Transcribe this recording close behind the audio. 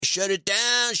Shut it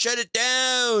down. Shut it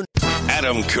down.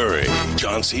 Adam Curry,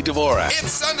 John C. Dvorak. It's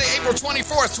Sunday, April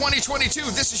 24th, 2022.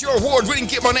 This is your award-winning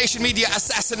Gitmo Nation Media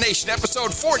Assassination,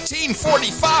 episode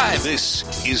 1445. This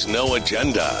is No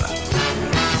Agenda.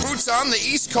 Boots on the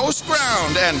East Coast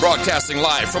ground and broadcasting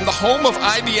live from the home of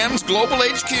IBM's Global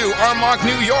HQ, Armonk,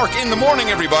 New York. In the morning,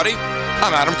 everybody.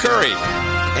 I'm Adam Curry.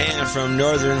 And from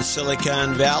northern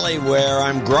Silicon Valley, where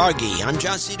I'm groggy, I'm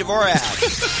John C. Dvorak.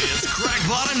 It's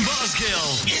Crackpot and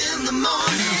Buzzkill in the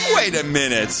morning. Wait a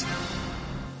minute.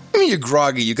 I mean, you're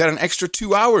groggy. You got an extra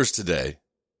 2 hours today.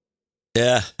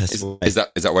 Yeah. Is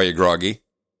that why you're groggy?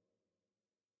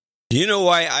 Do you know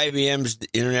why IBM's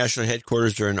international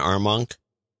headquarters are in Armonk?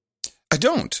 I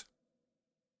don't.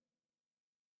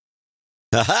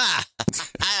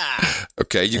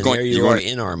 Okay, you're going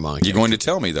in Armonk. You're going to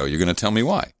tell me, though. You're going to tell me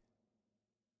why.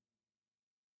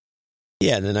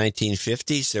 Yeah, in the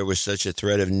 1950s, there was such a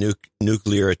threat of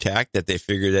nuclear attack that they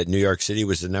figured that New York City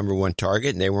was the number one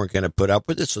target, and they weren't going to put up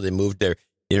with it, so they moved their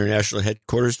international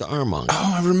headquarters to Armonk.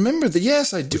 Oh, I remember that.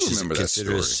 Yes, I do remember that story.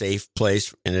 Considered a safe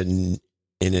place in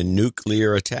a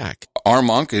nuclear attack.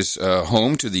 Armonk is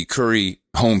home to the Curry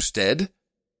homestead.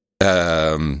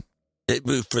 For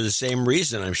the same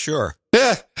reason, I'm sure.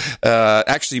 Yeah.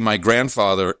 Actually, my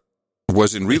grandfather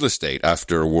was in real estate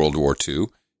after World War II,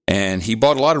 and he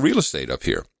bought a lot of real estate up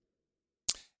here.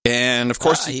 And, of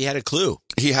course... he had a clue.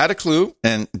 He had a clue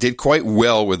and did quite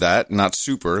well with that. Not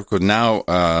super, because now...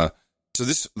 the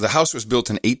house was built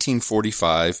in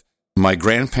 1845. My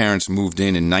grandparents moved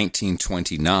in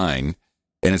 1929,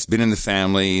 and it's been in the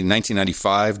family.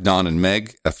 1995, Don and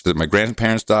Meg, after my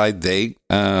grandparents died, they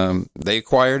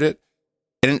acquired it.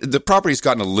 And the property's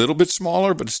gotten a little bit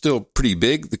smaller, but it's still pretty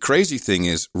big. The crazy thing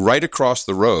is, right across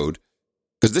the road,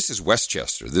 because this is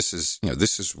Westchester, this is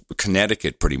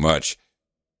Connecticut pretty much.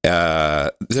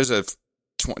 There's a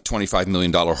 $25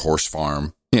 million horse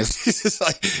farm.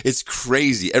 It's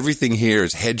crazy. Everything here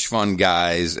is hedge fund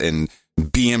guys and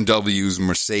BMWs,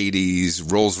 Mercedes,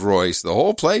 Rolls Royce. The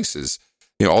whole place is,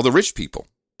 all the rich people.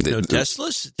 No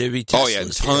Teslas? There'd be Teslas. Oh yeah,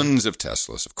 tons of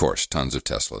Teslas, of course, tons of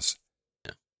Teslas.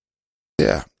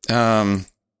 Yeah.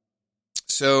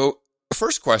 So,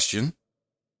 first question,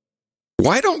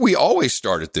 why don't we always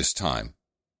start at this time?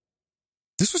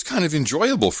 This was kind of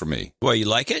enjoyable for me. Well, you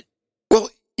like it?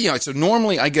 Well, so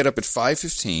normally I get up at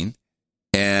 5:15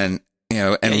 and you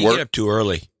work. Get up too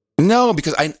early. No,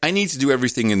 because I need to do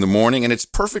everything in the morning, and it's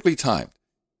perfectly timed.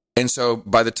 And so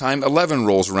by the time 11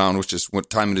 rolls around, which is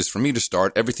what time it is for me to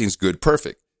start, everything's good,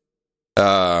 perfect.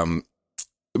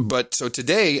 But so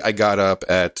today I got up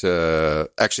at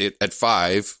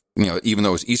 5, even though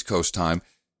it was East Coast time,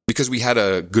 because we had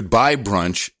a goodbye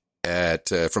brunch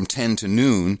from 10 to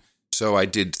noon. So I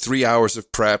did 3 hours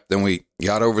of prep. Then we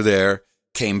got over there,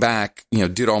 came back,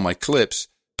 did all my clips.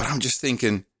 But I'm just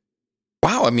thinking,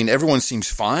 wow, I mean, everyone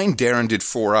seems fine. Darren did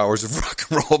 4 hours of rock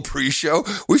and roll pre-show.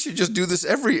 We should just do this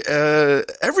every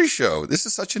show. This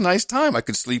is such a nice time. I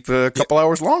could sleep a couple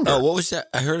hours longer. Oh, what was that?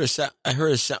 I heard a sound. I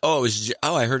heard a sound. I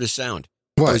heard a sound.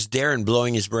 What? It was Darren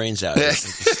blowing his brains out.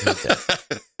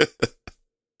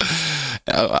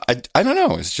 I don't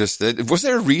know. It's just that. Was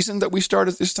there a reason that we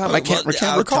started this time? I can't recall.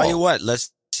 I'll tell you what.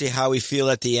 Let's see how we feel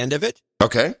at the end of it.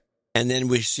 Okay. And then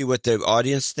we see what the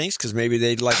audience thinks, because maybe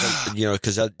they'd like,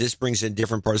 because this brings in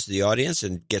different parts of the audience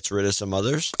and gets rid of some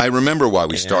others. I remember why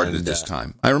we started at this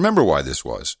time. I remember why this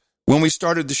was. When we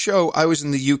started the show, I was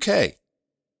in the UK.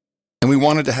 And we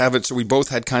wanted to have it so we both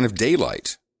had kind of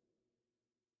daylight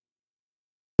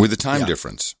with the time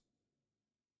difference.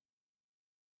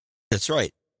 That's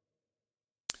right.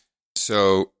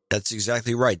 So that's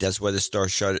exactly right. That's why the star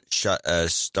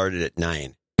started at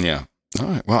 9. Yeah. All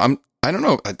right. Well, I don't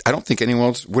know. I don't think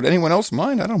anyone else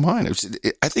mind? I don't mind. I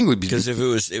think it would be, because if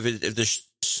the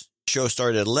show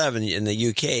started at 11 in the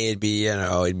UK, it'd be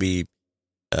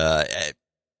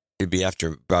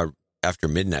after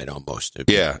midnight almost.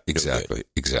 Yeah, exactly.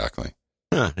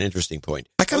 Huh, interesting point.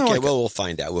 We'll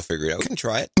find out. We'll figure it out. We can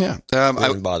try it. Yeah. It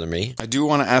doesn't bother me. I do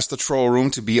want to ask the troll room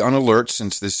to be on alert,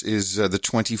 since this is the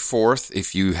 24th.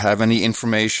 If you have any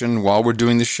information while we're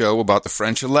doing the show about the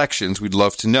French elections, we'd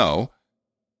love to know.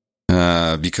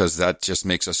 Because that just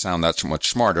makes us sound that much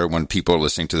smarter when people are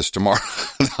listening to this tomorrow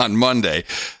on Monday.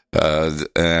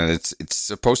 And it's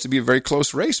supposed to be a very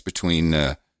close race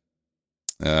between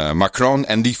Macron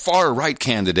and the far-right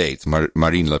candidate,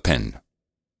 Marine Le Pen.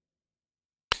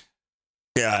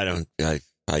 Yeah,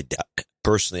 I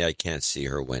personally, I can't see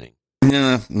her winning.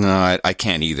 No, I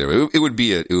can't either. It would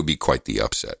be quite the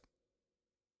upset.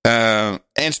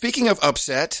 And speaking of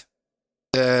upset,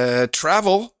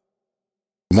 travel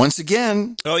once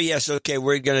again. Oh yes, okay.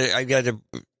 I got to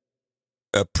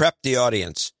prep the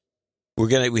audience.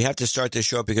 We have to start the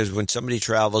show because when somebody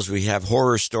travels, we have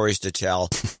horror stories to tell.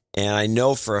 And I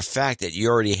know for a fact that you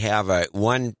already have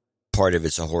one part of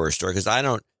it's a horror story because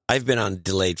I've been on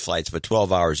delayed flights, but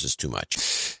 12 hours is too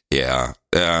much. Yeah.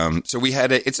 So we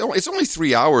had it's only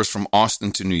 3 hours from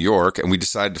Austin to New York, and we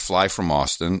decided to fly from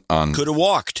Austin on. Could have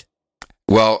walked.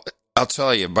 Well, I'll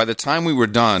tell you, by the time we were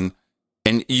done,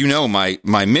 and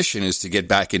my mission is to get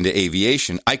back into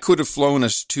aviation. I could have flown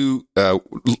us to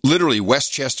literally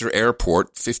Westchester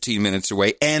Airport, 15 minutes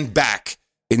away, and back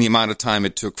in the amount of time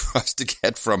it took for us to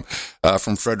get from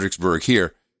Fredericksburg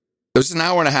here. It was an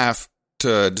hour and a half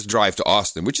to drive to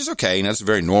Austin, which is okay, and that's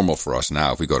very normal for us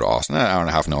now if we go to Austin. An hour and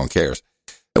a half, no one cares.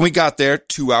 And we got there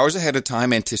 2 hours ahead of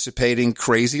time, anticipating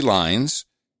crazy lines,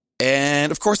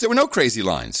 and of course there were no crazy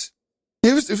lines.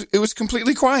 It was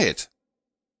completely quiet.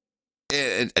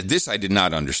 This I did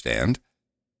not understand.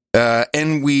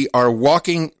 And we are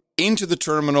walking into the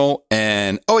terminal,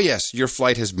 and oh yes, your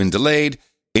flight has been delayed.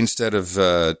 Instead of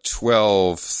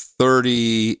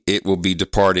 12:30, it will be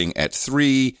departing at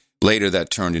 3. Later, that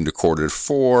turned into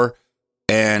 3:45.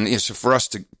 And so for us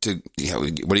to what are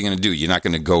you going to do? You're not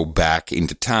going to go back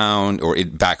into town or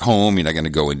back home. You're not going to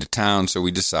go into town. So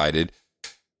we decided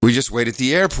we just wait at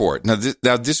the airport. Now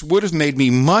this would have made me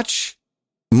much,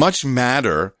 much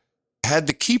madder had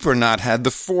the keeper not had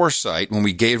the foresight when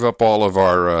we gave up all of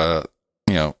our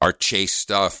Chase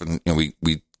stuff and we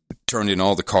turned in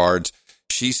all the cards.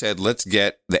 She said, let's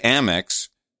get the Amex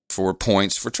for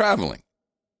points for traveling,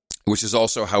 which is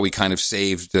also how we kind of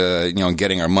saved,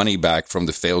 getting our money back from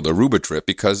the failed Aruba trip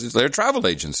because it's their travel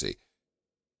agency.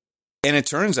 And it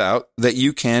turns out that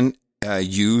you can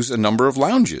use a number of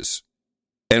lounges.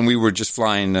 And we were just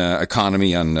flying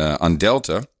economy on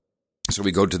Delta. So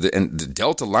we go to the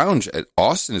Delta Lounge at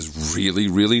Austin is really,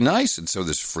 really nice. And so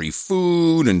there's free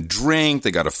food and drink.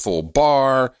 They got a full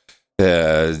bar.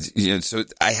 So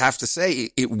I have to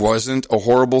say it wasn't a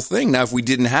horrible thing. Now, if we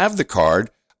didn't have the card,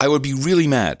 I would be really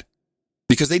mad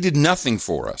because they did nothing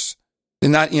for us.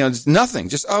 And not, it's nothing.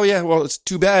 Just, oh yeah, well, it's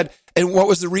too bad. And what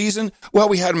was the reason? Well,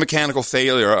 we had a mechanical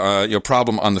failure,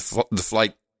 problem on the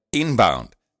flight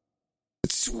inbound.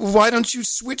 Why don't you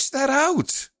switch that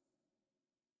out?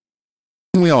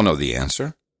 And we all know the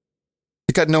answer.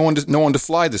 It got no one to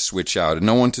fly the switch out and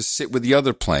no one to sit with the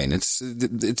other plane.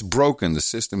 It's broken. The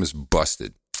system is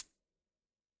busted.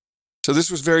 So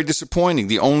this was very disappointing.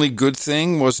 The only good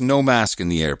thing was no mask in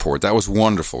the airport. That was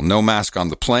wonderful. No mask on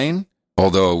the plane,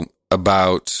 although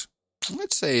about,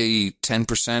 let's say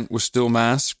 10% was still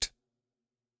masked.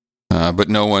 But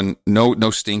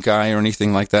no stink eye or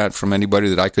anything like that from anybody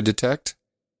that I could detect.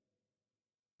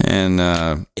 And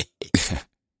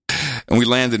and we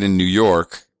landed in New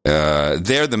York.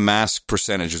 There, the mask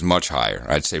percentage is much higher.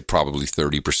 I'd say probably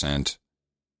 30%.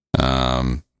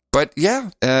 But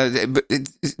yeah,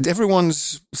 everyone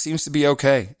seems to be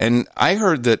okay. And I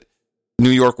heard that New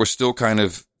York was still kind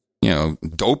of,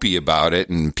 dopey about it,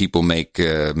 and people make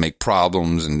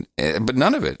problems, but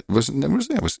none of it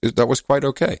that was quite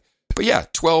okay. But yeah,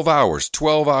 12 hours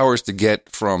to get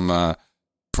from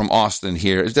Austin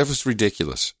here. That was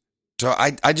ridiculous. So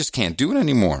I just can't do it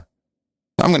anymore.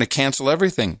 I'm going to cancel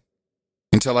everything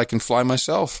until I can fly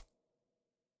myself.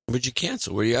 Would you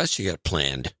cancel? What else you got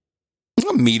planned?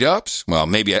 Meetups? Well,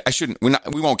 maybe I shouldn't.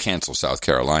 We won't cancel South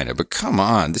Carolina, but come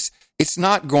on, it's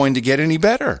not going to get any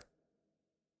better.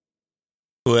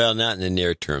 Well, not in the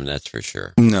near term, that's for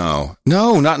sure. No,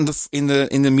 not in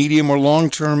the medium or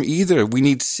long term either. We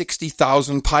need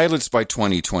 60,000 pilots by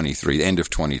 2023, end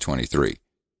of 2023.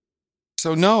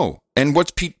 So no. And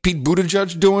what's Pete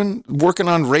Buttigieg doing? Working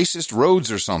on racist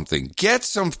roads or something. Get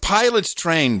some pilots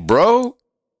trained, bro.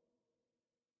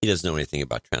 He doesn't know anything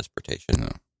about transportation. No.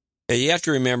 You have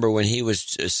to remember when he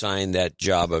was assigned that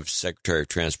job of Secretary of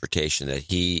Transportation that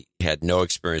he had no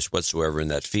experience whatsoever in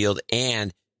that field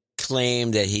and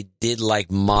claimed that he did like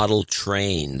model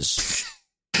trains.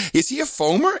 Is he a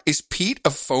foamer? Is Pete a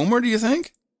foamer, do you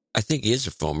think? I think he is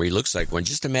a foamer. He looks like one.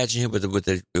 Just imagine him with one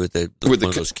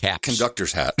of those caps.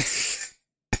 Conductor's hat.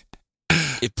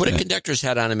 You put a conductor's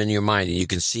hat on him in your mind, and you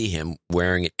can see him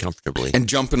wearing it comfortably and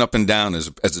jumping up and down as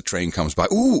the train comes by.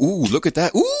 Ooh, look at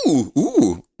that!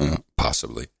 Ooh,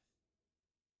 possibly.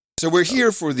 So we're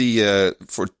here for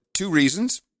two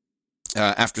reasons.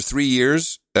 After 3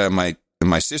 years, my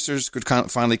sisters could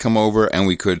finally come over, and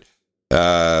we could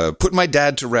put my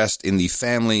dad to rest in the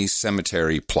family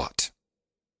cemetery plot.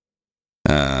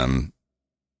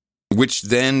 Which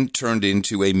then turned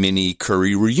into a mini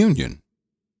Curry reunion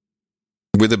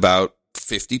with about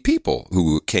 50 people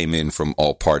who came in from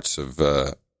all parts of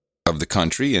the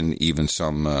country, and even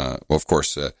some, of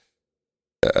course,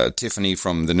 Tiffany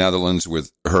from the Netherlands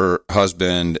with her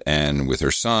husband and with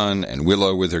her son, and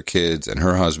Willow with her kids and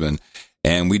her husband.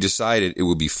 And we decided it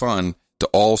would be fun to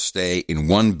all stay in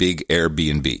one big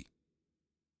Airbnb.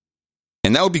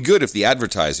 And that would be good if the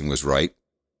advertising was right.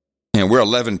 And we're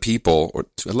 11 people, or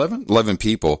 11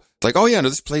 people. Like, oh yeah, no,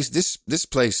 this place.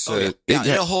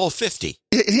 It'll hold 50.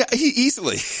 Yeah,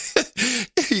 easily.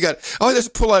 You got, there's a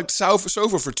pull-out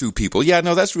sofa for 2 people. Yeah,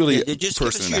 no, that's really a just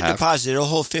person give us and a your half. Deposit. It'll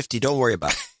hold 50. Don't worry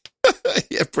about it.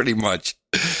 Yeah, pretty much.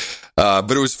 But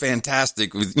it was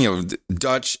fantastic with,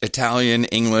 Dutch, Italian,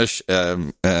 English,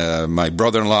 my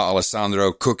brother-in-law,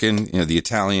 Alessandro, cooking, the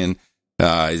Italian.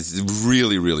 It's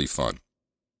really, really fun.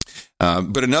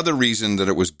 But another reason that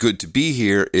it was good to be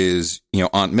here is,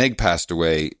 Aunt Meg passed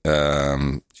away,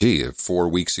 4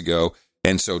 weeks ago.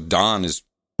 And so Don is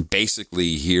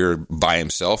basically here by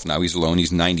himself. Now he's alone.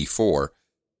 He's 94.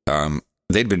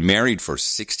 They'd been married for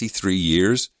 63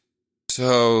 years.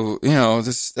 So,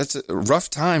 that's a rough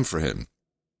time for him.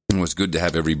 It was good to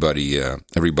have everybody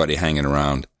hanging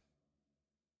around.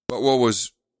 But what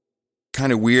was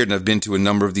kind of weird, and I've been to a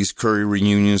number of these Curry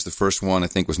reunions. The first one, I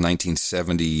think, was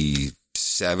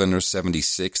 1977 or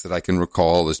 76 that I can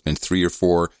recall. There's been 3 or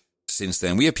 4 since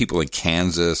then. We have people in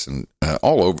Kansas and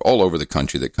all over the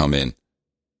country that come in.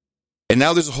 And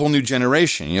now there's a whole new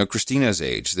generation, Christina's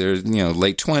age. They're,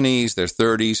 late 20s, their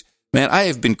 30s. Man, I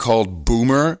have been called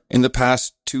boomer in the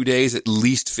past 2 days at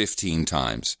least 15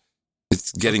 times.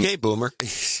 It's getting... Okay, boomer.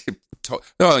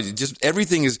 No, just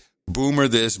everything is boomer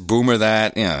this, boomer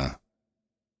that, yeah.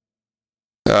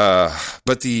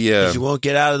 But you won't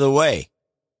get out of the way.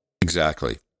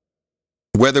 Exactly.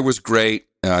 Weather was great.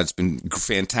 It's been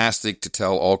fantastic to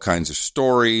tell all kinds of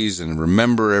stories and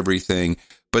remember everything.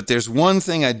 But there's one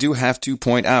thing I do have to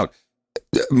point out.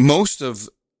 Most of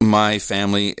my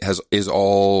family is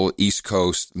all East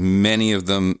Coast. Many of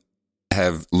them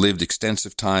have lived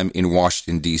extensive time in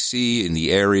Washington, D.C., in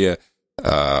the area,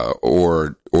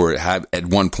 or have at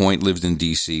one point lived in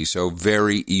D.C., so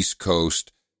very East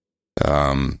Coast.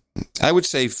 I would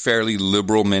say fairly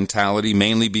liberal mentality,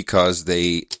 mainly because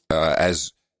they,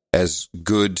 as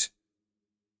good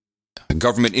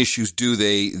government issues do,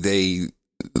 they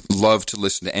love to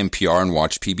listen to NPR and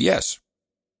watch PBS.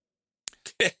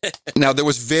 Now, there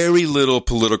was very little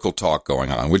political talk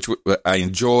going on, which I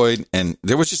enjoyed, and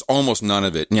there was just almost none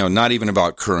of it. Not even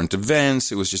about current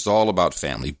events. It was just all about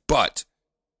family. But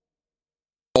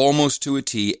almost to a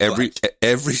T, every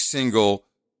single...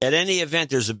 At any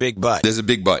event, there's a big but. There's a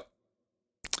big but.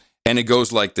 And it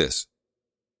goes like this.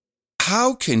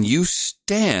 How can you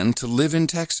stand to live in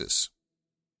Texas?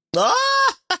 The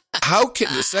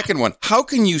second one, how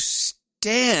can you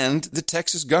stand the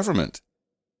Texas government?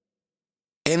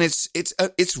 And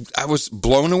I was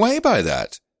blown away by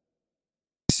that.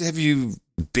 I said, have you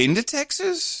been to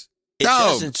Texas? It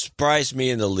doesn't surprise me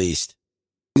in the least.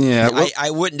 Yeah. Well, I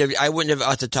wouldn't have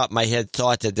off the top of my head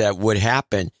thought that would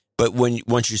happen. But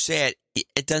once you say it,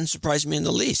 it doesn't surprise me in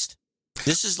the least.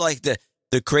 This is like the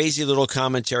crazy little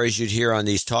commentaries you'd hear on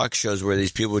these talk shows where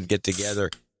these people would get together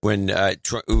when it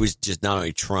was just not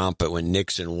only Trump, but when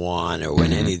Nixon won or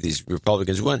when any of these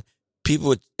Republicans won.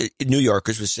 People, New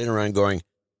Yorkers, would sit around going,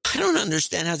 I don't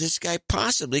understand how this guy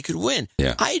possibly could win.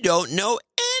 Yeah. I don't know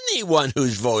anyone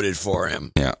who's voted for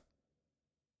him. Yeah.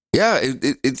 Yeah,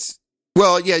 it's...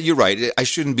 Well, yeah, you're right. I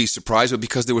shouldn't be surprised, but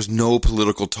because there was no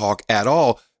political talk at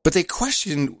all. But they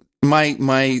questioned my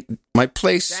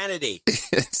place. Sanity.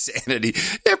 Sanity.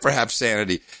 Yeah, perhaps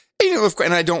sanity.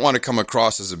 And I don't want to come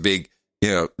across as a big,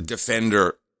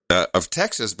 defender of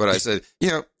Texas, but I said,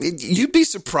 you'd be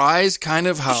surprised kind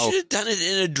of how... You should have done it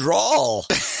in a drawl.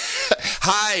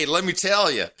 Hi, let me tell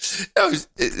you.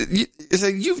 It's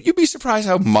like you'd be surprised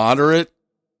how moderate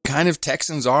kind of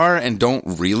Texans are and don't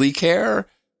really care.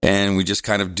 And we just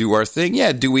kind of do our thing.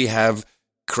 Yeah, do we have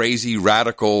crazy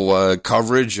radical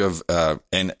coverage of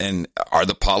and are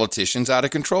the politicians out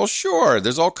of control? Sure,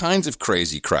 there's all kinds of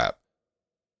crazy crap.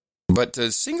 But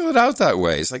to single it out that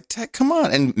way, it's like, come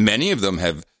on. And many of them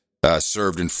have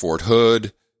served in Fort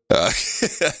Hood. I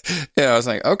was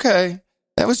like, okay,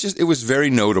 it was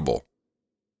very notable.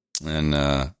 And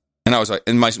I was like,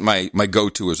 and my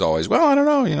go-to was always, well, I don't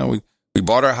know, we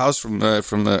bought our house from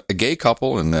a gay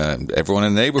couple, and everyone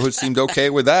in the neighborhood seemed okay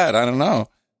with that. I don't know.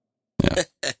 Yeah.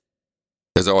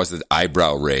 There's always the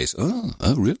eyebrow raise. Oh,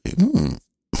 really?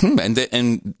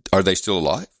 And are they still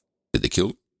alive? Did they kill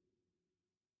them?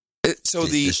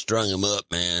 They strung him up,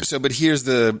 man. So, but here's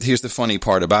the funny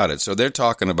part about it. So they're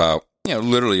talking about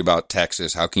literally about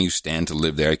Texas. How can you stand to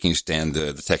live there? How can you stand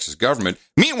the Texas government?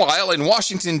 Meanwhile, in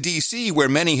Washington, D.C., where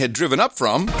many had driven up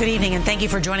from. Good evening, and thank you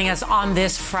for joining us on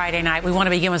this Friday night. We want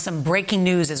to begin with some breaking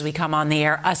news as we come on the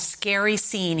air. A scary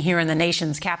scene here in the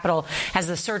nation's capital as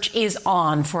the search is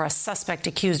on for a suspect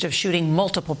accused of shooting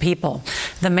multiple people.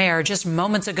 The mayor just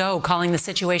moments ago calling the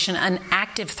situation an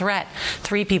active threat.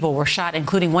 3 people were shot,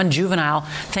 including 1 juvenile.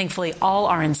 Thankfully, all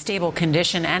are in stable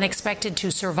condition and expected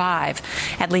to survive.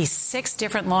 At least 6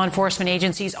 different law enforcement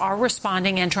agencies are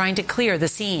responding and trying to clear the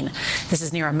scene. This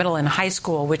is near a middle and high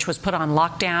school, which was put on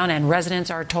lockdown, and residents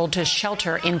are told to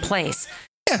shelter in place.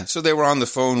 Yeah, so they were on the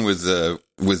phone with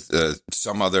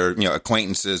some other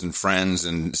acquaintances and friends,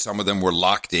 and some of them were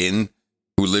locked in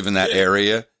who live in that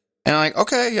area. And I'm like,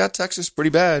 okay, yeah, Texas,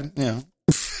 pretty bad.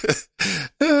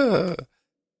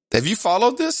 Have you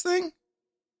followed this thing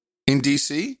in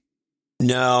D.C.?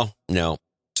 No.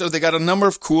 So they got a number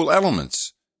of cool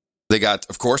elements. They got,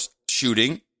 of course,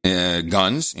 shooting,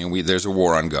 guns. There's a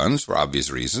war on guns for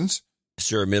obvious reasons. Is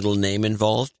there a middle name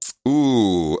involved?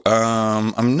 Ooh,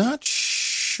 I'm not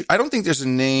sure. I don't think there's a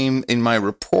name in my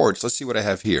reports. Let's see what I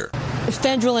have here.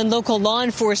 Federal and local law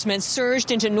enforcement surged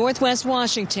into northwest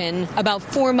Washington, about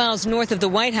 4 miles north of the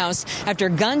White House, after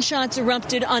gunshots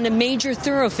erupted on a major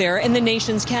thoroughfare in the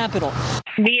nation's capital.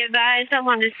 Be advised, I'm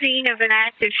on the scene of an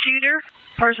active shooter.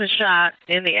 Person shot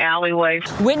in the alleyway.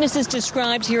 Witnesses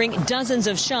described hearing dozens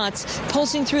of shots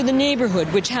pulsing through the neighborhood,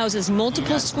 which houses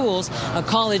multiple schools, a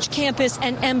college campus,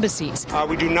 and embassies.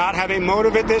 We do not have a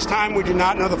motive at this time. We do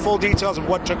not know the full details of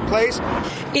what took place.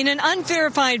 In an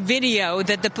unverified video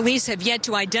that the police have yet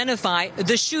to identify,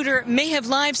 the shooter may have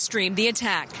live-streamed the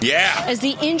attack. Yeah. As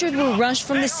the injured were rushed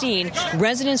from the scene,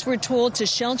 residents were told to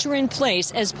shelter in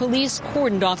place as police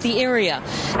cordoned off the area.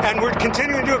 And we're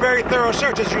continuing to do a very thorough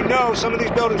search. As you know, some of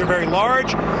these buildings are very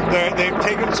large. They've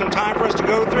taken some time for us to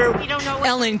go through.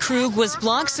 Ellen Krug was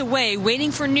blocks away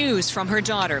waiting for news from her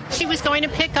daughter. She was going to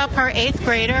pick up her 8th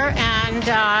grader and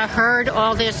heard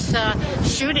all this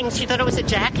shooting. She thought it was a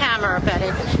jackhammer, but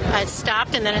it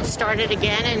stopped and then it started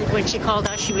again. And when she called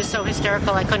us, she was so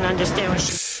hysterical I couldn't understand what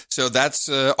she was. So that's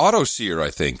Autoseer, I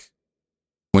think,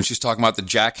 when she's talking about the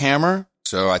jackhammer.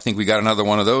 So I think we got another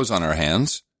one of those on our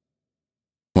hands.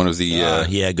 One of the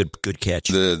good catch.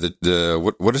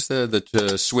 What is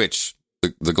the switch?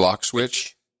 The Glock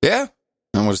switch? Yeah.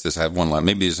 And what does this have? One line.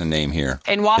 Maybe there's a name here.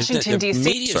 In Washington, D.C. The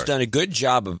media's done a good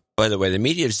job of, by the way, the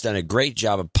media's done a great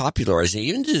job of popularizing,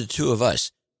 even to the two of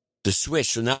us, the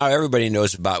switch. So now everybody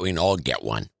knows about it. We can all get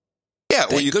one. Yeah.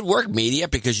 Well, good work, media,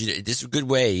 because this is a good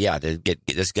way, to get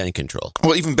this gun control.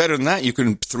 Well, even better than that, you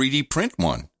can 3D print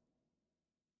one.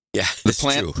 Yeah, the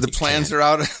plans are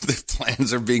out. The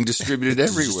plans are being distributed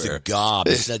everywhere. It's just a gob.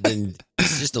 It's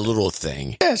just a little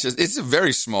thing. Yeah, it's a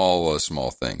very small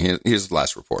thing. Here's the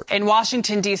last report. In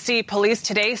Washington, D.C., police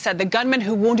today said the gunman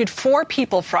who wounded 4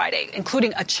 people Friday,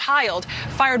 including a child,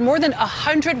 fired more than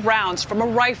 100 rounds from a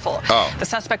rifle. Oh. The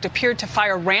suspect appeared to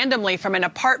fire randomly from an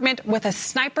apartment with a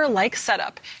sniper-like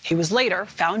setup. He was later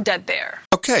found dead there.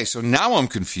 Okay, so now I'm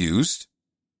confused.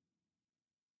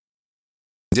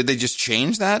 Did they just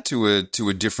change that to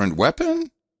a different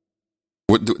weapon?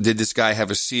 Did this guy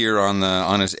have a sear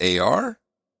on his AR?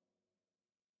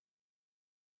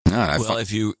 No.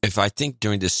 If I think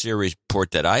during the series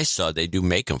report that I saw, they do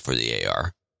make them for the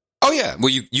AR. Oh yeah. Well,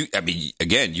 you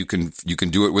can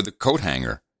do it with a coat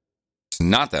hanger. It's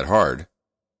not that hard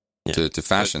to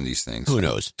fashion these things. Who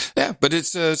knows? Yeah, but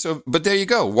it's But there you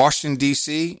go. Washington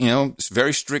D.C. It's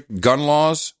very strict gun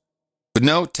laws, but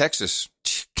no, Texas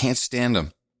can't stand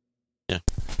them. Yeah,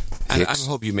 I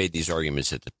hope you made these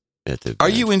arguments at the. Are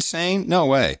you insane? No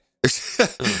way.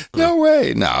 No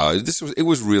way. No, it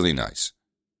was really nice,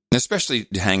 and especially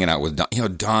hanging out with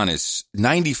Don. Don is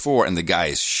 94 and the guy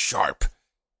is sharp,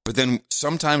 but then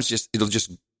sometimes it'll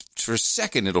just for a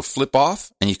second it'll flip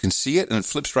off and you can see it and it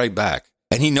flips right back,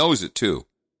 and he knows it too.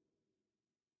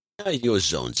 He goes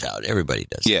zones out. Everybody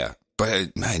does. Yeah,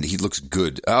 but man, he looks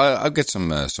good. I'll get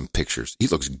some pictures. He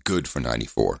looks good for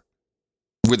 94.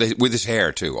 With his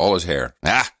hair, too. All his hair.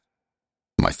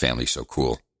 My family's so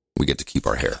cool. We get to keep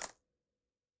our hair.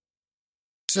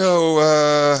 So,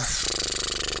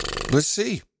 let's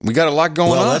see. We got a lot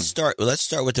going on. Let's start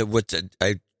with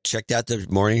I checked out the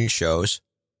morning shows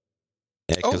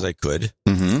because I could.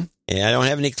 Mm-hmm. And I don't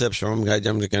have any clips from them.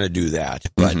 I'm going to do that.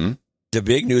 But the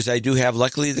big news, I do have,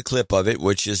 luckily, the clip of it,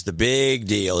 which is the big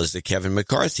deal, is the Kevin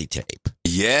McCarthy tape.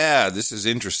 Yeah, this is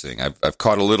interesting. I've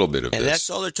caught a little bit of this. And that's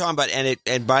all they're talking about.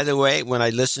 And by the way, when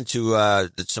I listened to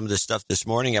some of this stuff this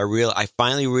morning, I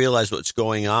finally realized what's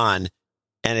going on,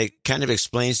 and it kind of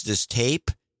explains this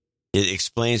tape. It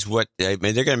explains what, I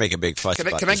mean, they're going to make a big fuss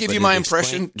about Can I give you my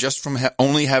impression just from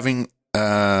only having,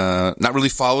 not really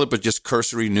followed, but just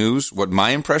cursory news, what my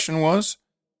impression was?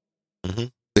 Mm-hmm.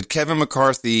 That Kevin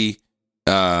McCarthy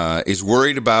is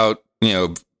worried about,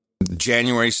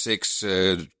 January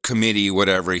 6th committee,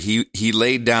 whatever. He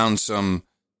laid down some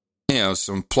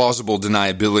plausible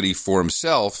deniability for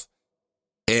himself.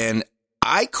 And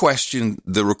I question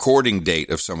the recording date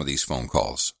of some of these phone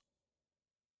calls.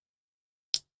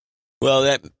 Well,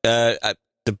 that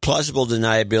the plausible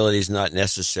deniability is not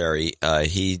necessary.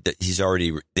 He's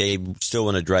already. They still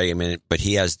want to drag him in, but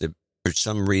he has for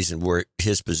some reason where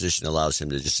his position allows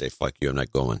him to just say "fuck you," I'm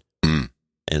not going,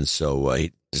 and so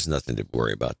there's nothing to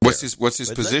worry about. What's his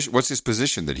position? What's his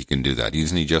position that he can do that?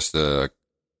 Isn't he just a?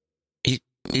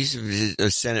 He's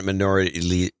a Senate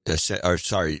minority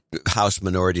House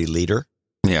minority leader.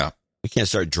 Yeah, you can't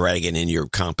start dragging in your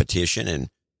competition and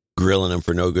grilling them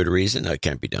for no good reason. That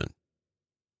can't be done.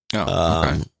 Oh,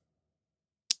 okay.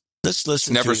 Let's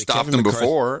listen. Never stopped them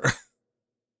before.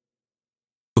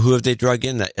 Who have they drug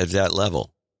in at that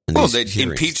level? Well, they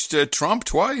impeached Trump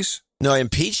twice. No,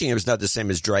 impeaching him is not the same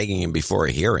as dragging him before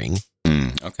a hearing.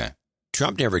 Okay.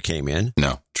 Trump never came in.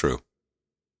 No, true.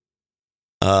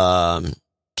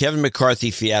 Kevin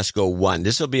McCarthy fiasco 1.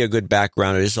 This will be a good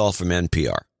background. It is all from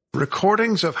NPR.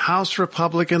 Recordings of House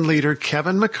Republican leader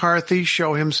Kevin McCarthy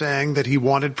show him saying that he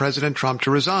wanted President Trump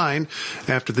to resign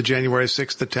after the January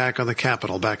 6th attack on the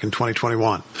Capitol back in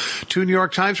 2021. 2 New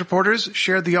York Times reporters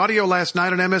shared the audio last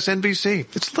night on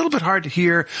MSNBC. It's a little bit hard to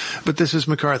hear, but this is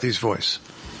McCarthy's voice.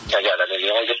 Again,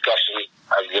 the only discussion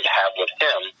I would have with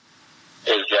him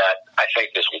is that I think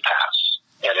this will pass,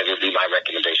 and it would be my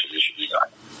recommendation he should resign.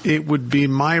 It would be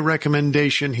my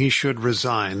recommendation he should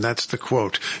resign. That's the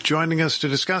quote. Joining us to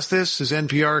discuss this is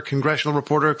NPR congressional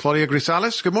reporter Claudia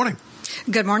Grisales. Good morning.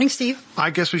 Good morning, Steve. I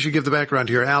guess we should give the background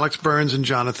here. Alex Burns and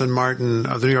Jonathan Martin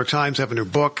of the New York Times have a new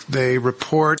book. They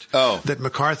report that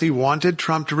McCarthy wanted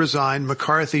Trump to resign.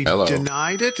 McCarthy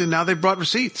denied it, and now they've brought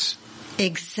receipts.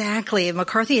 Exactly.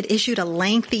 McCarthy had issued a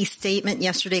lengthy statement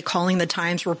yesterday calling the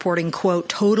Times reporting, quote,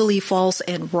 totally false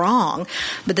and wrong.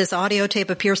 But this audio tape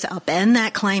appears to upend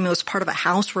that claim. It was part of a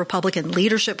House Republican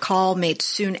leadership call made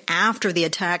soon after the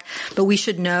attack. But we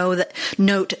should note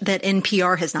that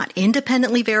NPR has not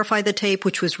independently verified the tape,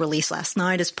 which was released last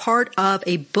night as part of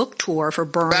a book tour for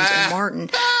Burns and Martin.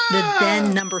 The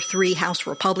then number 3 House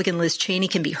Republican Liz Cheney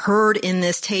can be heard in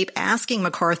this tape asking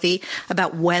McCarthy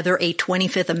about whether a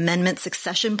 25th Amendment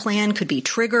succession plan could be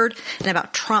triggered and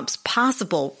about Trump's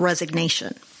possible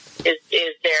resignation. Is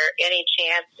there any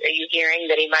chance, are you hearing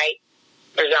that he might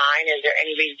resign? Is there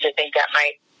any reason to think that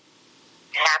might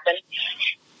happen?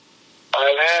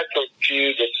 I've had a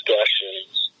few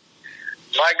discussions.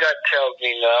 My gut tells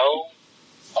me no.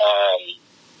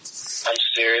 I'm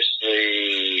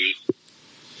seriously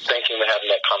thinking of having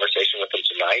that conversation with him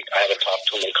tonight. I haven't talked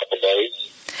to him in a couple of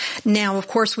days. Now, of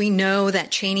course, we know that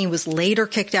Cheney was later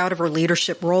kicked out of her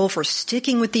leadership role for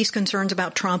sticking with these concerns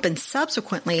about Trump, and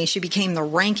subsequently she became the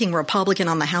ranking Republican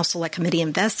on the House Select Committee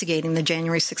investigating the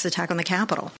January 6th attack on the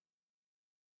Capitol.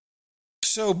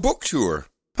 So, book tour.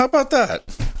 How about that?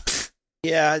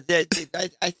 Yeah,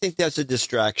 I think that's a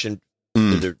distraction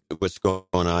to what's going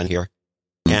on here.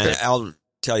 And I'll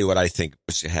tell you what I think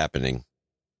was happening.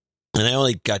 And I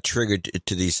only got triggered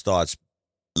to these thoughts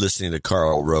listening to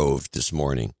Karl Rove this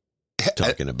morning,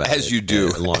 talking about as it, you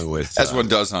do, along with as one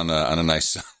does on a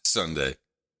nice Sunday,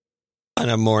 on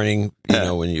a morning,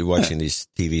 when you're watching these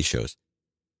TV shows.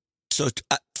 So,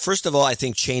 first of all, I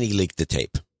think Cheney leaked the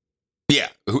tape. Yeah,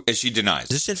 as she denies.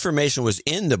 This information was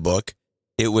in the book.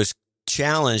 It was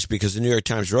challenged because the New York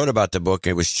Times wrote about the book.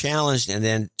 It was challenged, and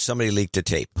then somebody leaked the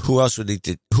tape. Who else would leak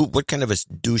it? What kind of a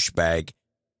douchebag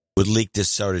would leak this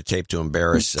sort of tape to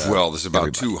embarrass well, there's about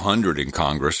everybody. 200 in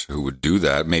Congress who would do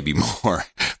that, maybe more.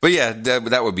 But yeah,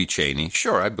 that would be Cheney.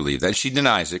 Sure, I believe that. She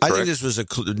denies it, correct? I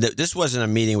think this wasn't a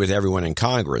meeting with everyone in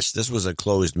Congress. This was a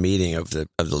closed meeting of the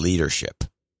leadership.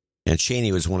 And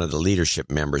Cheney was one of the leadership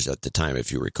members at the time,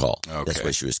 if you recall. Okay. That's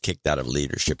why she was kicked out of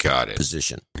leadership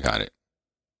position. Got it.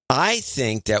 I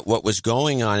think that what was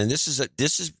going on, and this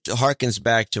harkens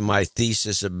back to my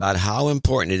thesis about how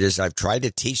important it is. I've tried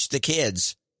to teach the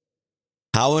kids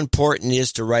how important it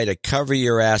is to write a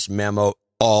cover-your-ass memo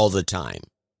all the time.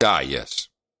 Yes.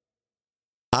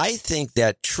 I think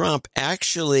that Trump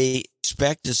actually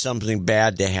expected something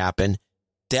bad to happen.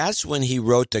 That's when he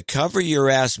wrote the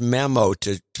cover-your-ass memo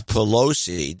to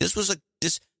Pelosi.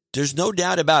 There's no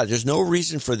doubt about it. There's no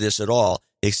reason for this at all,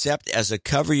 except as a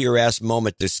cover-your-ass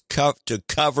moment to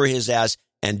cover his ass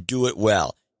and do it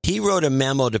well. He wrote a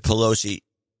memo to Pelosi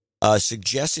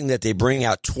suggesting that they bring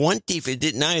out 20. If it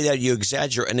didn't, not only that, you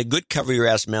exaggerate, and a good cover your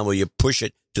ass memo, you push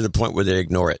it to the point where they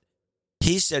ignore it.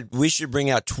 He said we should bring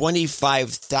out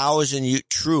 25,000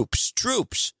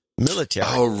 troops, military.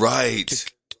 Oh,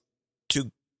 right.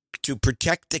 To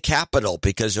protect the Capitol,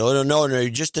 because, no, you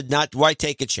just did not. Why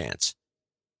take a chance?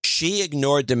 She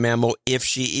ignored the memo if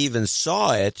she even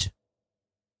saw it,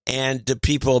 and the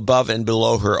people above and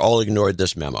below her all ignored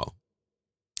this memo.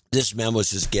 This memo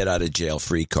is his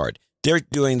get-out-of-jail-free card. They're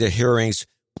doing the hearings,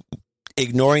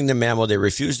 ignoring the memo. They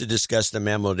refuse to discuss the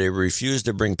memo. They refuse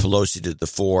to bring Pelosi to the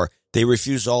fore. They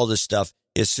refuse all this stuff.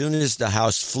 As soon as the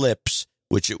House flips,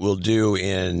 which it will do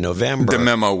in November, the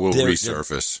memo will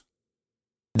resurface.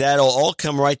 That'll all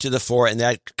come right to the fore, and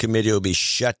that committee will be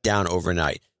shut down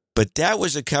overnight. But that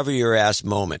was a cover-your-ass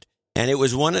moment, and it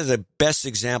was one of the best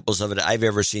examples of it I've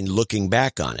ever seen looking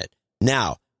back on it.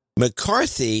 Now,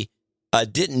 McCarthy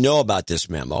didn't know about this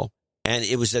memo, and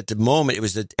it was at the moment, it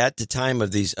was at the time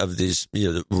of these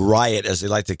the riot, as they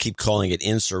like to keep calling it,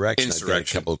 insurrection. I've got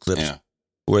a couple of clips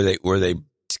where they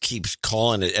keep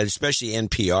calling it, and especially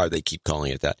NPR, they keep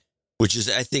calling it that, which is,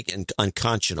 I think,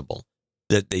 unconscionable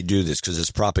that they do this because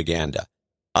it's propaganda.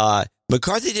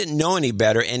 McCarthy didn't know any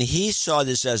better, and he saw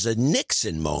this as a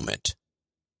Nixon moment,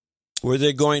 where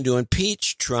they're going to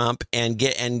impeach Trump and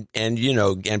get and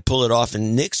pull it off.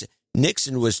 And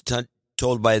Nixon was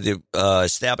told by the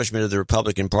establishment of the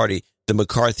Republican Party, the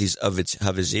McCarthys of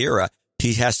his era,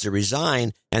 he has to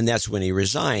resign, and that's when he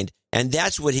resigned. And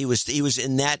that's what he was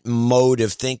in that mode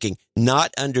of thinking,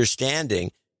 not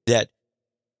understanding that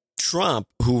Trump,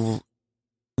 who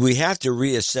we have to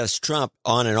reassess Trump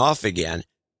on and off again,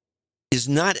 is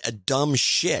not a dumb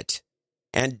shit.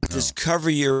 And this cover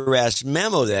your ass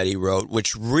memo that he wrote,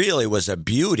 which really was a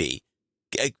beauty.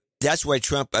 That's why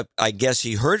Trump, I guess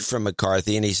he heard from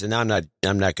McCarthy and he said, no,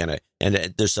 I'm not going to, and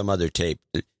there's some other tape.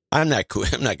 I'm not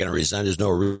going to resign. There's no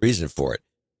reason for it.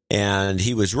 And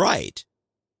he was right.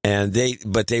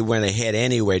 But they went ahead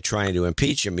anyway, trying to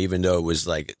impeach him, even though it was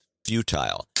like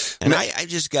futile. And I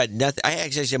just got nothing. I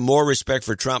actually have more respect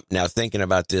for Trump now, thinking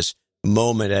about this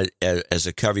moment as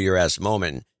a cover your ass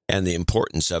moment and the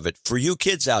importance of it for you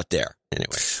kids out there.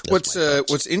 Anyway,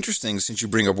 what's interesting, since you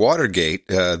bring up Watergate,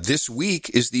 this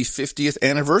week is the 50th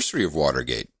anniversary of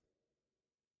Watergate.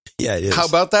 Yeah, it is. How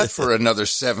about that for another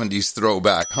 70s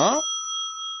throwback, huh?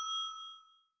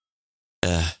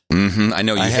 I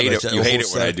know you hate it. You hate it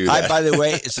when I do that. By the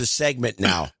way, it's a segment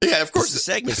now. Yeah, of course. It's a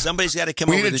segment. Somebody's got to come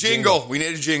up with a jingle. We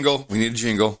need a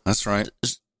jingle. That's right.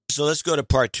 So let's go to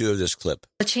part 2 of this clip.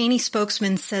 A Cheney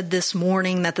spokesman said this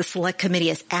morning that the Select Committee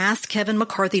has asked Kevin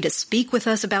McCarthy to speak with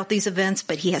us about these events,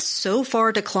 but he has so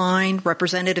far declined.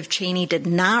 Representative Cheney did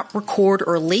not record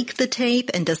or leak the tape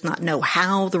and does not know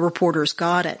how the reporters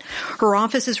got it. Her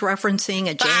office is referencing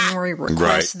a January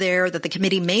request there that the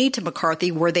committee made to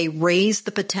McCarthy, where they raised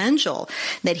the potential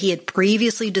that he had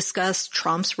previously discussed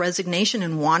Trump's resignation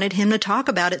and wanted him to talk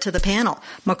about it to the panel.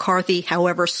 McCarthy,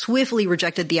 however, swiftly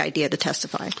rejected the idea to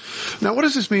testify. Now, what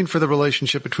does this mean for the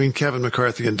relationship between Kevin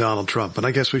McCarthy and Donald Trump? And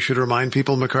I guess we should remind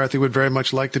people McCarthy would very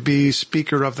much like to be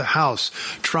Speaker of the House.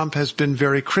 Trump has been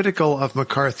very critical of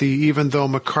McCarthy, even though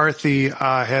McCarthy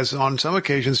has on some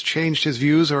occasions changed his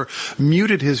views or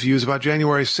muted his views about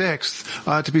January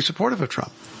 6th to be supportive of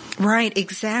Trump. Right,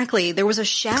 exactly. There was a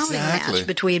shouting match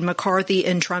between McCarthy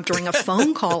and Trump during a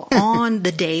phone call on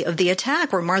the day of the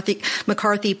attack, where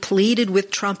McCarthy pleaded with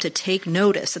Trump to take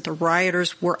notice that the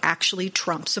rioters were actually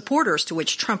Trump supporters, to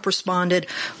which Trump responded,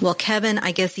 well, Kevin,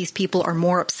 I guess these people are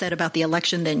more upset about the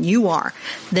election than you are.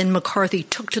 Then McCarthy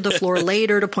took to the floor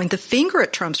later to point the finger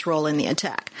at Trump's role in the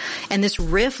attack. And this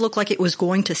riff looked like it was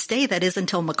going to stay, that is,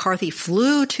 until McCarthy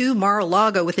flew to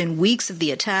Mar-a-Lago within weeks of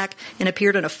the attack and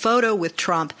appeared in a photo with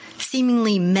Trump,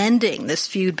 seemingly mending this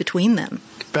feud between them.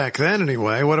 Back then,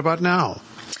 anyway. What about now?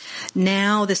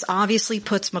 Now, this obviously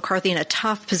puts McCarthy in a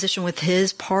tough position with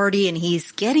his party, and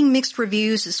he's getting mixed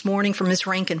reviews this morning from his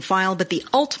rank and file, but the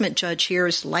ultimate judge here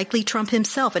is likely Trump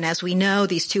himself. And as we know,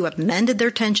 these two have mended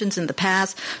their tensions in the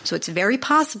past, so it's very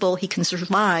possible he can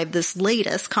survive this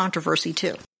latest controversy,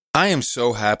 too. I am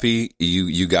so happy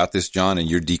you got this, John, and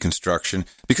your deconstruction,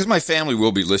 because my family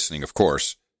will be listening, of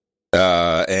course.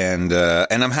 And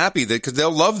I'm happy that, because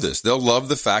they'll love this. They'll love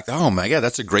the fact, oh my God,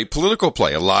 that's a great political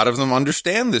play. A lot of them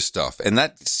understand this stuff. And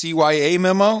that CYA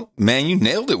memo, man, you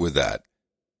nailed it with that.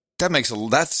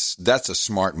 That's a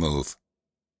smart move.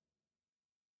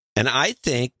 And I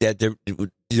think that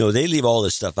they leave all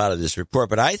this stuff out of this report,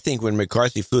 but I think when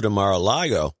McCarthy flew to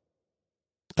Mar-a-Lago,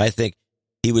 I think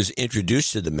he was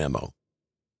introduced to the memo.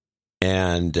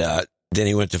 And then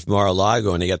he went to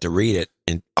Mar-a-Lago and they got to read it.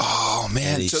 And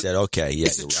man. And he said, okay, yeah,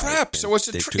 it's a trap. Right. So it's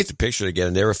a They trap. took the picture together,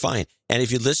 and they were fine. And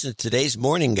if you listen to today's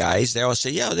morning guys, they all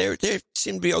say, yeah, they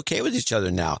seem to be okay with each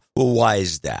other now. Well, why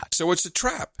is that? So it's a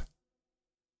trap.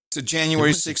 It's a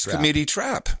January 6th committee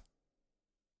trap.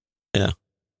 Yeah.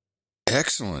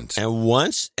 Excellent. And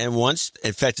once,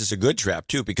 in fact, it's a good trap,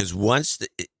 too, because once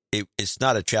it's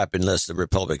not a trap unless the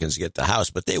Republicans get the House,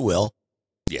 but they will.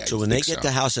 Yeah. So when they get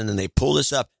the House and then they pull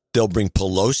this up, they'll bring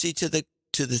Pelosi to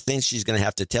the thing. She's going to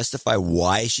have to testify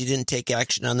why she didn't take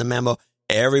action on the memo.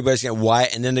 Everybody's going to why,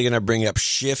 and then they're going to bring up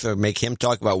Schiff or make him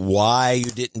talk about why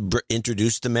you didn't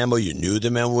introduce the memo. You knew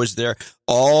the memo was there.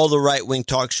 All the right-wing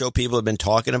talk show people have been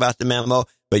talking about the memo,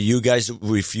 but you guys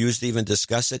refuse to even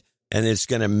discuss it, and it's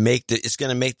going to make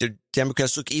the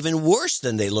Democrats look even worse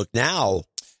than they look now.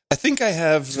 I think I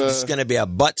have. It's going to be a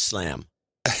butt slam.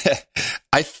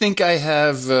 I think I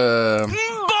have.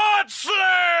 Butt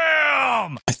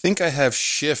slam! I think I have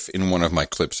Schiff in one of my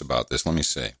clips about this. Let me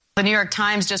see. The New York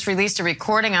Times just released a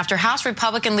recording after House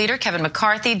Republican leader Kevin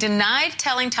McCarthy denied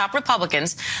telling top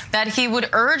Republicans that he would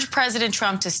urge President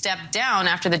Trump to step down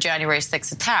after the January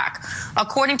 6th attack.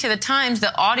 According to the Times,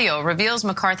 the audio reveals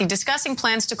McCarthy discussing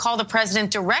plans to call the president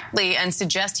directly and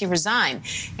suggest he resign.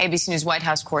 ABC News White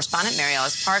House correspondent Mary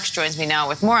Alice Parks joins me now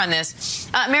with more on this.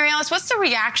 Mary Alice, what's the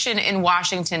reaction in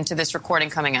Washington to this recording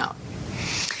coming out?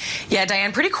 Yeah,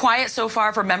 Diane, pretty quiet so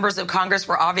far for members of Congress.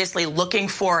 We're obviously looking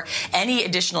for any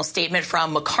additional statement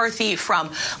from McCarthy,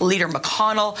 from Leader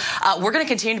McConnell. We're going to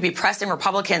continue to be pressing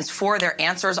Republicans for their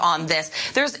answers on this.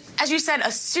 There's, as you said,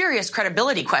 a serious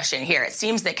credibility question here. It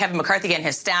seems that Kevin McCarthy and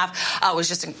his staff was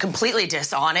just completely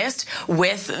dishonest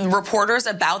with reporters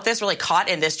about this, really caught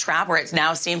in this trap where it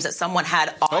now seems that someone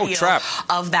had audio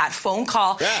of that phone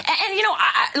call. Yeah. And you know,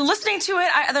 listening to it,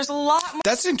 there's a lot more.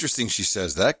 That's interesting she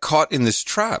says that. Caught in this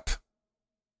trap.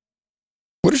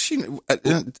 What is she?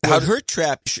 Her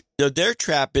trap, their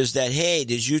trap is that, hey,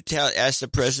 did you ask the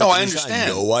president? No, I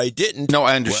understand. No, I didn't. No,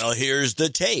 I understand. Well, here's the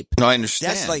tape. No, I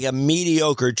understand. That's like a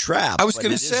mediocre trap. I was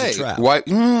going to say, why?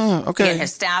 Okay. And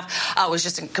his staff was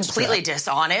just completely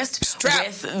dishonest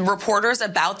with reporters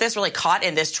about this, really caught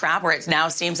in this trap where it now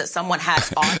seems that someone had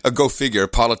Go figure, a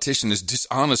politician is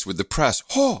dishonest with the press.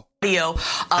 Audio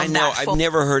of I know, I've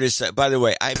never heard of by the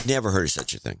way, I've never heard of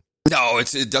such a thing. No,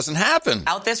 it doesn't happen.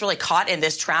 Out this, really caught in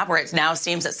this trap where it now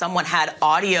seems that someone had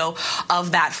audio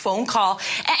of that phone call.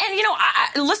 And you know,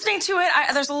 listening to it,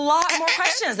 there's a lot more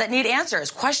questions that need answers.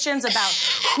 Questions about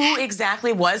who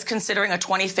exactly was considering a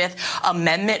 25th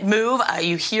Amendment move.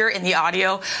 You hear in the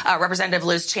audio, Representative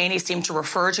Liz Cheney seemed to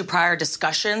refer to prior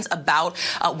discussions about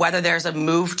whether there's a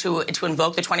move to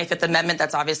invoke the 25th Amendment.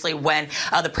 That's obviously when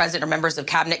the president or members of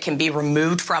cabinet can be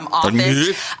removed from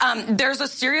office. There's a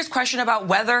serious question about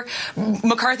whether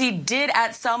McCarthy did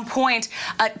at some point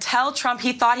tell Trump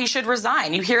he thought he should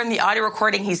resign. You hear in the audio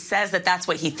recording he says that that's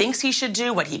what he thinks he should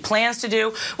do, what he plans to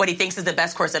do, what he thinks is the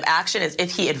best course of action is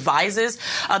if he advises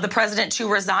the president to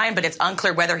resign, but it's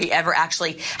unclear whether he ever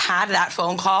actually had that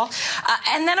phone call.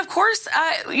 And then, of course,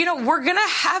 you know, we're going to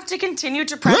have to continue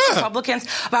to press Republicans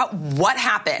about what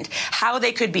happened, how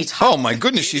they could be talking. Oh, my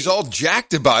goodness, she's all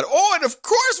jacked about it. Oh, and of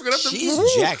course we're going to have to...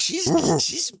 She's jacked.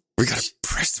 She's we got to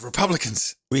press the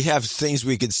Republicans. We have things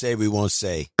we could say we won't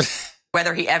say.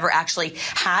 Whether he ever actually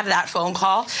had that phone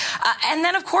call. And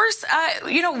then, of course,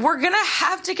 you know, we're going to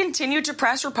have to continue to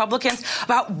press Republicans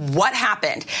about what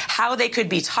happened, how they could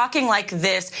be talking like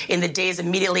this in the days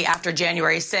immediately after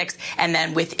January 6th, and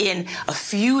then within a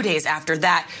few days after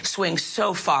that, swing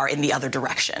so far in the other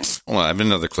direction. Well, I have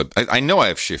another clip. I know I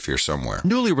have Schiff here somewhere.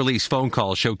 Newly released phone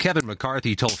calls show Kevin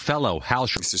McCarthy told fellow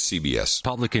House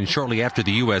Republicans shortly after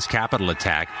the U.S. Capitol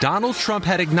attack, Donald Trump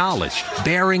had acknowledged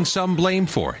bearing some blame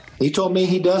for it. He told me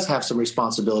he does have some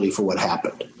responsibility for what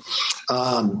happened.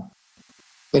 And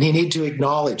he needs to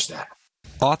acknowledge that.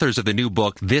 Authors of the new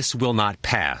book, This Will Not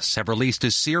Pass, have released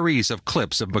a series of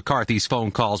clips of McCarthy's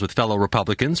phone calls with fellow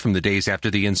Republicans from the days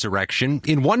after the insurrection.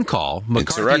 In one call,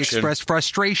 McCarthy expressed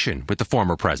frustration with the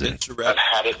former president. I've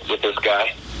had it with this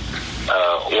guy.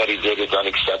 What he did is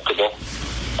unacceptable.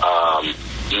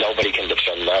 Nobody can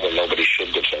defend that, and nobody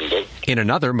should defend it. In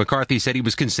another, McCarthy said he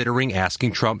was considering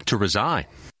asking Trump to resign.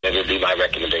 It would be my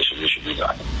recommendation you should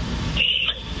resign.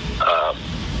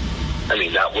 I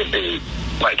mean, that would be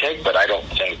my take, but I don't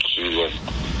think he would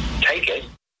take it.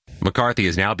 McCarthy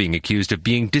is now being accused of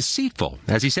being deceitful,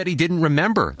 as he said he didn't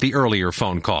remember the earlier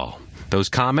phone call. Those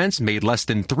comments made less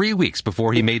than 3 weeks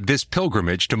before he made this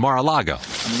pilgrimage to Mar-a-Lago.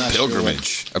 I'm not pilgrimage.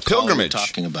 Sure what a pilgrimage.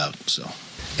 Talking about, so.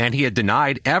 And he had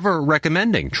denied ever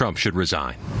recommending Trump should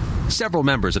resign. Several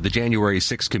members of the January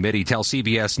 6th committee tell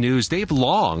CBS News they've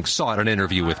long sought an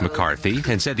interview with McCarthy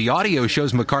and said the audio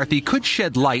shows McCarthy could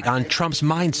shed light on Trump's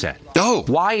mindset. Oh,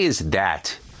 why is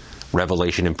that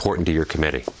revelation important to your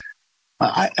committee?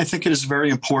 I think it is very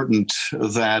important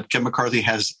that Kevin McCarthy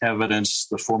has evidence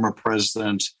the former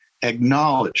president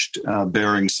acknowledged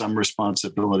bearing some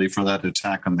responsibility for that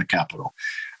attack on the Capitol.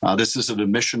 This is an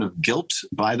admission of guilt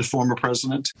by the former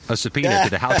president. A subpoena to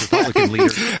the House Republican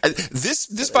leader.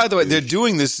 This, by the way, they're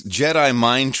doing this Jedi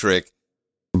mind trick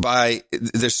by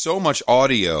there's so much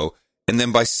audio, and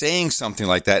then by saying something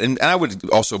like that, and I would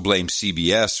also blame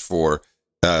CBS for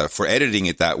editing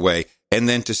it that way, and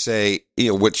then to say,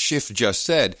 what Schiff just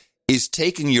said is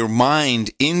taking your mind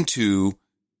into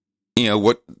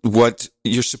what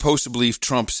you're supposed to believe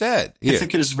Trump said. I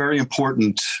think it is very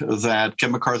important that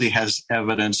Kevin McCarthy has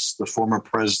evidence the former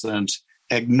president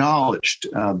acknowledged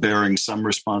bearing some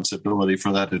responsibility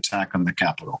for that attack on the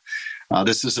Capitol.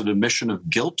 This is an admission of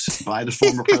guilt by the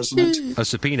former president. A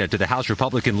subpoena to the House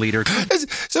Republican leader.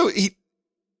 So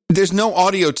there's no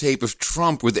audio tape of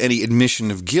Trump with any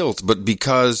admission of guilt, but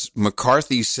because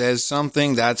McCarthy says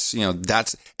something, that's.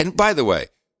 And by the way,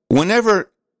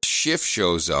 whenever Schiff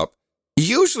shows up,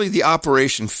 usually the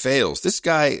operation fails. This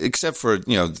guy, except for,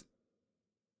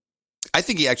 I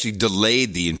think he actually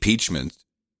delayed the impeachment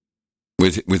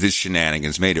with his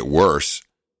shenanigans, made it worse.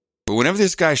 But whenever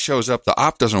this guy shows up, the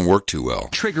op doesn't work too well.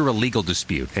 Trigger a legal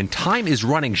dispute, and time is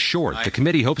running short. The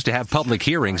committee hopes to have public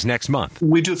hearings next month.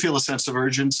 We do feel a sense of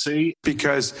urgency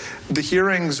because the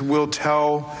hearings will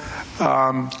tell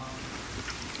a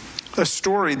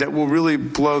story that will really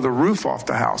blow the roof off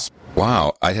the House.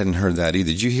 Wow, I hadn't heard that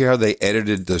either. Did you hear how they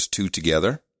edited those two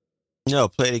together? No,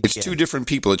 play it again. It's two different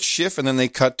people. It's Schiff, and then they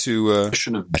cut to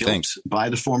admission of guilt by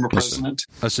the former president.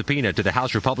 A subpoena to the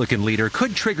House Republican leader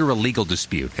could trigger a legal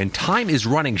dispute, and time is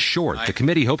running short. The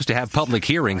committee hopes to have public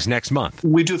hearings next month.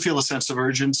 We do feel a sense of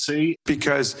urgency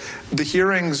because the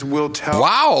hearings will tell.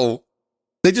 Wow,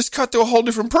 they just cut to a whole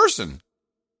different person.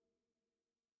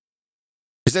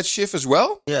 Is that Schiff as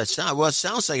well? Yeah, it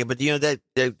sounds like it, but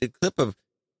the clip of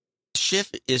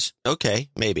Schiff is okay,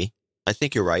 maybe. I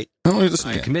think you're right.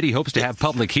 The committee hopes to have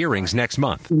public hearings next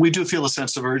month. We do feel a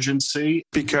sense of urgency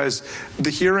because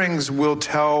the hearings will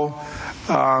tell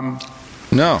a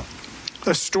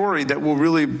story that will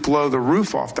really blow the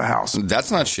roof off the House. That's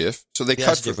not Schiff. So they cut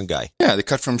that's a different guy. Yeah, they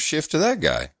cut from Schiff to that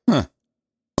guy. Huh.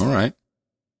 All right.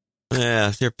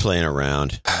 Yeah, they're playing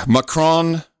around.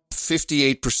 Macron,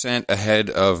 58% ahead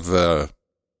of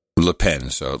Le Pen,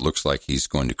 so it looks like he's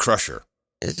going to crush her.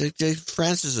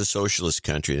 France is a socialist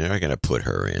country. They're not going to put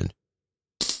her in.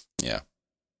 Yeah.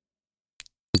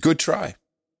 Good try.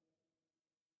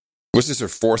 Was this her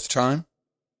fourth time?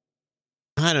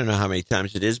 I don't know how many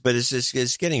times it is, but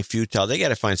it's getting futile. They got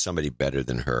to find somebody better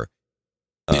than her.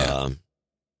 Yeah.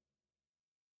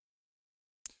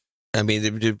 I mean,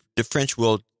 the French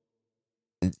will.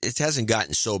 It hasn't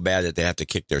gotten so bad that they have to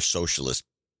kick their socialist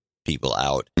people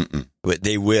out. But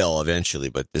they will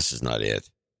eventually. But this is not it.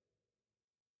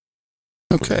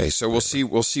 Okay, so we'll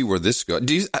see where this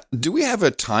goes. Do we have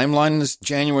a timeline this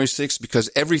January 6th? Because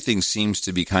everything seems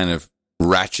to be kind of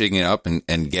ratcheting it up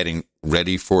and getting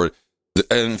ready for it.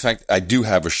 In fact, I do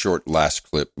have a short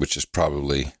last clip, which is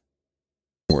probably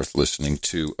worth listening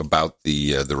to about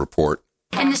the report.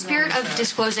 In the spirit of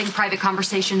disclosing private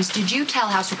conversations, did you tell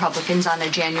House Republicans on a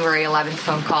January 11th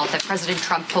phone call that President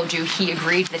Trump told you he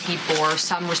agreed that he bore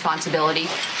some responsibility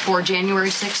for January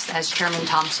 6th, as Chairman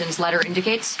Thompson's letter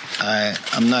indicates?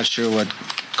 I'm not sure what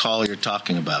call you're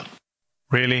talking about.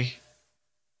 Really?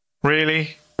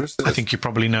 Really? I think you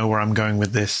probably know where I'm going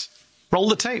with this. Roll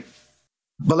the tape.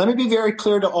 But let me be very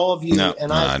clear to all of you.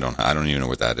 I don't even know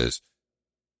what that is.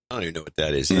 I don't even know what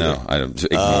that is. No, I don't.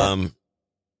 Ignore.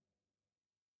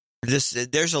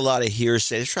 There's a lot of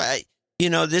hearsay.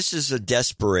 This is a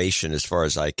desperation, as far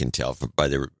as I can tell, by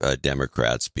the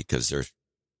Democrats, because there's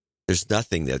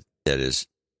nothing that is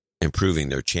improving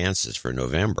their chances for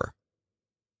November.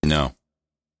 No,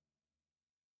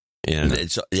 and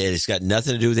it's got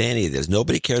nothing to do with any of this.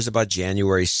 Nobody cares about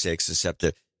January 6th except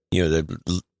the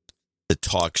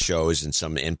talk shows and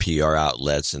some NPR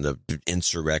outlets and the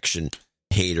insurrection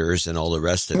haters and all the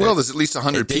rest of it. Well, there's at least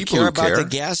 100 people who care about the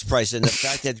gas price and the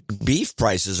fact that beef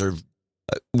prices are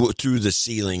through the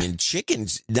ceiling, and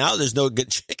chickens, now there's no good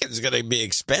chicken. It's going to be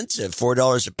expensive.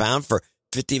 $4 a pound for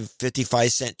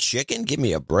 55-cent chicken? Give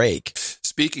me a break.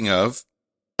 Speaking of,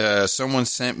 someone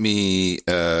sent me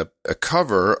a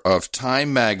cover of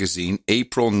Time magazine,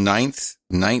 April 9th,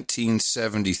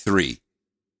 1973.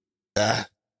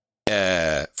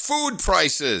 Food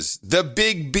prices, the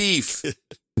big beef.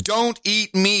 Don't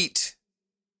eat meat.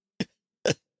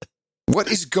 What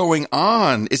is going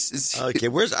on? It's okay.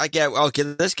 Let's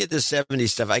get the 70s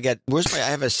stuff. I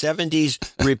have a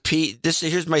 70s repeat.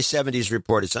 Here's my 70s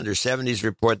report. It's under 70s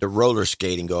report. The roller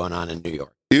skating going on in New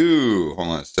York. Ooh, hold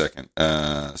on a second.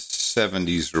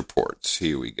 70s reports.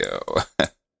 Here we go.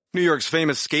 New York's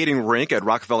famous skating rink at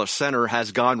Rockefeller Center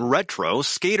has gone retro.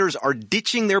 Skaters are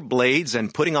ditching their blades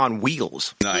and putting on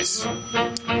wheels. Nice.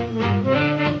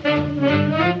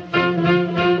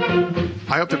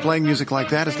 I hope they're playing music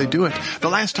like that as they do it. The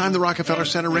last time the Rockefeller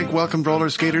Center rink welcomed roller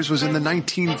skaters was in the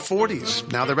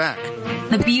 1940s. Now they're back.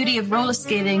 The beauty of roller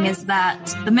skating is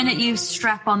that the minute you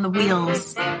strap on the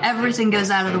wheels, everything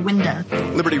goes out of the window.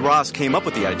 Liberty Ross came up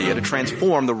with the idea to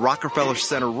transform the Rockefeller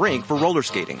Center rink for roller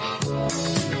skating.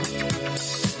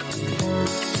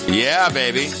 Yeah,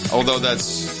 baby. Although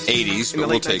that's 80s, In the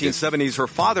late 1970s, her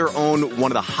father owned one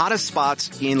of the hottest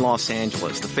spots in Los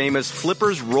Angeles, the famous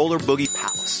Flippers Roller Boogie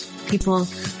Palace. People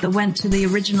that went to the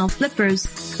original Flippers,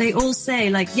 they all say,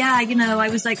 like, yeah, I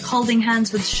was like holding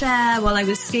hands with Cher while I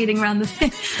was skating around the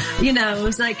thing. It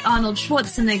was like Arnold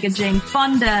Schwarzenegger, Jane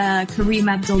Fonda, Kareem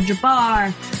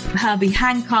Abdul-Jabbar, Herbie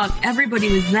Hancock.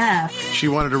 Everybody was there. She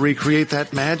wanted to recreate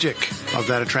that magic of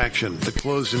that attraction that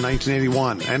closed in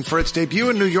 1981. And for its debut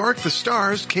in New York, the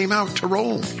stars came out to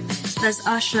roll. There's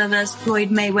Usher, there's Floyd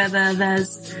Mayweather,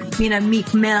 there's,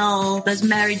 Meek Mill, there's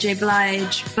Mary J.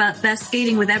 Blige, but they're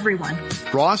skating with everyone.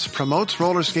 Ross promotes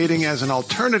roller skating as an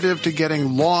alternative to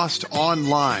getting lost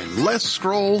online. Less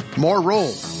scroll, more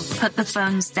roll. Put the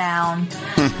phones down,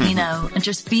 and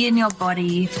just be in your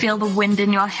body, feel the wind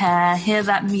in your hair, hear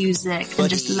that music, and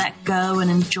just let go and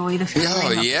enjoy the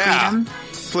feeling of freedom.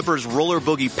 Flippers Roller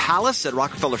Boogie Palace at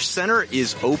Rockefeller Center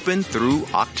is open through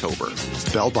October.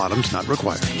 Bell bottoms not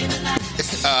required.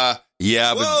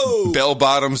 But bell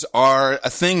bottoms are a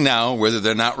thing now, whether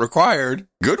they're not required.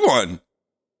 Good one.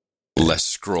 Less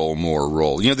scroll, more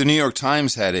roll. The New York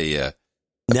Times had a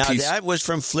piece. That was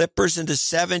from Flippers in the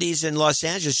 70s in Los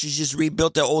Angeles. She just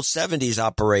rebuilt the old 70s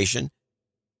operation.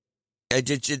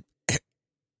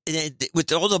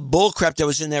 With all the bull crap that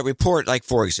was in that report, like,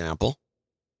 for example,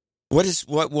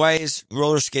 why is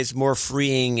roller skates more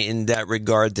freeing in that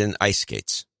regard than ice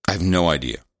skates? I have no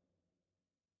idea.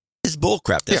 It's bull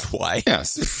crap. That's why.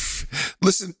 Yes.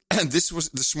 Listen, this was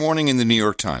this morning in the New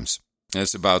York Times. And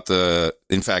it's about the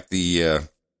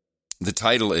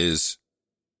title is,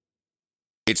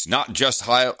 it's not just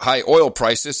high oil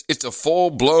prices, it's a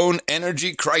full-blown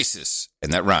energy crisis.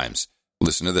 And that rhymes.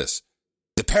 Listen to this.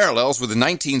 The parallels with the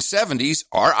 1970s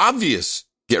are obvious.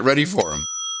 Get ready for them.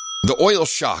 The oil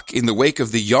shock in the wake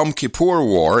of the Yom Kippur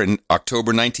War in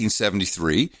October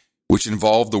 1973, which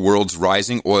involved the world's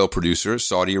rising oil producer,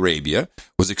 Saudi Arabia,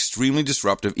 was extremely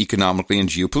disruptive economically and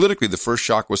geopolitically. The first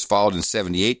shock was followed in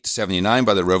 78 to 79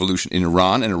 by the revolution in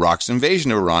Iran and Iraq's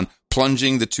invasion of Iran,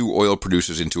 plunging the two oil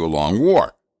producers into a long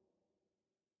war.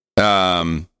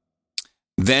 Then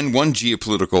one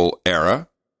geopolitical era,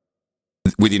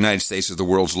 with the United States as the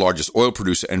world's largest oil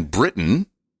producer, and Britain,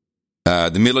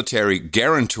 the military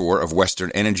guarantor of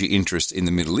Western energy interests in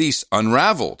the Middle East,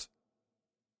 unraveled.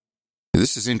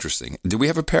 This is interesting. Do we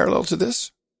have a parallel to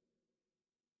this?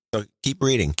 So keep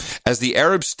reading. As the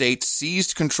Arab states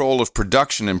seized control of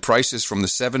production and prices from the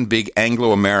 7 big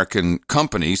Anglo-American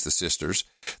companies, the sisters,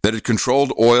 that had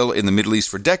controlled oil in the Middle East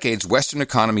for decades, Western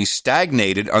economies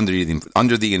stagnated under the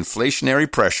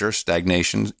inflationary pressure,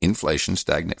 stagflation,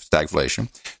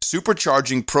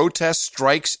 supercharging protests,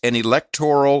 strikes, and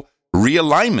electoral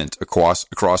realignment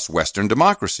across Western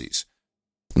democracies.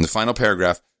 In the final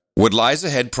paragraph, what lies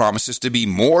ahead promises to be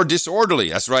more disorderly.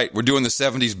 That's right, we're doing the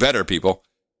 70s better, people.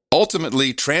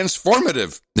 Ultimately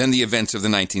transformative than the events of the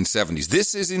 1970s.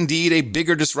 This is indeed a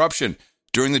bigger disruption.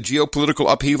 During the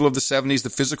geopolitical upheaval of the 70s, the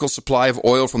physical supply of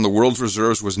oil from the world's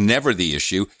reserves was never the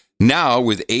issue. Now,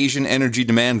 with Asian energy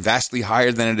demand vastly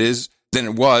higher than it is.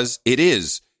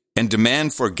 And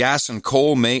demand for gas and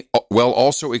coal may well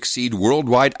also exceed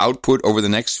worldwide output over the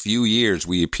next few years.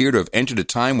 We appear to have entered a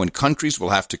time when countries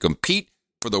will have to compete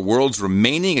for the world's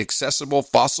remaining accessible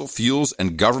fossil fuels,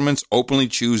 and governments openly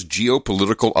choose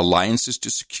geopolitical alliances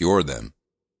to secure them.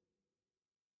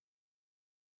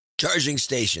 Charging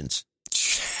stations.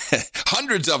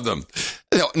 Hundreds of them.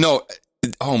 No.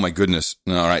 Oh, my goodness.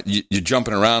 All right. You're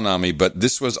jumping around on me, but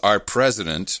this was our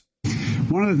president.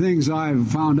 One of the things I've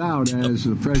found out as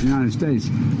the President of the United States,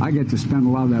 I get to spend a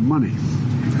lot of that money.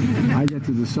 I get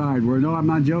to decide no, I'm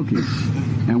not joking.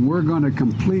 And we're going to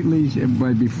completely, I'm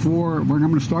going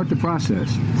to start the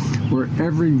process where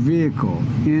every vehicle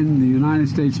in the United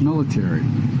States military,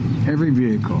 every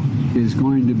vehicle is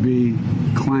going to be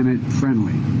climate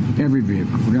friendly. Every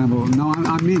vehicle. We're going to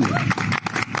I mean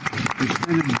it. They're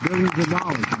spending billions of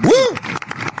dollars. Woo!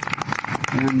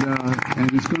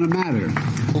 And it's going to matter.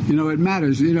 It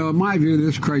matters. In my view,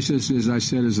 this crisis, as I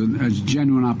said, is a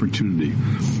genuine opportunity.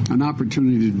 An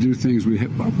opportunity to do things we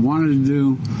wanted to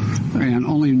do, and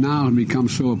only now have become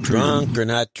so apparent. Drunk or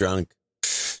not drunk.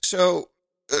 So,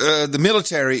 the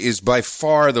military is by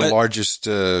far the largest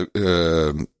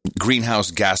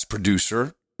greenhouse gas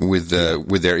producer with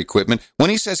their equipment. When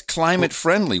he says climate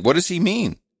friendly, what does he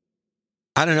mean?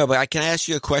 I don't know, but can I ask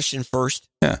you a question first?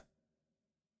 Yeah.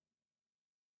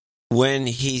 When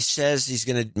he says he's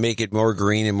going to make it more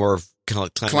green and more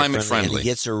climate friendly, and he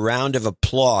gets a round of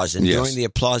applause, and during the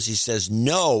applause he says,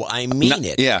 "No, I mean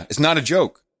it." Yeah, it's not a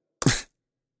joke.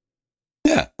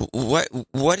 Yeah.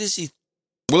 What is he?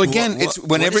 Well, again, it's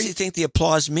whenever what does he think the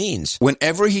applause means?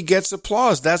 Whenever he gets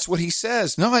applause, that's what he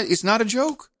says. No, it's not a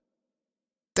joke.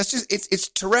 That's just it's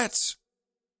Tourette's.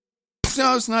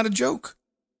 No, it's not a joke.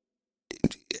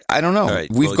 I don't know.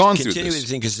 Right, We've gone through this. Continue with the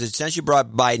thing, because since you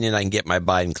brought Biden in, I can get my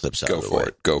Biden clips out of the way.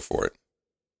 Go for it.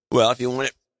 Well, if you want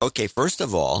it. Okay, first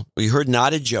of all, we heard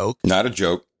not a joke. Not a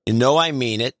joke. You know I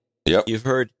mean it. Yep. You've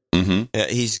heard. Mm-hmm.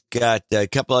 He's got a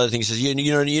couple other things. He says,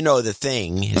 you know the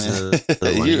thing. He says,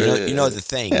 you know the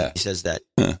thing. Yeah. He says that.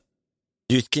 Yeah.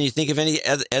 Can you think of any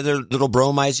other little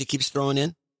bromides he keeps throwing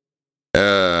in?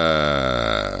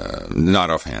 Not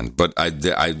offhand, but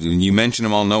when you mention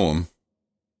them, I'll know them.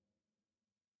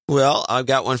 Well, I've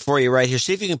got one for you right here.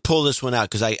 See if you can pull this one out,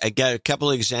 because I got a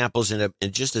couple of examples in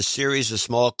just a series of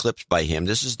small clips by him.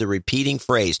 This is the repeating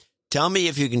phrase. Tell me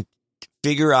if you can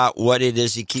figure out what it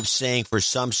is he keeps saying for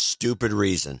some stupid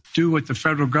reason. Do what the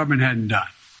federal government hadn't done.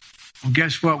 Well,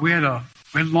 guess what? We had a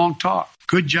long talk.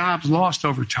 Good jobs lost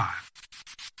over time.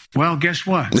 Well, guess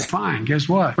what? Fine. Guess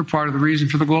what? We're part of the reason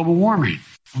for the global warming.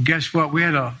 Well, guess what? We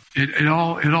had it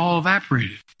all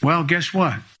evaporated. Well, guess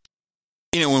what?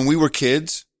 When we were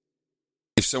kids,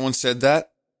 if someone said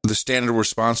that, the standard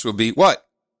response would be, what?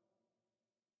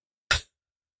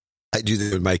 I do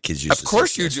that with my kids. Of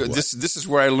course you do. This is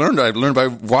where I learned. I learned by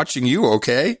watching you,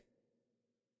 okay?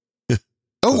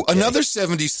 Oh, okay. Another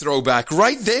 70s throwback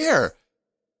right there.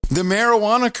 The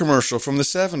marijuana commercial from the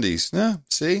 70s. Yeah,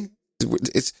 see?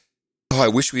 I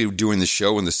wish we were doing the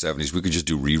show in the 70s. We could just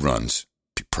do reruns.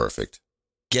 Be perfect.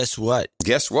 Guess what?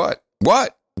 Guess what?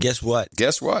 What? Guess what?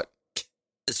 Guess what?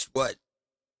 Guess what?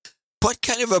 What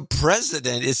kind of a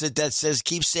president is it that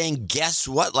keeps saying guess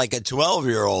what like a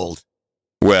 12-year-old?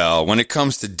 Well, when it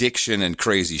comes to diction and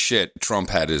crazy shit, Trump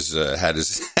had his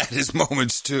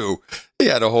moments too. He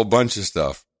had a whole bunch of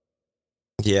stuff.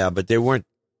 Yeah, but they weren't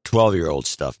 12-year-old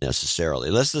stuff necessarily.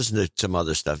 Let's listen to some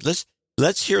other stuff.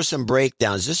 Let's hear some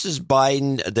breakdowns. This is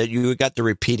Biden. That you got the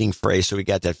repeating phrase, so we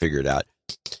got that figured out.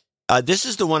 This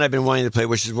is the one I've been wanting to play,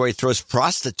 which is where he throws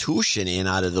prostitution in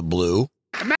out of the blue.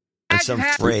 And some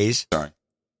phrase. Sorry.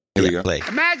 Here we go. Play.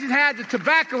 Imagine had the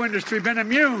tobacco industry been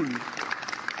immune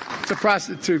to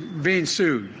prostitute being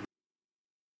sued.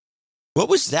 What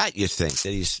was that, you think? That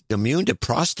he's immune to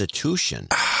prostitution?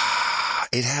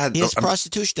 He has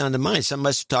prostitution on the mind. Some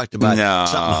must have talked about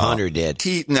something Hunter did.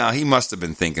 He must have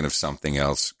been thinking of something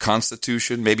else.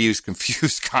 Constitution? Maybe he was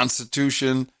confused.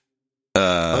 Constitution?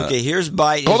 Okay, here's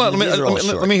Biden. Hold on,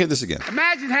 let me hear this again.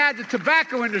 Imagine had the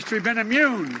tobacco industry been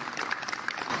immune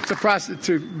to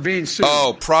prostitute being sued.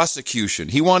 Oh, prosecution.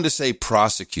 He wanted to say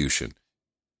prosecution.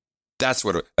 That's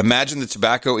what. Imagine the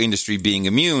tobacco industry being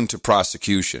immune to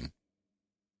prosecution.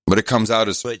 But it comes out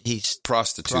as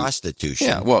prostitution.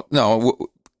 Yeah, well, no,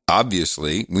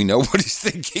 obviously, we know what he's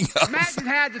thinking of. Imagine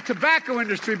had the tobacco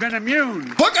industry been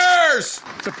immune. Hookers!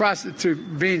 To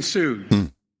prostitute being sued.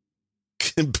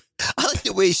 I like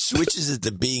the way he switches it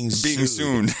to being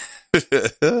sued.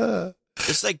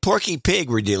 It's like Porky Pig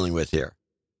we're dealing with here.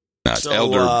 No, it's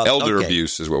elder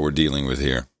abuse is what we're dealing with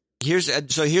here. Here's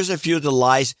a few of the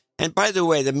lies. And by the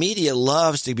way, the media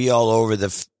loves to be all over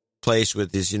the place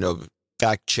with this,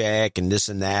 fact check and this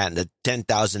and that and the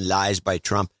 10,000 lies by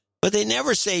Trump. But they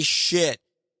never say shit.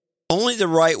 Only the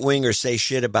right-wingers say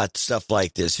shit about stuff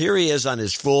like this. Here he is on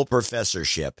his full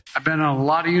professorship. I've been on a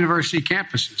lot of university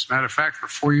campuses. Matter of fact, for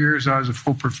 4 years, I was a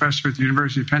full professor at the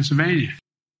University of Pennsylvania.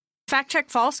 Fact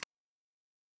check false.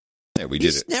 Yeah, we did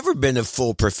it. He's never been a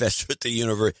full professor at the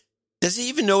university. Does he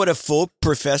even know what a full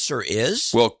professor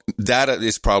is? Well, that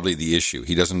is probably the issue.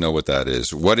 He doesn't know what that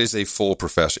is. What is a full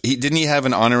professor? Didn't he have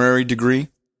an honorary degree?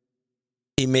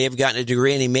 He may have gotten a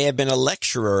degree, and he may have been a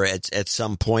lecturer at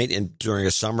some point during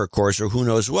a summer course or who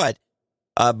knows what.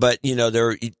 But,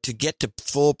 to get to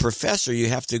full professor, you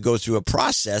have to go through a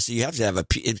process. You have to have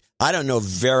I don't know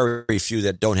very few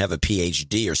that don't have a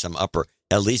PhD or some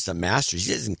at least a master's.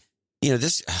 He doesn't,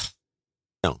 this.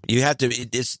 No, you have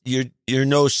to. You're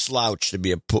no slouch to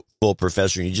be a full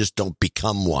professor, and you just don't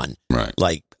become one, right?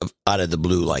 Like out of the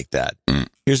blue like that.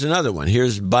 Here's another one.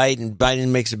 Here's Biden. Biden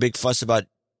makes a big fuss about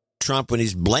Trump when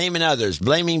he's blaming others,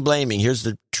 blaming. Here's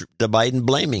the Biden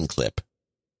blaming clip.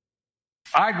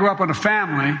 I grew up in a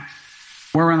family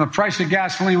where when the price of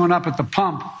gasoline went up at the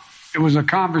pump, it was a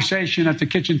conversation at the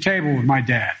kitchen table with my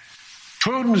dad.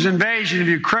 Putin's invasion of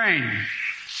Ukraine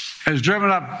has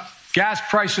driven up gas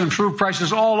prices and food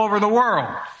prices all over the world.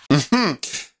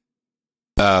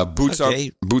 Boots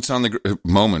on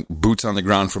the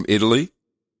ground from Italy.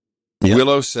 Yep.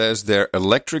 Willow says their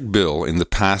electric bill in the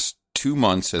past 2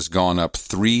 months has gone up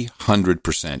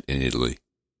 300% in Italy.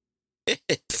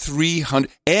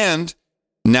 300, and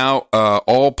now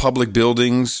all public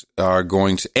buildings are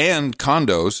going to, and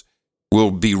condos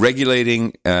will be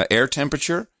regulating air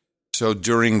temperature. So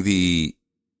during the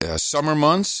summer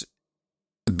months,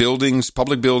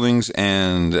 public buildings,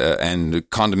 and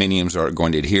condominiums are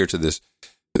going to adhere to this,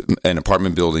 and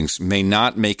apartment buildings may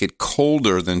not make it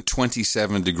colder than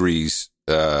 27 degrees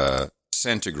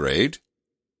centigrade.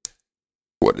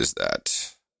 What is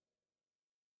that?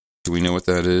 Do we know what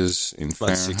that is in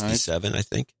Fahrenheit? 67, I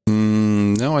think.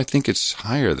 No, I think it's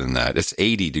higher than that. It's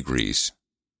 80 degrees.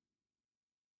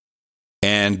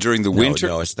 And during the winter...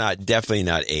 No, it's not. Definitely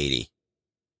not 80.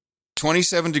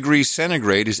 27 degrees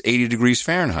centigrade is 80 degrees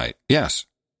Fahrenheit. Yes.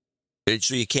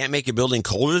 So you can't make a building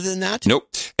colder than that? Nope.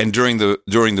 And during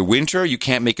the winter, you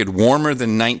can't make it warmer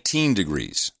than 19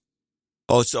 degrees.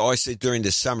 Oh, so I say during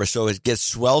the summer, so it gets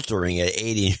sweltering at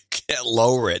 80. You can't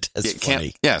lower it. That's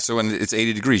funny. Yeah. So when it's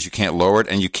 80 degrees, you can't lower it,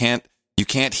 and you can't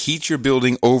heat your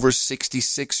building over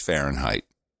 66 Fahrenheit.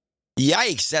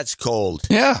 Yikes! That's cold.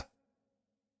 Yeah.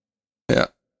 Yeah.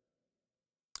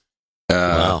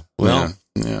 Wow. Well,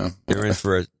 yeah. You're in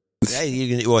for it.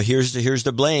 Hey, well, here's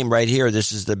the blame right here.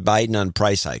 This is the Biden on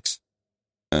price hikes.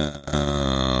 Here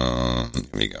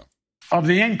we go. Of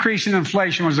the increase in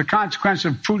inflation was a consequence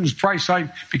of Putin's price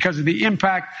hike because of the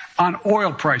impact on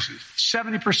oil prices.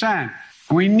 70%.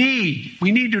 We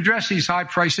need to address these high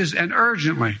prices, and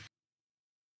urgently.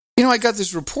 You know, I got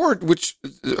this report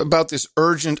about this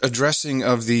urgent addressing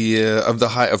of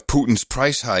of Putin's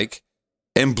price hike,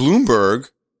 and Bloomberg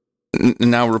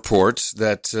now reports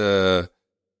that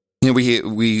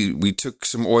we took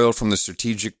some oil from the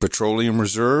Strategic Petroleum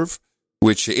Reserve,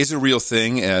 which is a real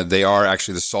thing. They are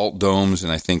actually the salt domes,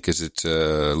 and I think is it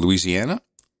Louisiana.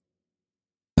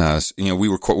 We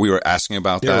were asking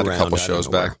about that a couple shows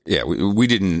back. Yeah, we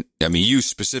didn't. I mean, you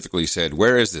specifically said,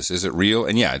 "Where is this? Is it real?"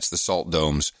 And yeah, it's the salt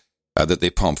domes that they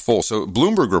pump full. So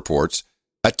Bloomberg reports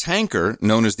a tanker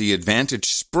known as the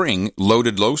Advantage Spring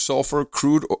loaded low sulfur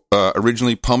crude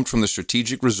originally pumped from the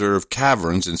Strategic Reserve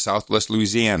caverns in southwest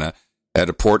Louisiana at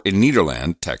a port in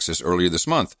Nederland, Texas, earlier this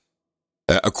month.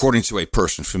 According to a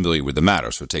person familiar with the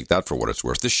matter, so take that for what it's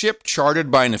worth. The ship,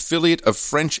 chartered by an affiliate of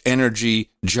French energy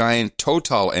giant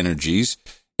Total Energies,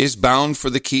 is bound for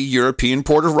the key European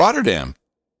port of Rotterdam.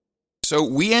 So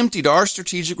we emptied our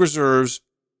strategic reserves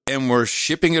and we're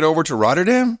shipping it over to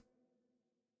Rotterdam?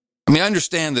 I mean, I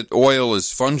understand that oil is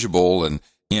fungible and,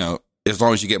 as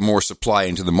long as you get more supply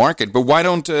into the market, but why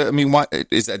don't, why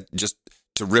is that just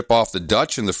to rip off the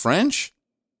Dutch and the French?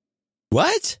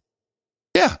 What?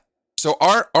 Yeah. So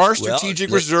our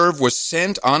strategic reserve was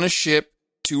sent on a ship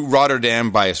to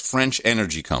Rotterdam by a French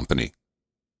energy company.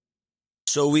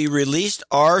 So we released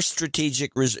our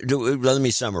strategic reserve. Let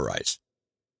me summarize.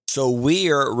 So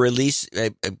we are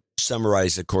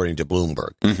summarize according to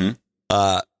Bloomberg.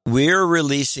 Mm-hmm. We're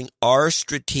releasing our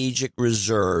strategic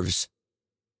reserves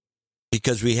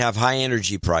because we have high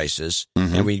energy prices,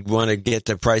 mm-hmm. and we want to get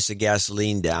the price of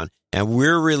gasoline down. And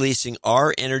we're releasing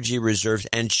our energy reserves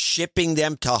and shipping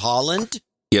them to Holland?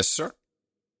 Yes, sir.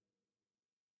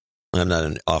 I'm not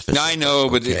an officer. I know,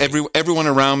 but everyone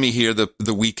around me here,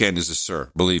 the weekend is a sir,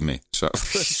 believe me. So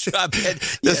there's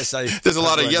a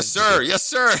lot of yes, sir, yes,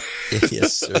 sir.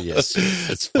 Yes, sir, yes, sir.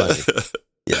 That's funny.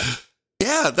 Yeah.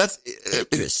 Yeah, that's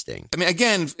interesting. I mean,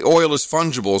 again, oil is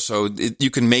fungible, so you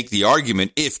can make the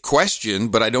argument if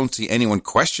questioned, but I don't see anyone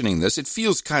questioning this. It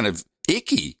feels kind of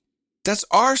icky. That's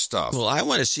our stuff. Well, I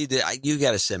want to see that. You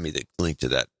got to send me the link to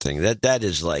that thing. That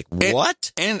is like,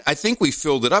 what? And I think we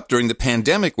filled it up during the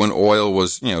pandemic when oil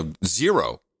was,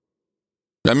 zero.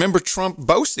 I remember Trump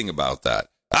boasting about that.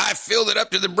 I filled it up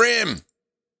to the brim. Let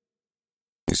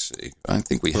me see. I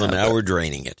think we have. Now we're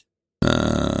draining it.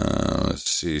 Let's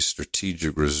see.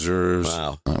 Strategic reserves.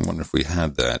 Wow. I wonder if we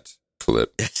had that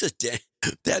clip.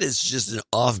 That is just an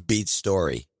offbeat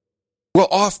story. Well,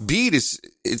 offbeat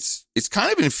it's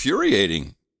kind of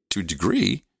infuriating to a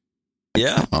degree.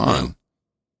 Yeah. Come on.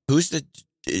 Who's the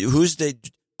who's the?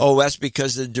 Oh, that's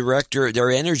because the director, their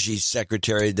energy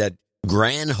secretary, that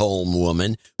Granholm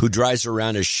woman who drives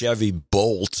around a Chevy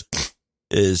Bolt,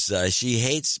 is she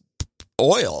hates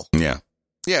oil. Yeah.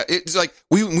 Yeah, it's like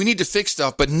we need to fix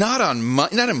stuff, but not in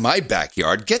my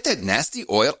backyard. Get that nasty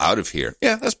oil out of here.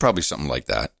 Yeah, that's probably something like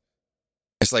that.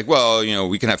 It's like, well,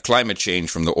 we can have climate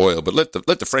change from the oil, but let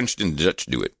the French and the Dutch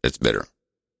do it. That's better.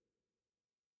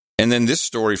 And then this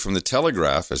story from the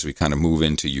Telegraph, as we kind of move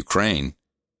into Ukraine.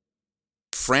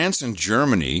 France and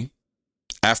Germany,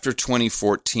 after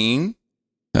 2014,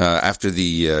 after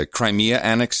the Crimea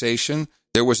annexation,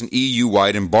 there was an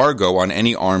EU-wide embargo on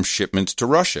any arms shipments to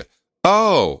Russia.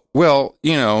 Oh, well,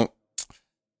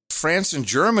 France and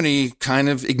Germany kind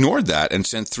of ignored that and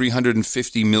sent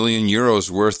 350 million euros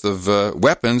worth of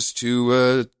weapons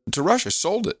to Russia,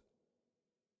 sold it.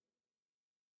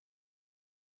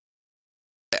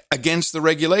 Against the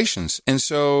regulations. And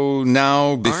so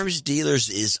now... Arms dealers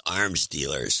is arms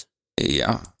dealers.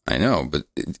 Yeah, I know. But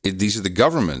these are the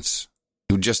governments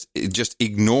who just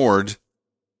ignored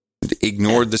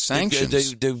the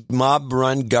sanctions. The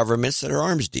mob-run governments that are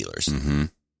arms dealers. Mm-hmm.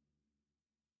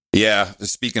 Yeah,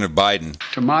 speaking of Biden.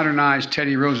 To modernize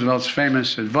Teddy Roosevelt's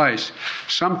famous advice,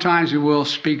 sometimes we will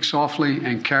speak softly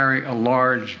and carry a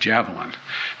large javelin,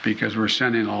 because we're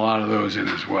sending a lot of those in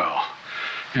as well.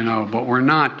 But we're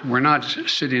not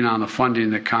sitting on the funding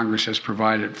that Congress has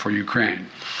provided for Ukraine.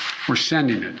 We're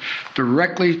sending it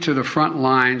directly to the front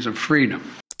lines of freedom.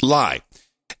 Lie.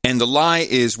 And the lie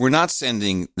is we're not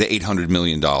sending the $800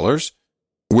 million.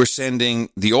 We're sending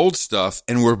the old stuff,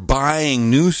 and we're buying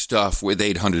new stuff with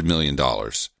 $800 million.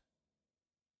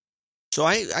 So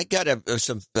I got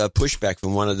some pushback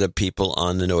from one of the people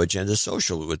on the No Agenda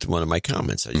Social with one of my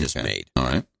comments I just made. All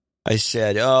right. I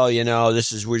said,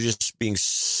 we're being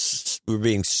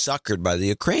suckered by the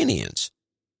Ukrainians.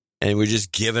 And we're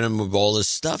just giving them all this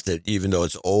stuff that, even though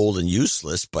it's old and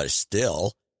useless, but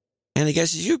still. And the guy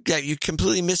says, you're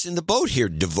completely missing the boat here,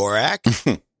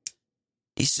 Dvorak.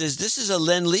 He says, this is a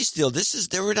Lend-Lease deal.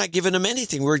 We're not giving them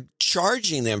anything. We're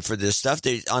charging them for this stuff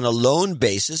on a loan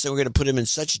basis, and we're going to put them in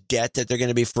such debt that they're going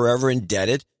to be forever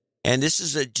indebted. And this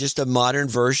is just a modern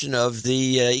version of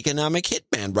the economic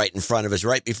hitman right in front of us,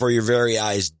 right before your very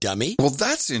eyes, dummy. Well,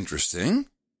 that's interesting.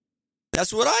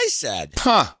 That's what I said.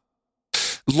 Huh.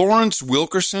 Lawrence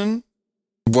Wilkerson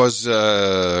was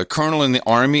a colonel in the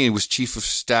Army. He was chief of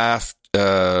staff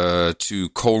to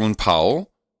Colin Powell.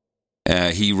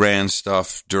 He ran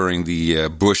stuff during the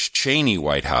Bush-Cheney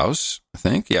White House, I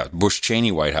think. Yeah,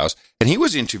 Bush-Cheney White House. And he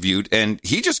was interviewed, and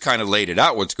he just kind of laid it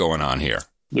out what's going on here.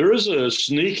 There is a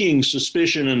sneaking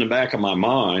suspicion in the back of my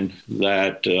mind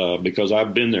that, because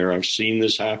I've been there, I've seen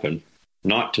this happen,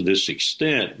 not to this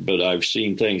extent, but I've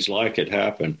seen things like it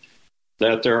happen,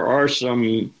 that there are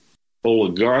some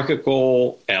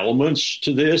oligarchical elements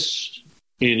to this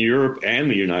in Europe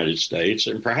and the United States,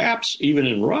 and perhaps even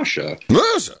in Russia,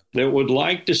 that would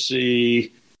like to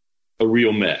see a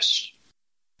real mess.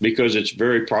 Because it's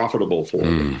very profitable for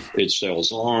them. It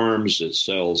sells arms. It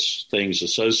sells things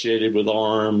associated with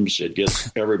arms. It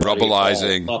gets everybody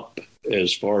all up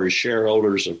as far as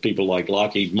shareholders of people like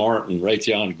Lockheed Martin,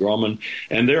 Raytheon, Grumman,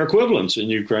 and their equivalents in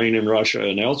Ukraine and Russia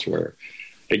and elsewhere.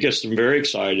 It gets them very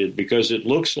excited because it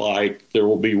looks like there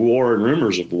will be war and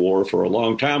rumors of war for a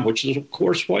long time, which is, of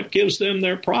course, what gives them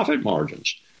their profit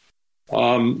margins.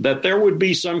 That there would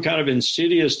be some kind of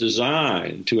insidious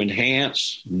design to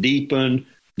enhance, deepen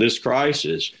this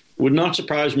crisis would not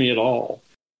surprise me at all.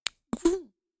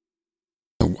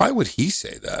 Why would he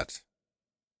say that?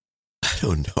 I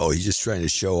don't know. He's just trying to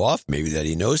show off maybe that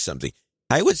he knows something.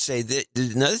 I would say that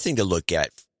another thing to look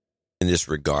at in this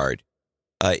regard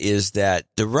is that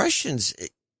the Russians,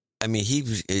 he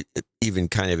even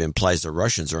kind of implies the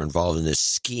Russians are involved in this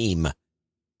scheme.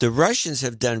 The Russians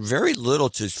have done very little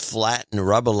to flatten,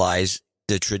 rubbleize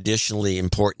the traditionally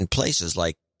important places,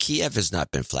 like Kiev has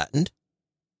not been flattened.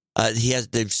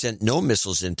 They've sent no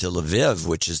missiles into Lviv,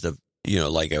 which is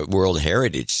like a World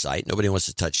Heritage Site. Nobody wants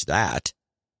to touch that.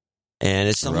 And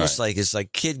it's almost like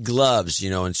kid gloves,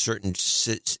 in certain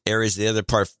areas. The other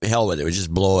part, hell with it, would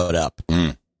just blow it up.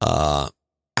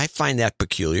 I find that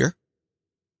peculiar.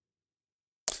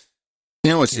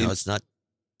 It's not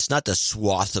the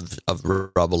swath of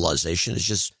rubbleization. It's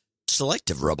just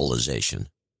selective rubbleization.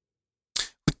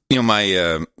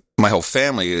 My whole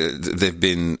family, they've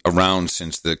been around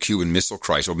since the Cuban Missile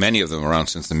Crisis, or many of them around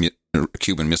since the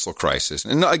Cuban Missile Crisis.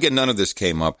 And again, none of this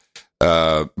came up,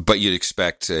 but you'd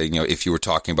expect, if you were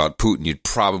talking about Putin, you'd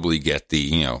probably get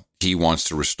the, he wants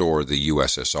to restore the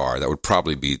USSR. That would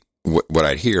probably be what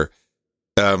I'd hear.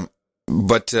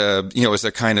 But as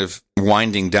a kind of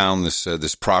winding down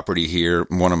this property here,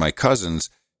 one of my cousins,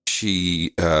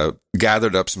 she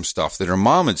gathered up some stuff that her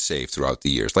mom had saved throughout the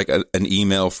years, like an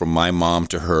email from my mom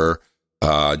to her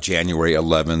January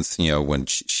 11th, when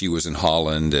she was in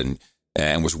Holland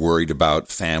and was worried about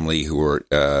family who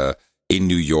were in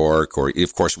New York, or,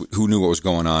 of course, who knew what was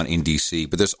going on in D.C.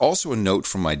 But there's also a note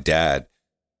from my dad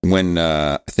when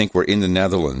I think we're in the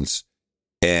Netherlands,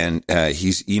 and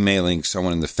he's emailing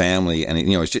someone in the family. And,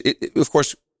 of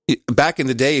course, back in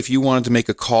the day, if you wanted to make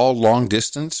a call long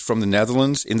distance from the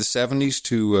Netherlands in the 70s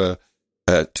to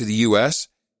the U.S.,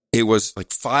 it was like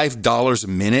 $5 a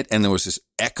minute, and there was this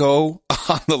echo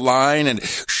on the line, and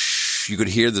you could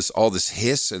hear all this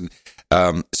hiss. And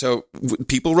so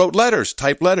people wrote letters,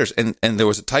 typed letters, and there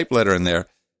was a typed letter in there.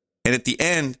 And at the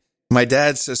end, my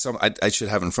dad says something, I should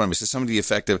have it in front of me, says something to the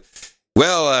effect of,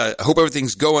 well, I hope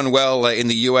everything's going well in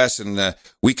the U.S., and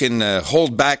we can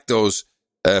hold back those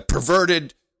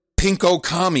perverted pinko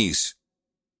commies.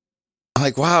 I'm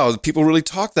like, wow, people really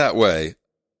talk that way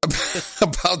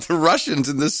about the Russians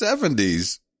in the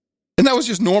 70s. And that was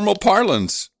just normal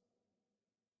parlance.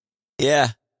 Yeah,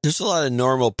 there's a lot of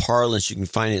normal parlance. You can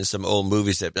find it in some old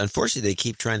movies that, unfortunately, they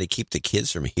keep trying to keep the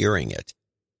kids from hearing it,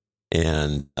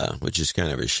 and which is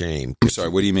kind of a shame. I'm sorry,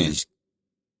 what do you mean?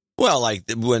 Well, like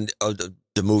when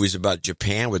the movies about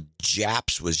Japan with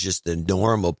Japs was just the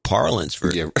normal parlance for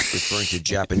referring to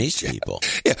Japanese people.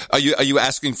 Yeah, are you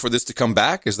asking for this to come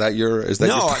back? Is that your?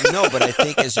 No, but I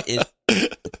think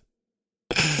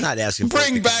not asking for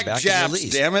bring back Japs.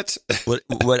 Damn it!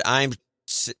 What I'm,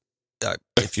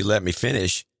 if you let me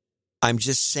finish, I'm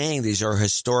just saying these are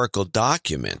historical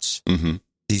documents. Mm-hmm.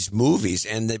 These movies,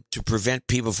 and to prevent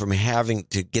people from having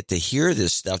to get to hear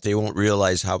this stuff, they won't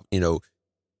realize how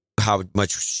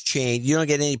much change. You don't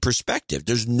get any perspective.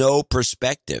 There's no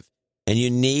perspective. And you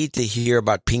need to hear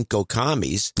about pinko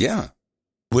commies. Yeah.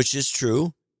 Which is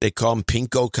true. They call them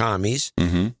pinko commies.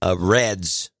 Mm-hmm.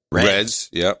 Reds.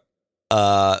 Yep.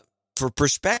 For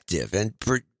perspective. And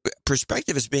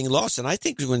perspective is being lost. And I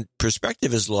think when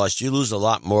perspective is lost, you lose a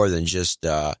lot more than just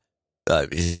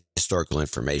historical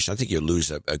information. I think you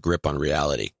lose a grip on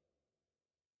reality.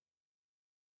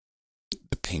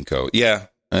 The pinko. Yeah.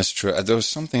 That's true. There was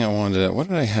something I wanted to... What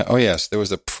did I have? Oh, yes. There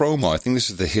was a promo. I think this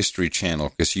is the History Channel,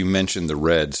 because you mentioned the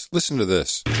Reds. Listen to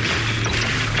this. The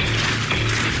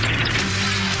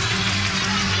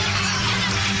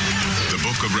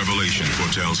book of Revelation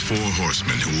foretells 4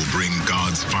 horsemen who will bring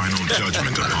God's final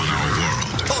judgment upon our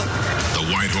world.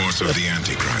 The white horse of the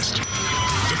Antichrist,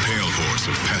 the pale horse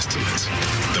of pestilence,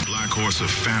 the black horse of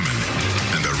famine,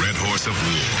 and the red horse of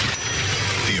war.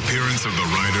 The appearance of the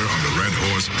rider on the red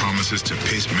horse promises to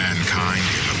pit mankind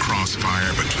in the crossfire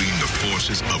between the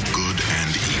forces of good and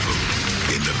evil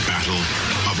in the battle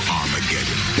of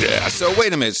Armageddon. Yeah, so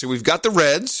wait a minute. So we've got the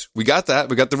Reds. We got that.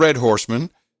 We got the Red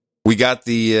Horsemen. We got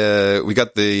the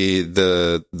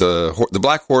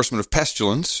Black Horseman of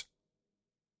Pestilence.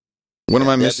 What am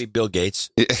I missing? Bill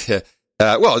Gates.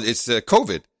 Well, it's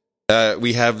COVID.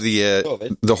 We have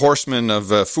the Horseman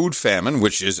of Food Famine,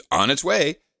 which is on its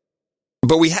way.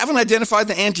 But we haven't identified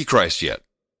the Antichrist yet.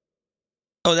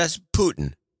 Oh, that's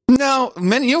Putin. No,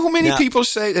 many people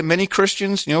say that many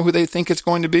Christians, who they think it's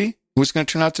going to be? Who it's going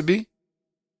to turn out to be?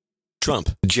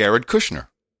 Trump. Jared Kushner.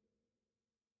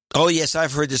 Oh, yes,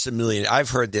 I've heard this a million.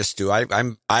 I've heard this, too.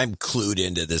 I'm clued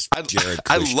into this Jared Kushner.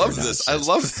 I love this. I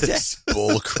love this. That's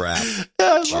bull crap.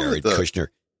 Yeah, I Jared love it, Kushner.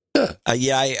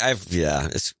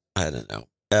 I don't know.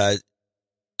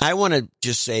 I want to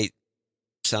just say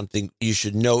something you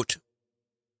should note.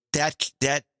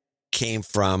 That came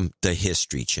from the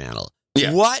History Channel.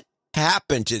 Yeah. What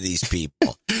happened to these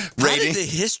people? How did the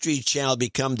History Channel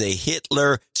become the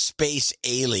Hitler Space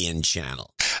Alien Channel?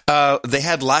 They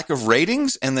had lack of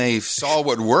ratings, and they saw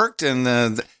what worked. And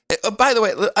by the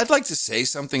way, I'd like to say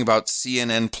something about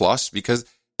CNN Plus, because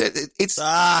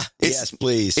yes,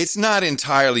 please. It's not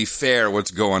entirely fair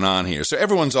what's going on here. So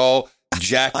everyone's all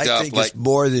jacked up. I think it's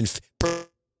more than.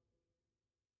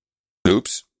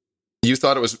 Oops. You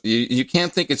thought it was. You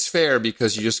can't think it's fair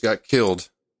because you just got killed.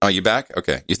 Are you back?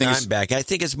 Okay. You think I'm back. I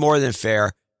think it's more than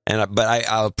fair, but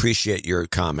I'll appreciate your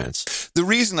comments. The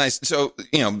reason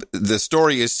the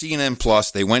story is CNN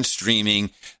Plus. They went streaming.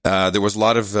 There was a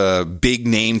lot of big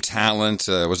name talent.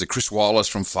 Was it Chris Wallace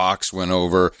from Fox went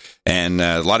over, and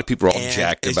a lot of people were all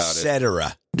jacked about it.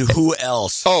 Etc. Who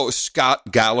else? Oh, Scott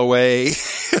Galloway.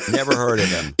 Never heard of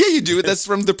him. Yeah, you do. That's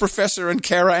from The Professor and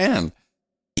Cara Ann.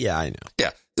 Yeah, I know. Yeah.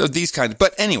 These kinds.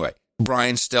 But anyway,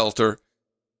 Brian Stelter.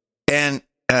 And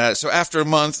so after a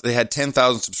month, they had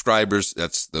 10,000 subscribers.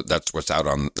 That's what's out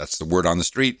on. That's the word on the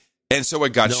street. And so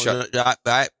it got shut. No,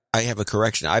 I have a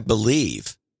correction. I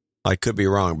believe I could be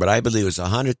wrong, but I believe it was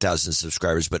 100,000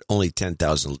 subscribers, but only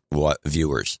 10,000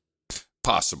 viewers.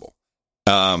 Possible.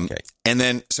 Okay. And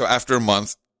then, so after a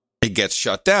month, it gets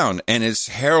shut down, and it's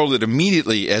heralded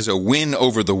immediately as a win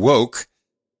over the woke.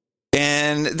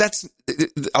 And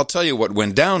I'll tell you what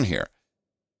went down here.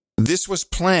 This was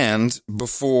planned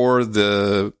before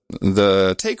the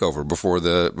takeover, before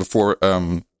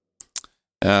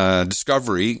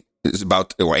Discovery is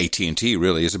about, or AT&T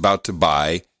really is about to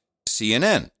buy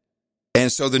CNN.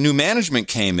 And so the new management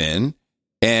came in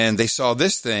and they saw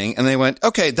this thing and they went,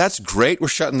 okay, that's great. We're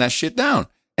shutting that shit down.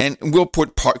 And we'll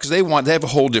put because they have a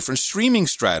whole different streaming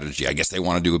strategy. I guess they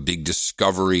want to do a big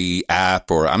Discovery app,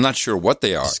 or I'm not sure what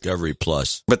they are. Discovery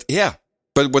Plus. But yeah.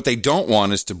 But what they don't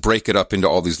want is to break it up into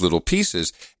all these little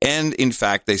pieces. And in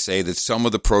fact, they say that some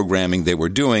of the programming they were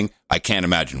doing, I can't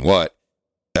imagine what,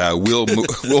 we'll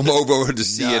move over to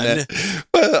CNN.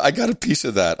 Well, I got a piece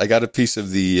of that. I got a piece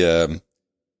of the,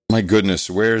 my goodness,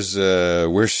 where's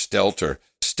Stelter?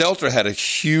 Stelter had a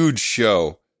huge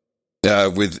show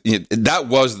that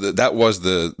was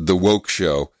the woke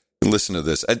show. Listen to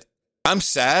this. I'm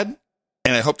sad.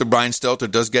 And I hope that Brian Stelter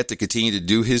does get to continue to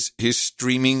do his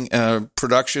streaming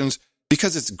productions,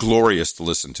 because it's glorious to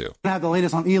listen to. We'll have the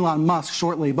latest on Elon Musk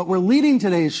shortly, but we're leading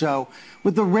today's show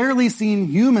with the rarely seen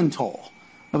human toll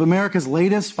of America's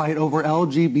latest fight over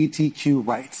LGBTQ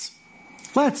rights.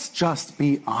 Let's just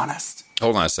be honest.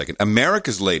 Hold on a second.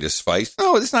 America's latest fight?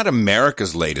 No, it's not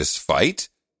America's latest fight.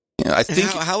 You know, I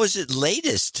think. How is it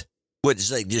latest? What,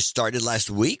 is like just started last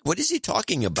week? What is he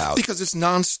talking about? Because it's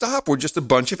nonstop. We're just a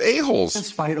bunch of a-holes.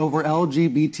 This fight over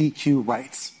LGBTQ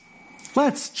rights.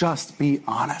 Let's just be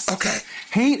honest. Okay.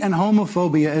 Hate and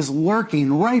homophobia is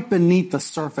lurking right beneath the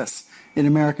surface in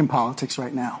American politics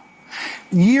right now.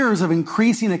 Years of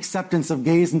increasing acceptance of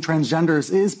gays and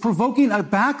transgenders is provoking a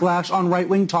backlash on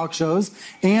right-wing talk shows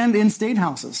and in state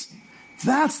houses.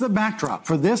 That's the backdrop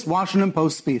for this Washington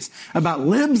Post piece about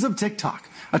libs of TikTok,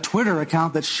 a Twitter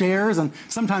account that shares and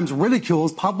sometimes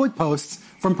ridicules public posts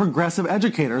from progressive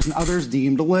educators and others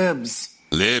deemed libs.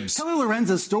 Libs. Kelly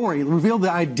Lorenz's story revealed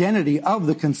the identity of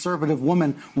the conservative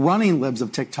woman running libs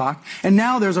of TikTok, and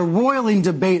now there's a roiling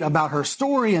debate about her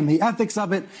story and the ethics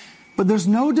of it, but there's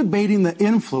no debating the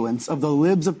influence of the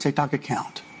libs of TikTok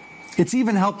account. It's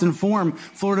even helped inform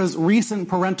Florida's recent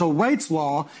parental rights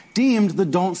law deemed the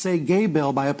Don't Say Gay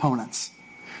bill by opponents.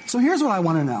 So here's what I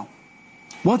want to know.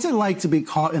 What's it like to be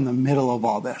caught in the middle of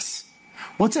all this?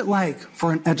 What's it like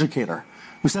for an educator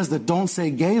who says the Don't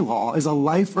Say Gay law is a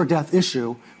life or death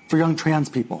issue for young trans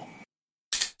people?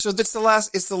 So it's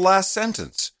the last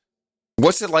sentence.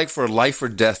 What's it like for a life or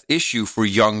death issue for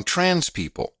young trans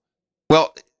people?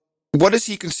 Well, what does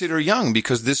he consider young?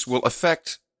 Because this will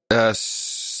affect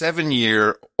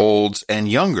 7-year-olds and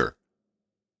younger.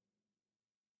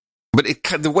 But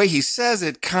the way he says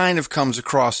it kind of comes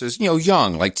across as,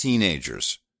 young, like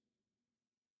teenagers.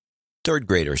 Third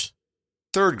graders.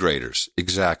 Third graders,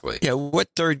 exactly. Yeah, what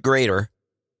third grader,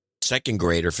 second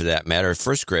grader for that matter,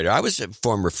 first grader? I was a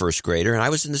former first grader, and I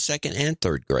was in the second and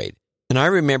third grade. And I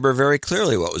remember very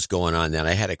clearly what was going on then.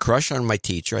 I had a crush on my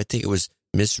teacher. I think it was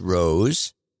Miss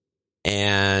Rose.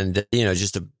 And,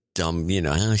 just a dumb,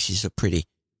 oh, she's so pretty.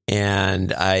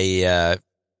 And I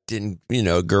didn't,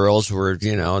 girls were,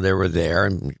 they were there.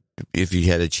 And if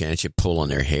you had a chance, you'd pull on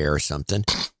their hair or something.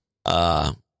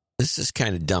 This is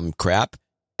kind of dumb crap.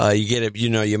 You get it,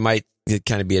 you might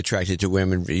kind of be attracted to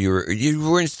women. You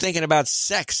weren't thinking about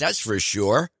sex, that's for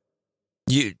sure.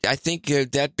 I think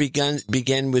that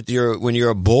began with when you're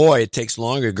a boy. It takes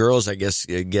longer. Girls, I guess,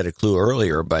 get a clue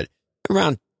earlier, but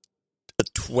around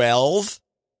 12,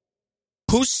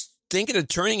 who's thinking of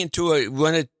turning into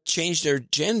want to change their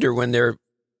gender when they're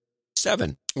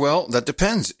 7? Well, that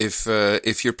depends. If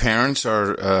your parents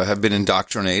have been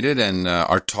indoctrinated and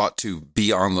are taught to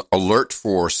be on alert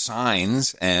for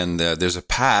signs, and there's a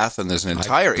path and there's an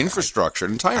entire infrastructure.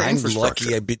 I'm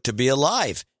lucky to be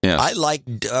alive. Yes.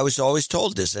 I was always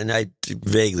told this, and I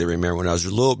vaguely remember when I was a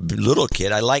little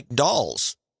kid, I liked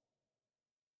dolls.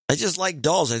 I just like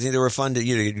dolls. I think they were fun to,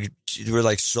 you were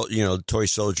like, toy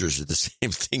soldiers are the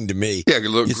same thing to me. Yeah,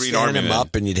 little you'd green stand army them men.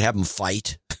 up and you'd have them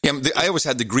fight. Yeah, I always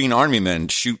had the green army men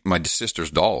shoot my sister's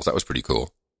dolls. That was pretty cool.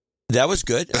 That was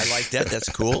good. I like that. That's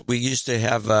cool. We used to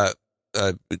have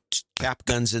cap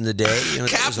guns in the day.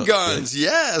 Cap guns,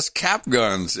 yes, cap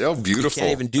guns. Oh, beautiful. We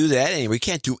can't even do that anymore. We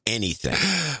can't do anything.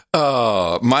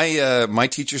 My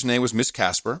teacher's name was Miss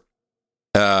Casper.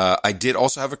 I did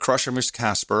also have a crush on Miss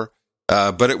Casper,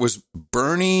 but it was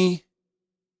Bernie.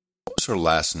 What was her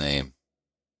last name?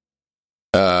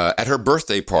 At her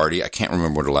birthday party, I can't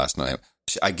remember what her last name.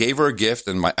 I gave her a gift,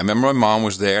 and I remember my mom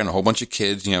was there, and a whole bunch of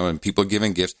kids, and people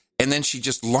giving gifts. And then she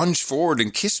just lunged forward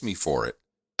and kissed me for it.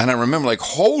 And I remember like,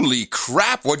 holy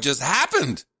crap, what just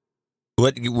happened?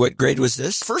 What grade was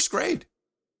this? First grade.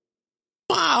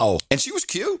 Wow. And she was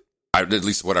cute. At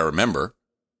least what I remember.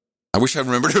 I wish I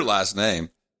remembered her last name.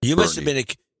 You must have been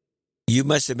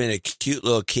a cute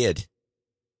little kid.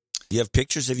 You have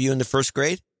pictures of you in the first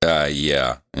grade?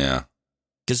 Yeah.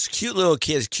 Because cute little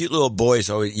kids, cute little boys,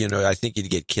 always, I think you'd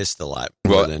get kissed a lot.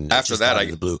 Well, after that,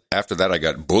 I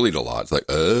got bullied a lot. It's like,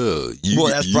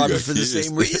 that's probably for the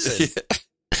same reason.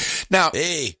 Now,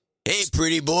 hey,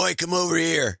 pretty boy, come over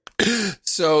here.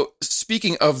 So,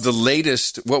 speaking of the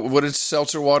latest, what did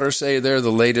Seltzer Water say there?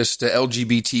 The latest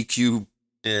LGBTQ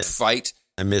fight.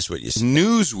 I miss what you said.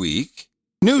 Newsweek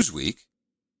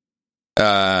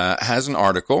has an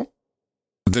article,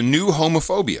 "The New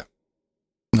Homophobia."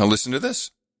 Now, listen to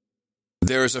this.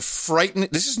 This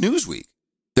is Newsweek.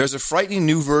 There's a frightening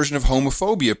new version of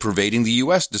homophobia pervading the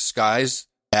U.S. disguised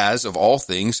as, of all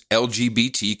things,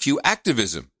 LGBTQ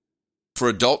activism. For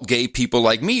adult gay people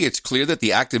like me, it's clear that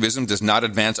the activism does not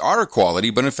advance our equality,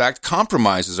 but in fact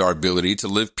compromises our ability to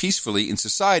live peacefully in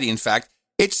society. In fact,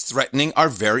 it's threatening our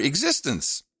very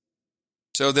existence.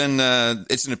 So then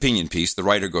it's an opinion piece. The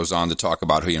writer goes on to talk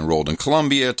about how he enrolled in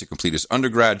Columbia to complete his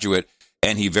undergraduate,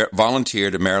 and he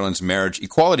volunteered at Maryland's marriage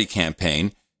equality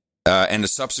campaign and the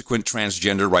subsequent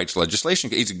transgender rights legislation.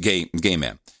 He's a gay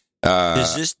man.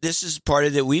 This is part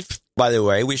of that. By the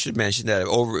way, we should mention that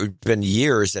over been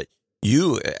years that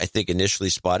you, I think, initially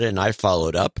spotted, and I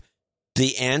followed up,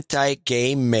 the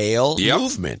anti-gay male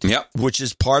movement, which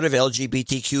is part of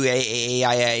LGBTQIA+.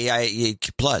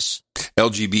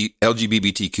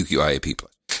 LGBTQIA+.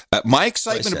 My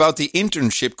excitement about the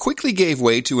internship quickly gave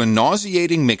way to a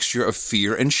nauseating mixture of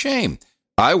fear and shame.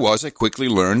 I quickly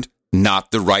learned,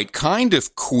 not the right kind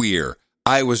of queer.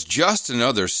 I was just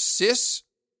another cis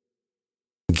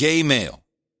gay male.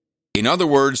 In other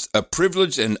words, a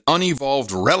privileged and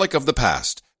unevolved relic of the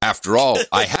past. After all,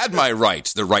 I had my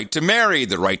rights, the right to marry,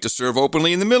 the right to serve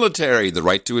openly in the military, the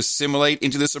right to assimilate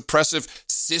into this oppressive,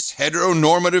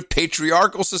 cis-heteronormative,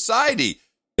 patriarchal society.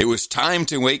 It was time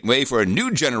to make way for a new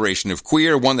generation of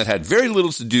queer, one that had very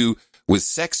little to do with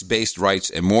sex-based rights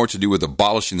and more to do with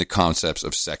abolishing the concepts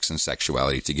of sex and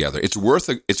sexuality together. It's worth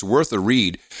a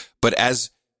read, but as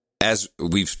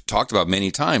we've talked about many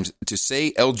times, to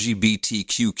say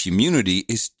LGBTQ community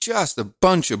is just a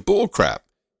bunch of bullcrap.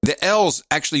 The L's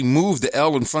actually moved the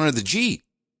L in front of the G.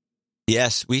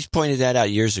 Yes, we pointed that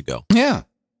out years ago. Yeah.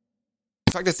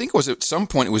 In fact, I think it was at some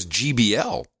point it was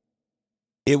GBL.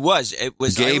 It was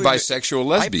gay, bisexual,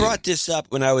 lesbian. I brought this up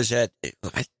when I was at.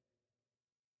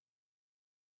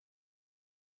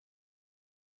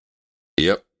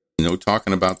 Yep. No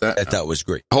talking about that. I thought it was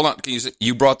great. Hold on.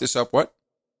 You brought this up what?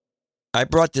 I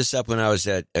brought this up when I was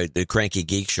at the Cranky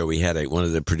Geek show. We had one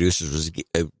of the producers was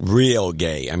real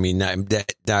gay. I mean, I know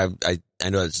that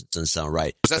doesn't sound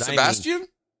right. Was that Sebastian?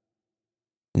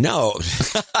 No.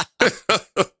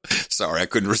 Sorry, I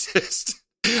couldn't resist.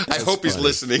 I hope he's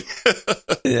listening.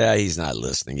 Yeah, he's not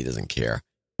listening. He doesn't care.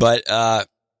 But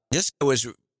this guy was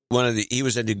he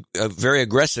was a very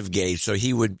aggressive gay, so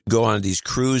he would go on these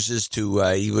cruises he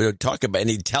would talk about, and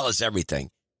he'd tell us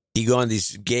everything. He'd go on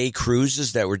these gay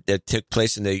cruises that took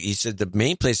place, and he said the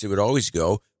main place they would always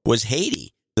go was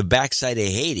Haiti. The backside of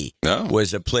Haiti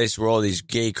was a place where all these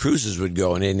gay cruises would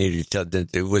go, and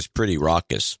it was pretty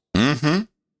raucous. Mm-hmm.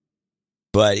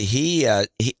 But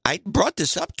I brought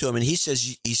this up to him, and he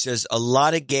says a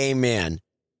lot of gay men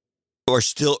are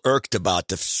still irked about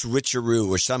the switcheroo,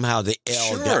 or somehow the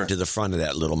L got to the front of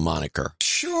that little moniker.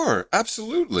 Sure,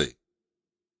 absolutely.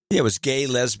 Yeah, it was gay,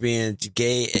 lesbian,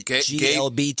 gay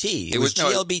GLBT. It was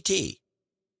GLBT.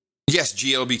 Yes,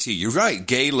 GLBT. You're right.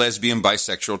 Gay, lesbian,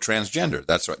 bisexual, transgender.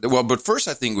 That's right. Well, but first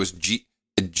I think it was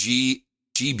GBL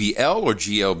or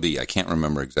GLB. I can't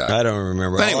remember exactly. I don't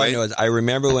remember. But anyway, all I know is I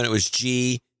remember when it was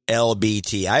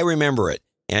GLBT. I remember it,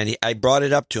 and I brought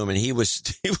it up to him, and he was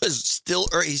still.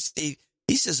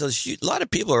 He says a lot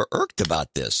of people are irked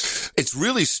about this. It's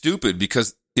really stupid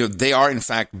because they are in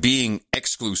fact being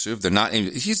exclusive. They're not.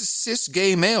 He's a cis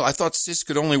gay male. I thought cis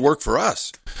could only work for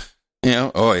us.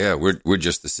 Oh yeah, we're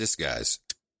just the cis guys.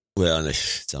 Well,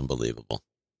 it's unbelievable.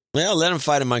 Well, let them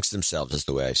fight amongst themselves. That's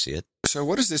the way I see it. So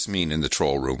what does this mean in the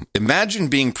troll room? Imagine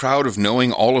being proud of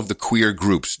knowing all of the queer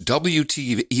groups.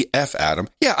 WTF, Adam?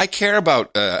 Yeah, I care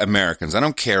about Americans. I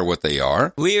don't care what they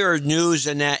are. We are news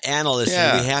and analysts,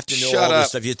 and we have to know all this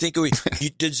stuff. You think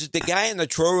does the guy in the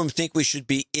troll room think we should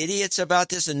be idiots about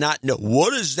this and not know? What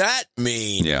does that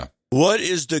mean? Yeah. What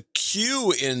is the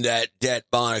Q in that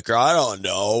moniker? I don't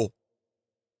know.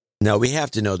 No, we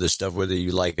have to know this stuff whether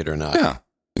you like it or not. Yeah,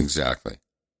 exactly.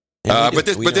 But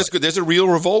there's a real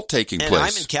revolt taking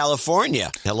place. I'm in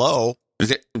California. Hello.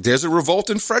 There's a revolt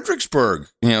in Fredericksburg.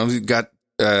 You've got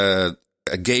a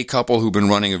gay couple who've been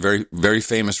running a very, very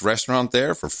famous restaurant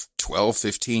there for 12,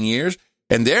 15 years.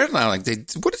 And they're now like,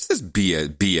 what is this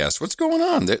BS? What's going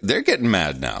on? They're getting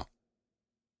mad now.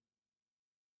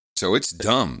 So it's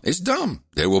dumb. It's dumb.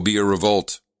 There will be a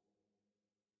revolt.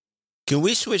 Can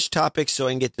we switch topics so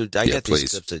I can get to... I got these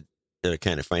clips that are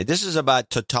kind of funny. This is about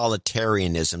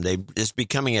totalitarianism. It's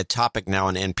becoming a topic now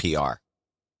on NPR.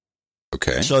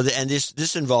 Okay. So,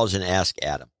 this involves an Ask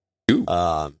Adam. This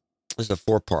is a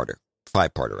 5-parter,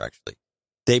 actually.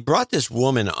 They brought this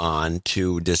woman on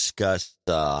to discuss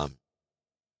either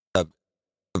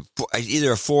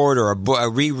a forward or a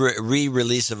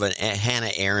re-release of a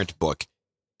Hannah Arendt book.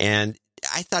 And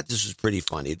I thought this was pretty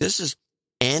funny. This is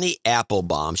Annie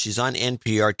Applebaum. She's on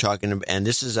NPR talking, and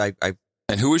this is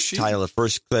and who is she? Title of the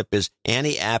first clip is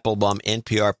Annie Applebaum,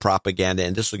 NPR propaganda,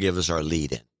 and this will give us our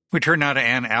lead in. We turn now to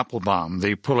Anne Applebaum.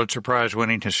 The Pulitzer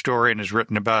Prize-winning historian has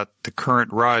written about the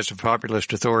current rise of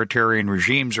populist authoritarian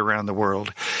regimes around the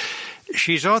world.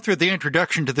 She's authored the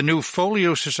introduction to the new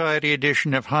Folio Society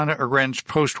edition of Hannah Arendt's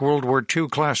post-World War II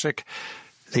classic,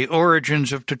 The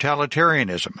Origins of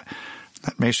Totalitarianism.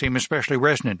 That may seem especially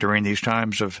resonant during these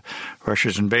times of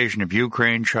Russia's invasion of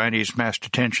Ukraine, Chinese mass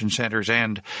detention centers,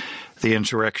 and the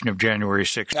insurrection of January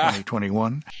 6,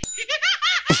 2021.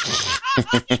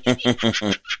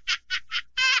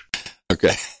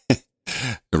 Okay.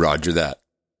 Roger that.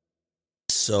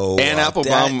 So Anne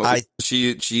Applebaum,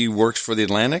 she works for the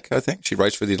Atlantic, I think. She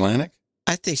writes for the Atlantic.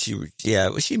 I think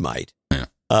she might. Yeah.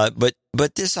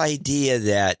 But this idea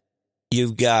that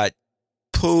you've got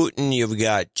Putin, you've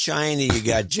got China, you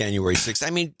got January 6th. I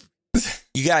mean,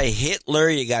 you got Hitler,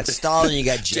 you got Stalin, you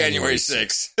got January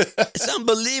 6th. It's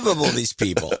unbelievable, these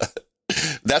people.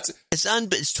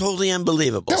 It's totally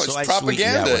unbelievable. No, it's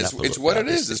propaganda. It's what it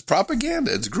is. It's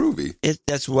propaganda. It's groovy.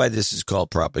 That's why this is called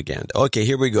propaganda. Okay,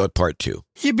 here we go at part 2.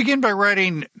 You begin by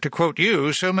writing, to quote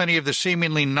you, so many of the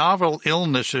seemingly novel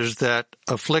illnesses that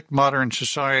afflict modern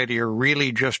society are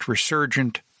really just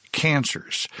resurgent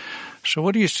cancers. So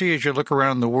what do you see as you look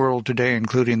around the world today,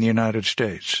 including the United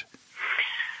States?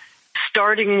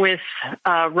 Starting with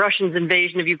Russia's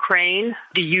invasion of Ukraine,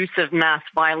 the use of mass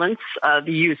violence,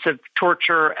 the use of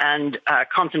torture and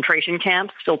concentration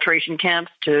camps, filtration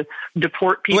camps to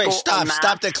deport people. Wait,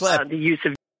 stop the clip. The use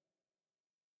of...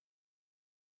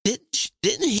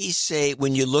 Didn't he say,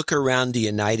 when you look around the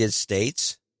United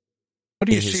States? What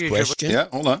do you see question? Yeah,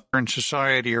 hold on. In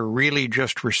society are really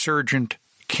just resurgent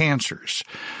cancers.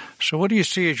 So what do you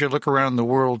see as you look around the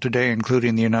world today,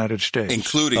 including the United States?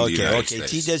 Including the United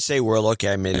States. He did say world.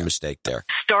 Okay, I made a mistake there.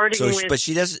 But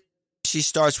she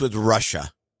starts with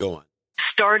Russia. Go on.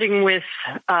 Starting with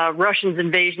Russia's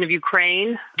invasion of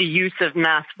Ukraine, the use of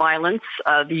mass violence,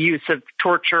 the use of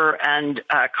torture and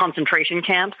concentration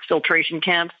camps, filtration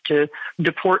camps to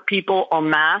deport people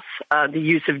en masse, the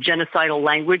use of genocidal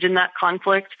language in that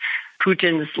conflict,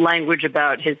 Putin's language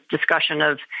about his discussion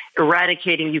of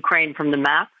eradicating Ukraine from the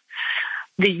map,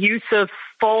 the use of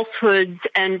falsehoods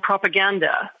and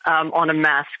propaganda on a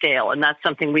mass scale. And that's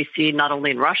something we see not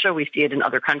only in Russia, we see it in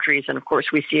other countries, and of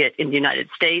course we see it in the United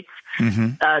States.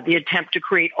 Mm-hmm. The attempt to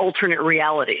create alternate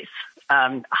realities.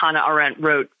 Hannah Arendt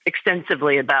wrote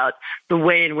extensively about the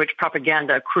way in which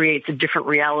propaganda creates a different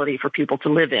reality for people to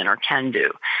live in or can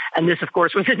do. And this, of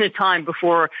course, was in a time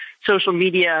before social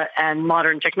media and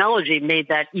modern technology made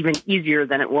that even easier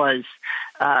than it was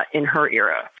in her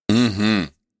era. Mm-hmm.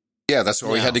 Yeah, that's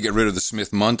why we had to get rid of the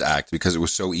Smith-Mundt Act, because it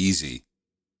was so easy.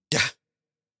 Yeah.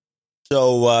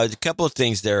 So a couple of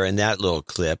things there in that little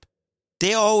clip.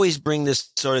 They always bring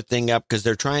this sort of thing up because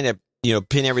they're trying to,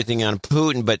 pin everything on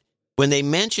Putin. But when they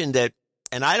mentioned that,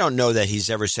 and I don't know that he's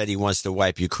ever said he wants to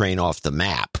wipe Ukraine off the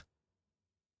map.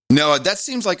 No, that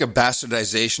seems like a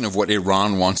bastardization of what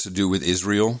Iran wants to do with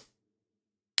Israel.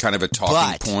 Kind of a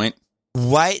talking point.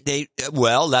 Why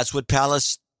that's what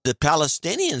the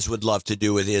Palestinians would love to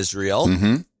do with Israel.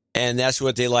 Mm-hmm. And that's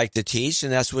what they like to teach,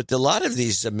 and that's what a lot of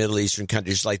these Middle Eastern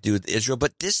countries like to do with Israel.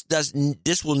 But this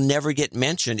will never get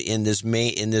mentioned in this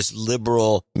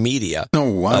liberal media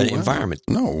environment.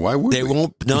 No, why would they?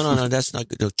 Won't. No, that's not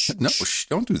good. No,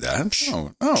 don't do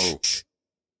that.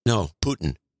 No,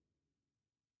 Putin.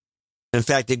 In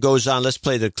fact, it goes on. Let's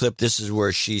play the clip. This is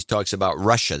where she talks about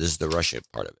Russia. This is the Russia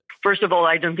part of it. First of all,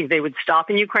 I don't think they would stop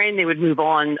in Ukraine. They would move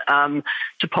on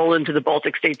to Poland, to the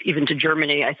Baltic states, even to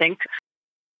Germany, I think.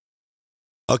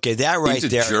 Okay, that right into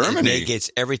there Germany. negates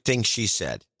everything she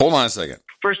said. Hold on a second.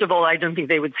 First of all, I don't think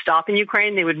they would stop in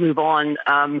Ukraine. They would move on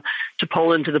to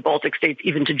Poland, to the Baltic states,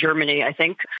 even to Germany, I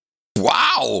think.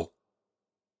 Wow.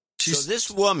 So this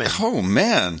woman, oh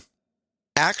man,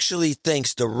 actually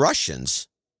thinks the Russians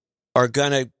are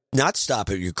going to not stop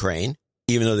at Ukraine,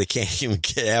 even though they can't even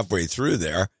get halfway through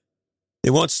there. They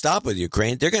won't stop with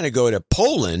Ukraine. They're going to go to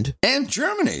Poland and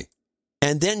Germany,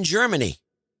 and then Germany.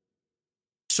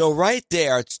 So right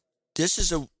there, this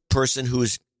is a person who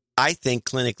is, I think,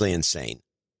 clinically insane.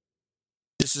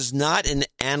 This is not an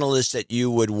analyst that you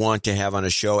would want to have on a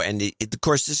show. And of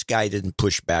course, this guy didn't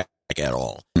push back at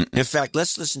all. In fact,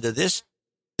 let's listen to this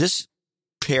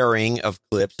pairing of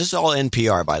clips. This is all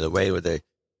NPR, by the way, with the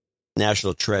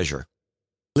National Treasure.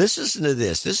 Let's listen to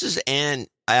this. This is Ann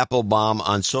Applebaum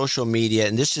on social media,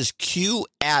 and this is Q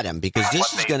Adam, because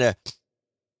this is going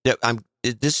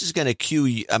to cue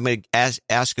you. I'm going to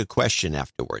ask a question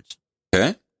afterwards.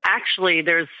 Okay. Actually,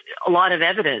 there's a lot of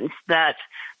evidence that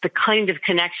the kind of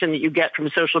connection that you get from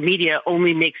social media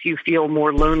only makes you feel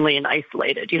more lonely and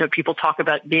isolated. You know, people talk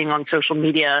about being on social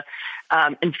media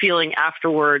and feeling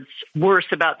afterwards worse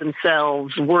about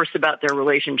themselves, worse about their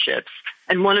relationships.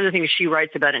 And one of the things she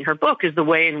writes about in her book is the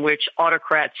way in which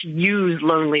autocrats use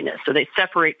loneliness. So they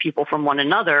separate people from one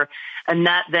another, and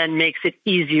that then makes it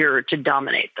easier to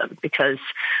dominate them. Because,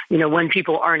 you know, when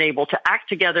people aren't able to act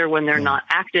together, when they're not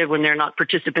active, when they're not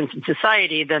participants in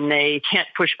society, then they can't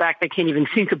push back. They can't even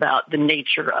think about the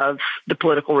nature of the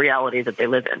political reality that they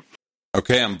live in.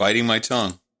 Okay, I'm biting my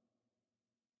tongue.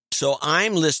 So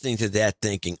I'm listening to that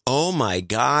thinking, oh, my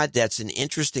God, that's an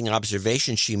interesting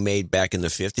observation she made back in the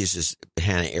 50s, is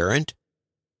Hannah Arendt.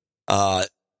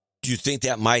 Do you think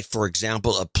that might, for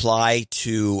example, apply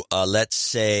to, let's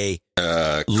say,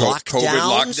 lockdowns? COVID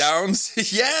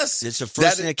lockdowns? Yes. It's the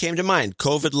first thing that came to mind.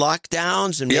 COVID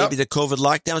lockdowns, and maybe the COVID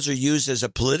lockdowns are used as a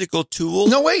political tool?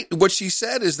 No, wait. What she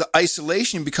said is the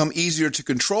isolation become easier to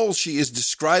control. She is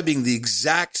describing the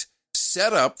exact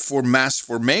setup for mass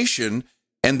formation.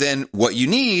 And then what you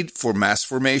need for mass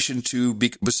formation to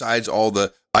be, besides all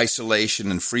the isolation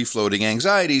and free-floating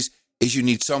anxieties, is you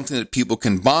need something that people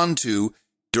can bond to.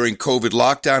 During COVID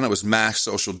lockdown, it was mass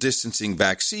social distancing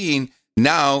vaccine.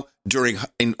 Now, during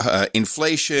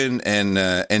inflation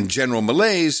and general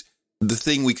malaise, the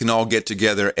thing we can all get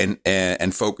together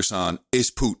and focus on is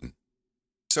Putin.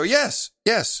 So yes,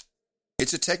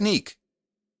 it's a technique.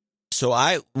 So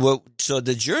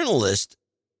the journalist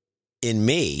in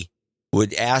me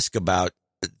would ask about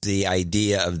the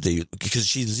idea of because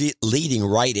she's leading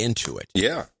right into it.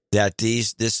 Yeah. That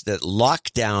that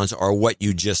lockdowns are what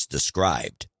you just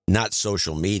described, not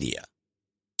social media.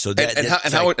 So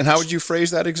how would you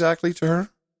phrase that exactly to her?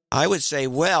 I would say,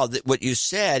 well, what you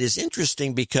said is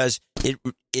interesting because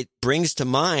it brings to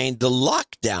mind the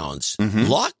lockdowns.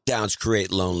 Mm-hmm. Lockdowns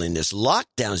create loneliness.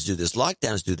 Lockdowns do this.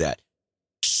 Lockdowns do that.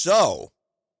 So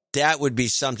that would be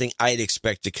something I'd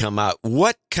expect to come out.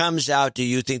 What comes out, do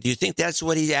you think? Do you think that's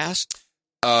what he asked?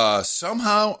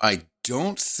 Somehow, I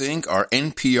don't think our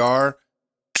NPR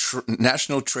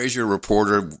National Treasure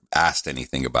reporter asked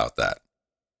anything about that.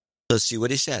 Let's see what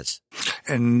he says.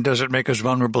 And does it make us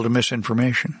vulnerable to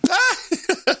misinformation?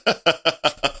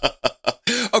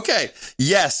 Okay,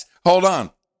 yes. Hold on.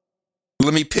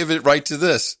 Let me pivot right to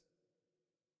this.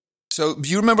 So, do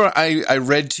you remember I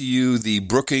read to you the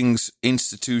Brookings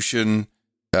Institution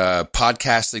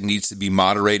podcasting needs to be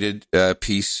moderated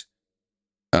piece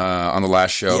on the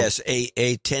last show? Yes,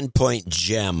 a 10-point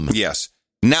gem. Yes.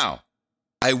 Now,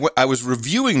 I was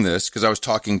reviewing this because I was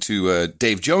talking to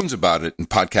Dave Jones about it in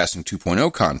Podcasting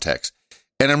 2.0 context,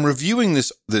 and I'm reviewing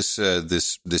this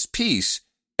piece,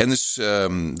 and this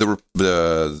the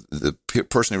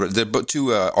person who wrote the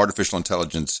two artificial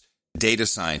intelligence data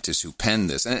scientists who penned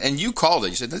this, and you called it.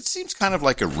 You said that seems kind of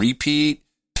like a repeat.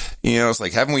 You know, it's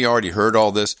like, haven't we already heard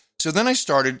all this? So then I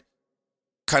started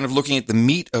kind of looking at the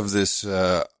meat of this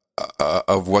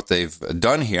of what they've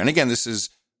done here. And again, this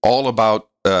is all about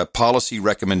policy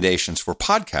recommendations for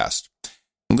podcasts.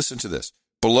 Listen to this.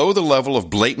 Below the level of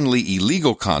blatantly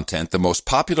illegal content, the most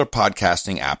popular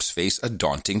podcasting apps face a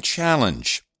daunting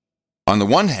challenge. On the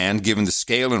one hand, given the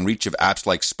scale and reach of apps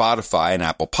like Spotify and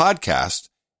Apple Podcasts,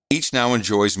 each now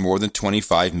enjoys more than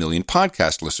 25 million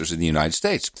podcast listeners in the United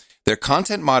States. Their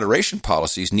content moderation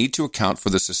policies need to account for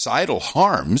the societal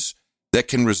harms that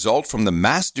can result from the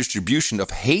mass distribution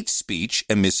of hate speech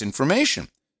and misinformation.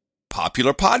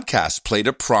 Popular podcasts played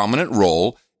a prominent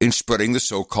role in spreading the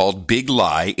so-called big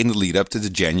lie in the lead-up to the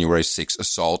January 6th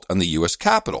assault on the U.S.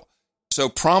 Capitol. So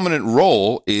prominent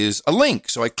role is a link.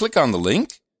 So I click on the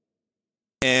link,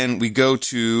 and we go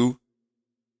to,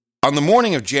 on the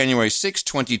morning of January 6,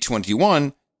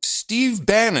 2021, Steve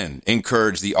Bannon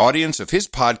encouraged the audience of his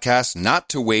podcast not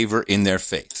to waver in their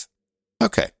faith.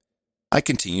 Okay, I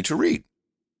continue to read.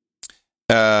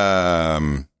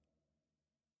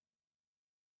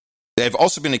 They've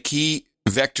also been a key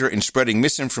vector in spreading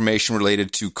misinformation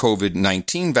related to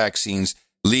COVID-19 vaccines,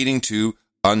 leading to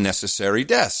unnecessary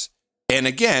deaths. And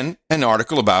again, an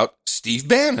article about Steve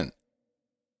Bannon.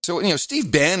 So,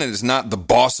 Steve Bannon is not the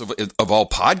boss of all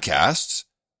podcasts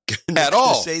at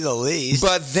all. To say the least.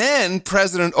 But then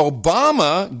President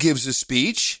Obama gives a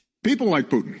speech. People like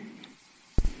Putin.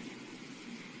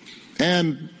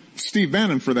 And Steve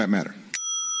Bannon, for that matter.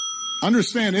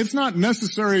 Understand, it's not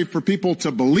necessary for people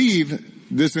to believe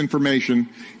this information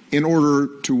in order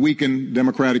to weaken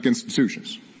democratic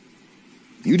institutions.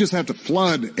 You just have to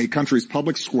flood a country's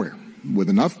public square with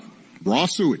enough raw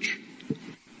sewage.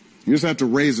 You just have to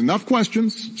raise enough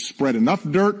questions, spread enough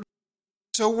dirt.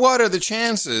 So what are the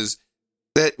chances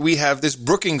that we have this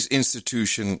Brookings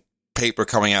Institution paper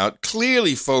coming out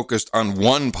clearly focused on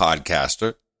one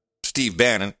podcaster, Steve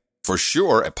Bannon, for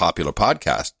sure, a popular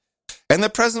podcast, and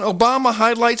that President Obama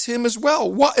highlights him as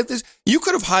well? You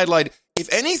could have highlighted,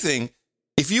 if anything,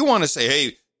 if you want to say,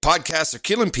 hey, podcasts are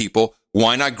killing people,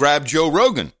 why not grab Joe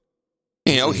Rogan?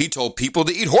 He told people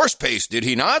to eat horse paste, did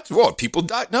he not? Well, people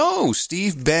died. No,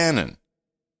 Steve Bannon.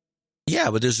 Yeah,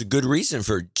 but there's a good reason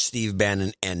for Steve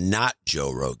Bannon and not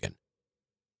Joe Rogan.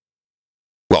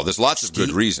 Well, there's lots of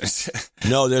good reasons.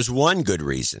 No, there's one good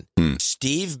reason.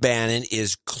 Steve Bannon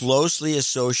is closely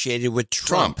associated with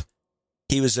Trump.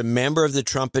 He was a member of the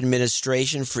Trump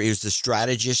administration. He was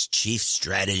the chief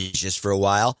strategist for a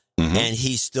while. Mm-hmm. And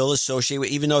he's still associated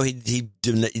with, even though he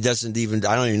doesn't even,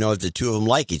 I don't even know if the two of them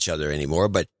like each other anymore,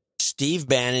 but Steve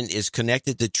Bannon is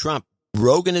connected to Trump.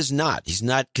 Rogan is not. He's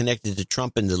not connected to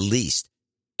Trump in the least.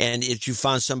 And if you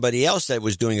found somebody else that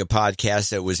was doing a podcast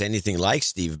that was anything like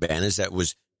Steve Bannon's, that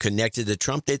was connected to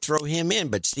Trump, they'd throw him in.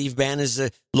 But Steve Bannon is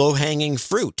a low-hanging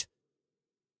fruit.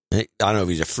 I don't know if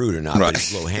he's a fruit or not, right. But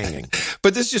he's low-hanging.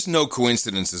 But there's just no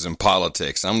coincidences in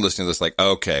politics. I'm listening to this like,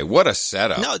 okay, what a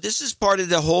setup. No, this is part of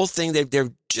the whole thing.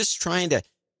 They're just trying to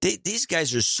these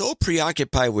guys are so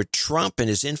preoccupied with Trump and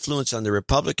his influence on the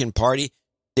Republican Party,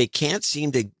 they can't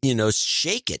seem to,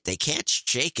 shake it. They can't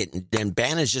shake it. And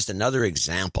Bannon's just another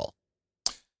example.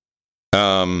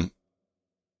 So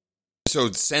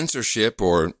censorship,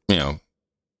 or,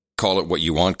 call it what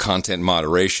you want, content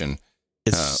moderation.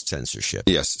 It's censorship.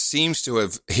 Yes, seems to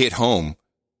have hit home,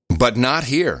 but not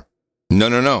here.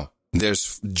 No.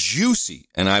 There's juicy,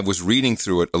 and I was reading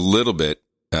through it a little bit.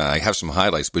 I have some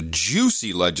highlights, but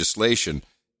juicy legislation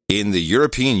in the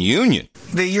European Union.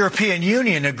 The European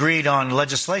Union agreed on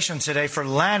legislation today for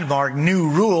landmark new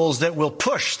rules that will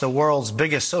push the world's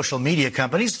biggest social media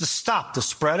companies to stop the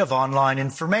spread of online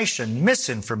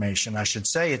misinformation, I should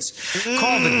say. It's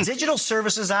called the Digital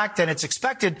Services Act, and it's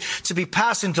expected to be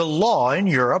passed into law in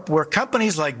Europe, where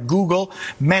companies like Google,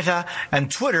 Meta, and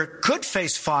Twitter could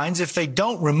face fines if they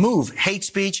don't remove hate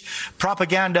speech,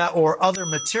 propaganda, or other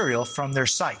material from their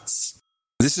sites.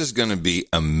 This is going to be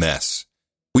a mess.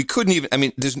 We couldn't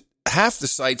even, there's half the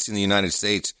sites in the United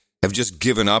States have just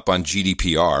given up on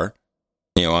GDPR,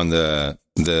 on the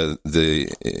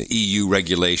EU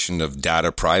regulation of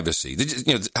data privacy.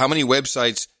 How many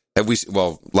websites have we,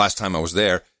 last time I was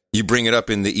there, you bring it up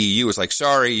in the EU, it's like,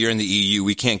 sorry, you're in the EU,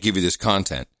 we can't give you this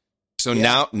content. So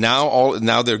now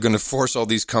they're going to force all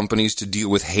these companies to deal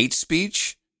with hate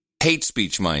speech,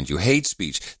 mind you, hate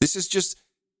speech. This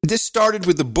started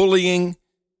with the bullying.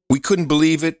 We couldn't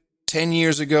believe it. 10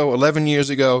 years ago, 11 years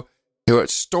ago, there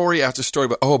was story after story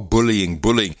about,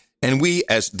 bullying. And we,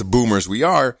 as the boomers we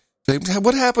are,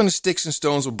 what happened to sticks and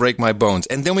stones will break my bones?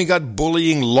 And then we got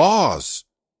bullying laws.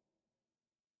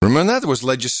 Remember that? There was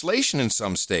legislation in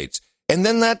some states. And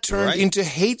then that turned into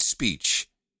hate speech,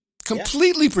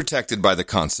 completely protected by the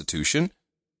Constitution.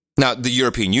 Now, the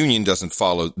European Union doesn't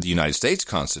follow the United States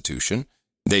Constitution.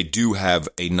 They do have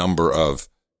a number of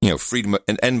freedom.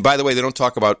 And by the way, they don't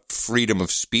talk about freedom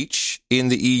of speech in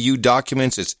the EU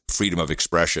documents. It's freedom of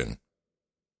expression,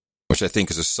 which I think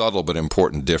is a subtle but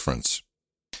important difference.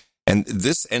 And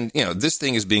this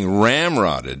thing is being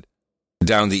ramrodded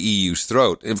down the EU's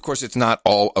throat. And of course, it's not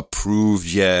all approved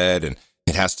yet, and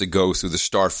it has to go through the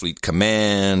Starfleet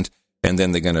command. And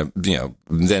then they're going to,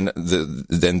 then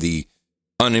the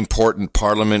unimportant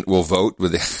parliament will vote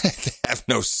with they have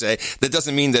no say. That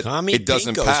doesn't mean that it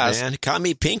doesn't pass. Man.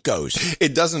 Commie pinkos.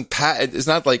 It doesn't pass. It's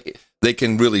not like they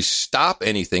can really stop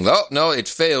anything. Oh, no, it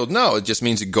failed. No, it just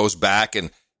means it goes back and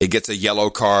it gets a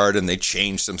yellow card and they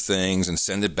change some things and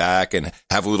send it back and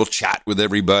have a little chat with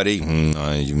everybody.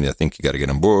 I think you got to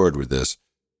get on board with this.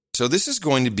 So this is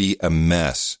going to be a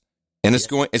mess. And it's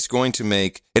going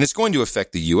to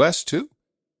affect the U.S. too.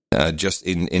 Just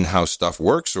in how stuff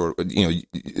works, or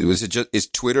is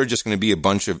Twitter just going to be a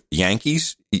bunch of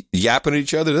Yankees yapping at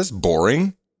each other? That's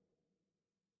boring.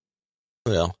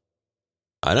 Well,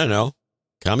 I don't know.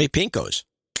 Call me Pinkos.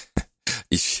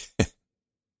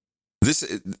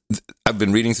 I've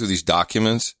been reading through these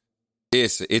documents.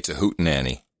 It's a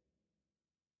hootenanny.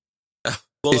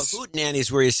 Well, a hootenanny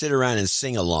is where you sit around and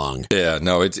sing along. Yeah,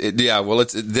 no,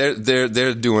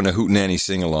 they're doing a hootenanny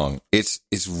sing along. It's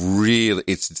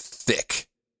thick.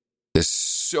 There's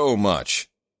so much,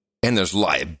 and there's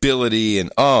liability,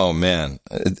 and oh man,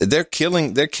 they're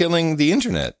killing the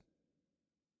internet.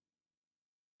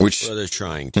 Which they're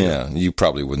trying to. Yeah, you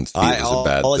probably wouldn't feel as a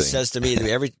bad thing. All it says to me,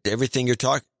 everything you're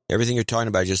talking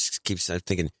about, just keeps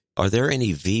thinking: are there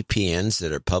any VPNs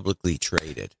that are publicly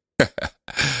traded?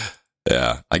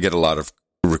 Yeah, I get a lot of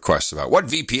requests about what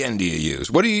VPN do you use?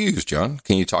 What do you use, John?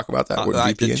 Can you talk about that? What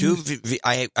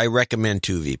VPN? I recommend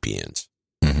two VPNs: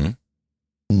 mm-hmm.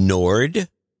 Nord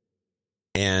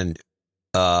and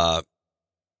I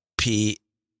think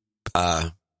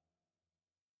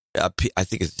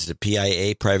it's a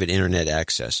PIA, Private Internet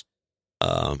Access.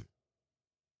 Those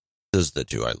are the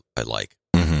two I like.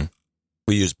 Mm-hmm.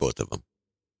 We use both of them.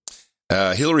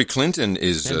 Hillary Clinton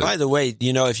is... And by the way,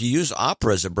 if you use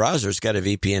Opera as a browser, it's got a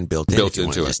VPN built into it.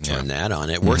 Just turn that on.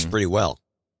 It works pretty well.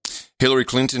 Hillary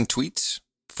Clinton tweets,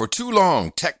 "For too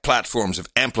long, tech platforms have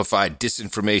amplified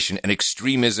disinformation and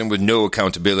extremism with no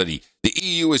accountability. The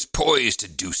EU is poised to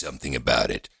do something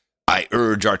about it. I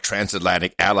urge our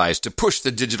transatlantic allies to push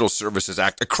the Digital Services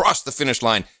Act across the finish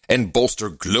line and bolster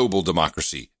global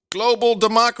democracy." Global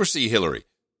democracy, Hillary.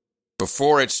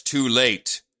 Before it's too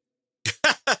late.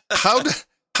 How does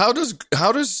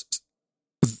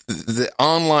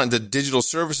the Digital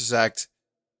Services Act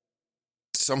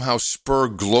somehow spur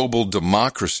global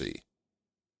democracy?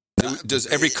 Does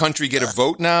every country get a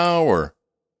vote now, or?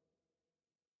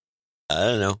 I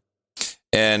don't know.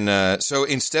 And so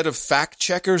instead of fact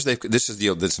checkers, this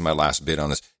is my last bit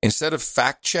on this. Instead of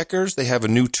fact checkers, they have a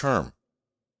new term: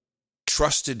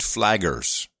 trusted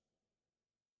flaggers,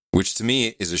 which to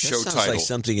me is a show title. Sounds like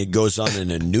something that goes on in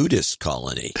a nudist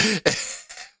colony.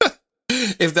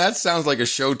 If that sounds like a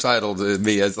show title to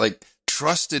me, it's like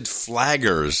trusted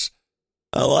flaggers.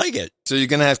 I like it. So you're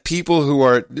going to have people who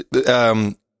are,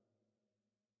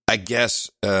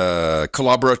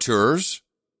 collaborateurs,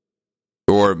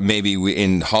 or maybe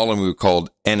in Holland we were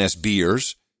called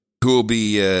NSBers, who will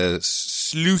be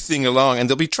sleuthing along, and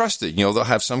they'll be trusted. They'll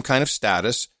have some kind of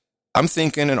status. I'm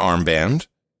thinking an armband.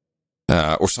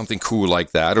 Or something cool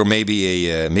like that, or maybe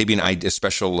a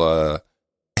special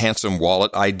handsome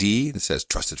wallet ID that says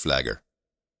 "Trusted Flagger."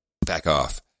 Back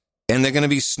off, and they're going to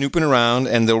be snooping around,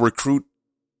 and they'll recruit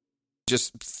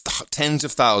just tens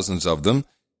of thousands of them,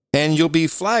 and you'll be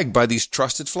flagged by these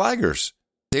trusted flaggers.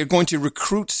 They're going to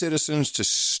recruit citizens to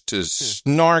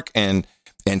snark and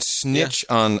snitch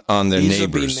on their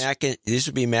neighbors. These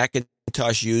would be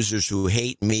Macintosh users who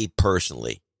hate me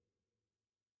personally.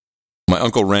 My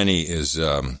Uncle Rennie is,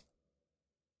 Ren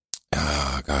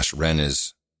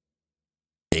is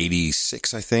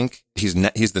 86, I think. He's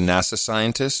the NASA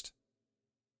scientist.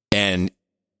 And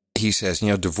he says,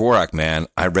 Dvorak, man,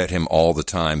 I read him all the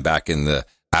time back in the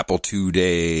Apple II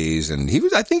days. And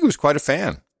I think he was quite a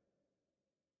fan.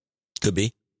 Could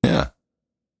be. Yeah.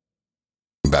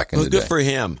 Back in the day. Good for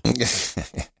him.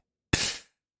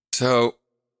 So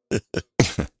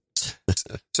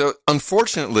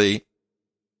unfortunately,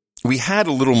 we had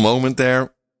a little moment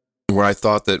there where I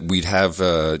thought that we'd have,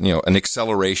 an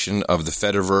acceleration of the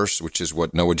Fediverse, which is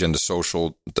what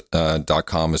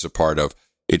NoAgendaSocial.com is a part of.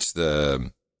 It's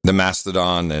the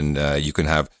Mastodon, and you can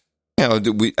have, I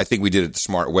think we did it the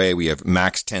smart way. We have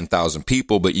max 10,000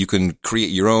 people, but you can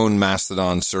create your own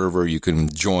Mastodon server. You can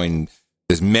join.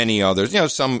 There's many others.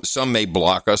 Some may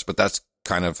block us, but that's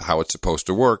kind of how it's supposed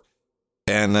to work.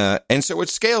 And so it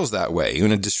scales that way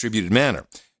in a distributed manner.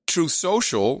 Truth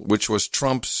Social, which was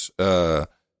Trump's, was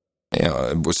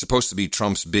supposed to be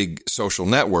Trump's big social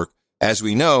network, as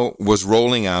we know, was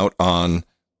rolling out on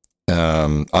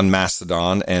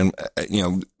Mastodon. And,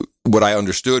 what I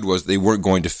understood was they weren't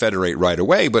going to federate right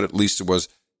away, but at least it was,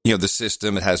 the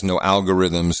system. It has no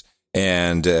algorithms,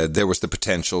 and there was the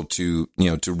potential to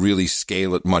really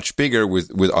scale it much bigger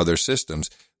with other systems.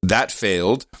 That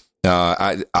failed.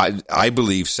 I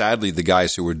believe, sadly, the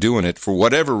guys who were doing it, for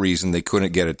whatever reason, they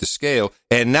couldn't get it to scale.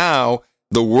 And now,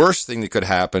 the worst thing that could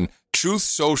happen, Truth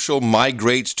Social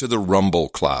migrates to the Rumble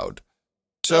cloud.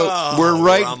 So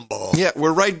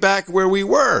we're right back where we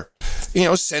were.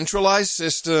 Centralized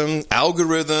system,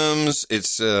 algorithms.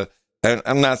 It's and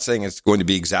I'm not saying it's going to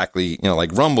be exactly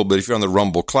like Rumble, but if you're on the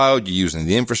Rumble cloud, you're using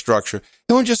the infrastructure,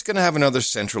 and we're just going to have another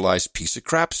centralized piece of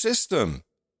crap system.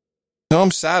 No,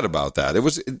 I'm sad about that. It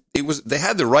was. They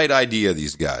had the right idea,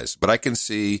 these guys, but I can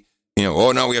see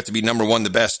oh no, we have to be number one, the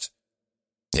best.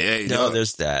 Yeah,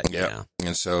 there's that. Yeah.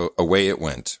 And so away it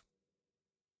went.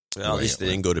 Well, at least they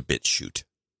didn't go to BitChute.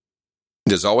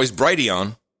 There's always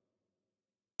Brighteon.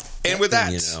 And with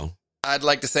that, I'd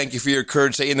like to thank you for your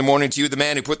courage. Say in the morning to you, the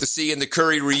man who put the C in the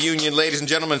Curry reunion. Ladies and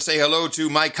gentlemen, say hello to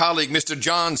my colleague, Mr.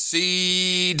 John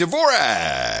C.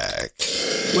 Dvorak.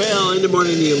 Well, in the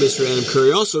morning to you, Mr. Adam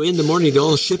Curry. Also in the morning to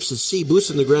all ships at sea, boots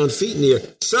on the ground, feet in the air,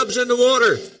 subs in the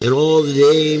water, and all the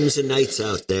dames and nights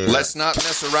out there. Let's not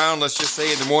mess around. Let's just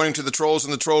say in the morning to the trolls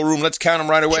in the troll room. Let's count them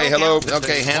right away. Hello.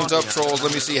 Okay, hands up, trolls.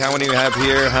 Let me see how many we have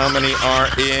here. How many are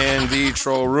in the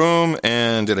troll room?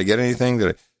 And did I get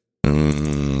anything?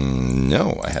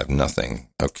 No, I have nothing.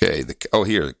 Okay.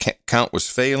 Here, the count was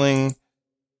failing.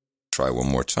 Try one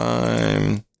more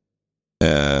time.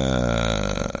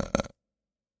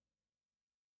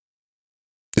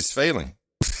 It's failing.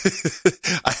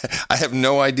 I have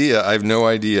no idea. I have no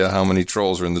idea how many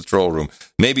trolls are in the troll room.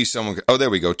 Maybe someone... Oh, there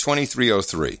we go.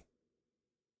 2303.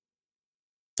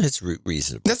 That's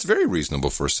reasonable. That's very reasonable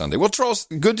for a Sunday. Well, trolls,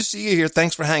 good to see you here.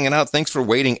 Thanks for hanging out. Thanks for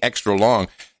waiting extra long.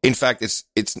 In fact, it's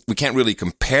we can't really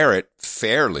compare it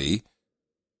fairly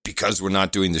because we're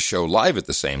not doing the show live at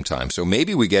the same time. So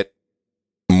maybe we get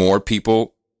more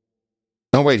people.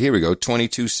 Oh, wait, here we go.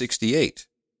 2268.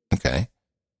 Okay.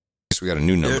 Guess we got a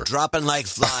new number. They're dropping like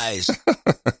flies.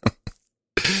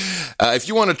 If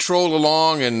you want to troll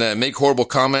along and make horrible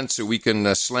comments so we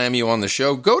can slam you on the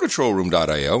show, go to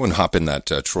trollroom.io and hop in that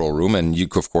troll room. And you,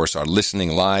 of course, are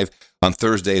listening live on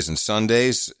Thursdays and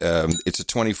Sundays. It's a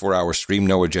 24-hour stream,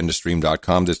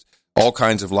 noagendastream.com. There's all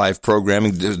kinds of live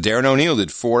programming. Darren O'Neill did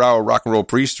 4-hour rock and roll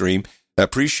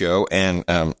pre-show, and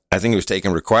I think he was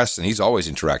taking requests, and he's always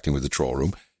interacting with the troll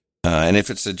room. And if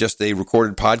it's just a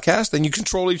recorded podcast, then you can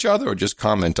troll each other or just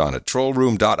comment on it.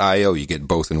 Trollroom.io, you get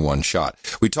both in one shot.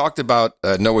 We talked about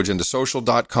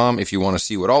noagendasocial.com. If you want to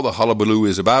see what all the hullabaloo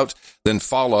is about, then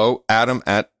follow Adam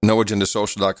at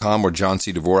noagendasocial.com or John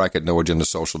C. Dvorak at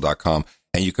noagendasocial.com,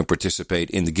 and you can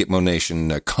participate in the Gitmo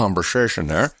Nation conversation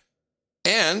there.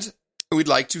 And we'd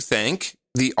like to thank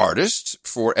the artist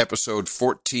for episode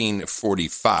 44,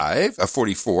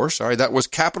 that was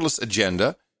Capitalist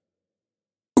Agenda,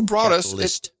 who brought us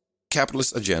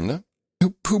Capitalist Agenda,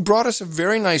 who brought us a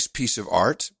very nice piece of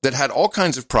art that had all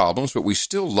kinds of problems, but we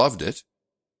still loved it.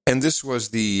 And this was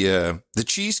the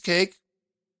cheesecake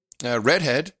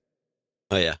redhead.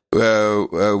 Oh yeah,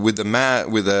 with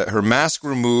her mask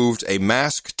removed, a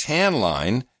mask tan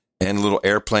line, and a little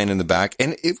airplane in the back,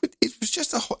 and it was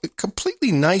just a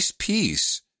completely nice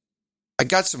piece. I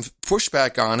got some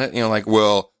pushback on it, like,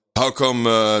 well, how come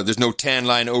there's no tan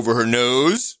line over her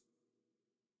nose?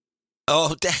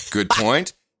 Oh, good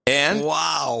point. And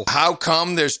wow, how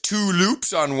come there's 2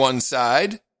 loops on one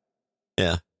side?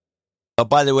 Yeah. Oh,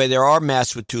 by the way, there are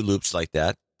masks with 2 loops like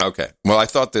that. Okay. Well, I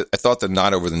thought the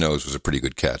knot over the nose was a pretty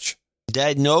good catch.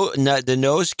 The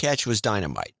nose catch was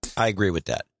dynamite. I agree with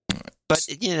that. But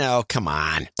come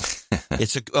on.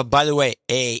 It's by the way,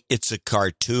 it's a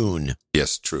cartoon.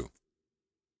 Yes, true.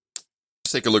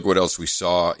 Let's take a look what else we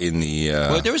saw in the.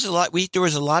 Well, there was a lot. There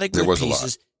was a lot of good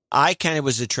pieces. I kind of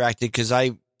was attracted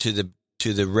to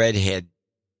the redhead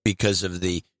because of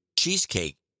the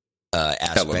cheesecake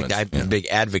aspect. I'm a big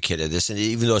advocate of this, and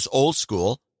even though it's old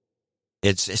school,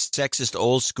 it's a sexist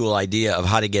old school idea of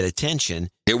how to get attention.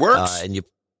 It works, and you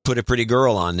put a pretty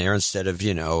girl on there instead of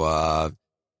Biden,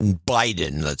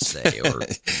 let's say, or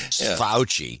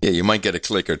Fauci. Yeah, you might get a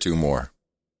click or 2 more.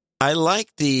 I like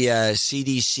the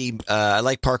CDC. I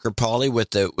like Parker Pauly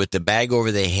with the bag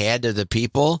over the head of the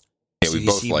people. Yeah, we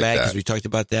both like that. Because we talked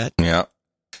about that. Yeah.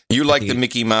 You like the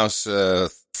Mickey Mouse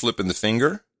flipping the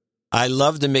finger? I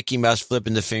love the Mickey Mouse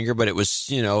flipping the finger, but it was,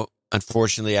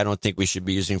 unfortunately, I don't think we should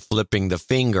be using flipping the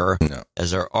finger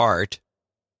as our art.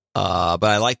 But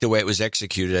I like the way it was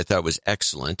executed. I thought it was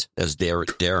excellent, as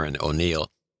Darren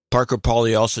O'Neill. Parker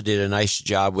Pauly also did a nice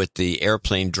job with the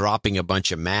airplane dropping a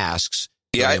bunch of masks.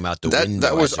 Yeah, out the window,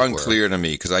 that was unclear to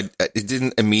me because it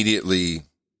didn't immediately...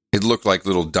 It looked like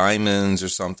little diamonds or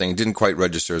something. It didn't quite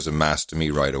register as a mask to me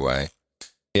right away.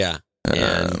 Yeah.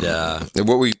 And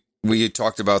what we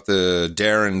talked about the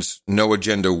Darren's No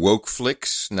Agenda woke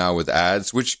flicks now with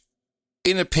ads, which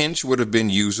in a pinch would have been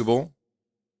usable.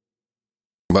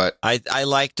 But I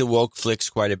liked the woke flicks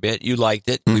quite a bit. You liked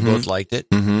it. Mm-hmm. We both liked it.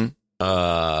 Mm-hmm.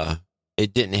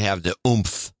 It didn't have the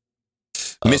oomph.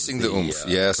 Missing the oomph.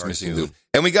 Yes, cartoon. Missing the oomph.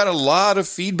 And we got a lot of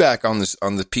feedback on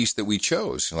the piece that we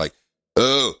chose. Like,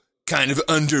 kind of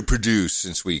underproduced,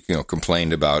 since we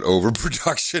complained about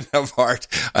overproduction of art.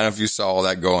 I don't know if you saw all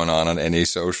that going on NA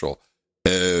Social.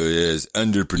 Oh, yes,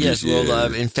 underproduced. Yes,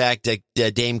 well, in fact,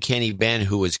 Dame Kenny Benn,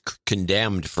 who was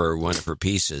condemned for one of her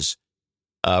pieces,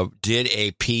 did a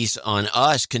piece on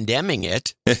us condemning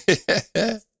it,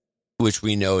 which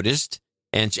we noticed,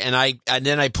 and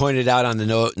then I pointed out on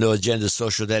the No Agenda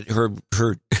Social that her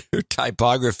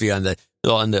typography on the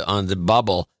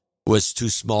bubble was too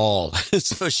small,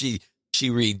 so she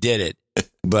redid it.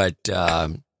 But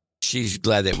she's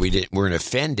glad that we weren't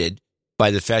offended by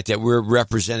the fact that we're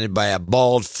represented by a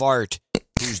bald fart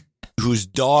whose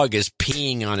dog is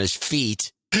peeing on his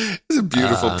feet. It's a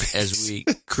beautiful piece. As we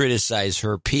criticize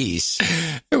her piece.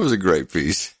 It was a great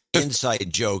piece.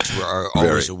 Inside jokes are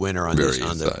always a winner on this.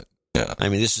 Yeah. I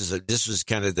mean, this was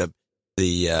kind of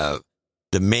the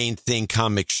main thing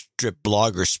comic strip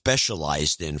blogger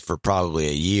specialized in for probably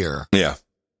a year. Yeah.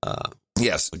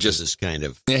 Yes, just this kind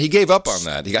of. Yeah, he gave up on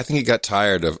that. I think he got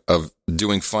tired of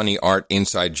doing funny art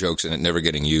inside jokes and it never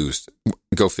getting used.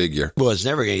 Go figure. Well, it's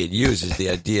never going to get used. The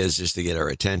idea is just to get our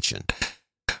attention.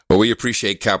 Well, we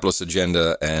appreciate Capitalist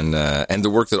Agenda and the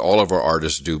work that all of our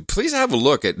artists do. Please have a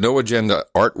look at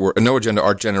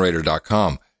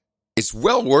NoAgendaArtGenerator.com. It's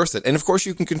well worth it. And, of course,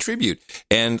 you can contribute.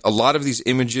 And a lot of these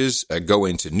images go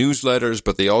into newsletters,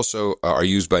 but they also are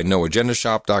used by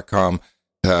NoAgendaShop.com.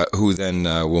 Who then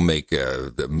will make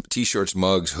T-shirts,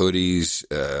 mugs, hoodies,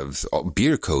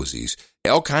 beer cozies,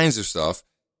 all kinds of stuff,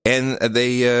 and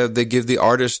they give the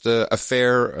artist a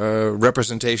fair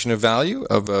representation of value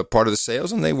of part of the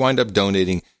sales, and they wind up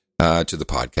donating to the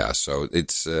podcast. So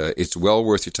it's well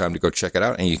worth your time to go check it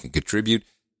out, and you can contribute.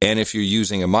 And if you're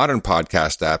using a modern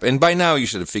podcast app, and by now you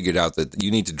should have figured out that you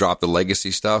need to drop the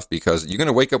legacy stuff because you're going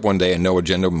to wake up one day and No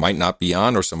Agenda might not be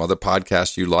on, or some other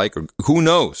podcast you like, or who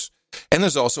knows. And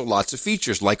there's also lots of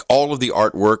features, like all of the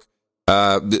artwork.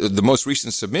 The most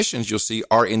recent submissions you'll see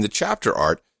are in the chapter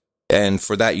art. And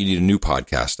for that, you need a new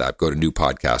podcast app. Go to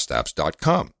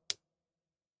newpodcastapps.com.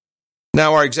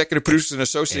 Now, our executive producers and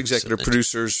associate executive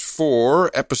producers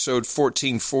for episode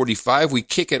 1445, we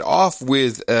kick it off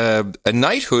with a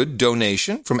knighthood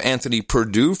donation from Anthony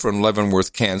Perdue from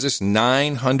Leavenworth, Kansas,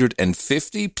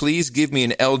 $950. Please give me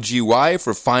an LGY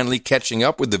for finally catching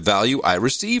up with the value I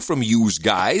receive from yous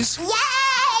guys.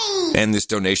 Yay! And this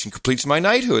donation completes my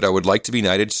knighthood. I would like to be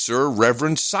knighted Sir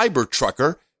Reverend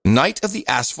CyberTrucker, Knight of the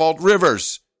Asphalt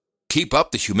Rivers. Keep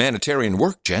up the humanitarian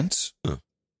work, gents.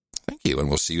 Thank you, and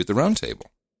we'll see you at the round table.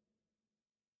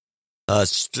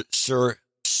 Sir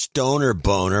Stoner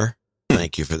Boner,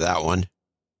 thank you for that one.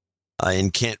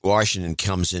 In Kent, Washington,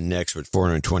 comes in next with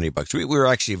 $420. We were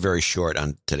actually very short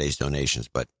on today's donations,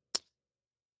 but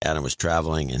Adam was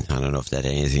traveling, and I don't know if that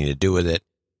had anything to do with it.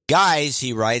 Guys,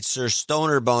 he writes, Sir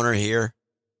Stoner Boner here,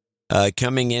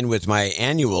 coming in with my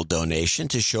annual donation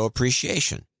to show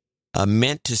appreciation.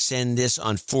 Meant to send this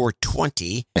on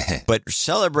 420, but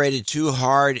celebrated too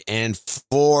hard and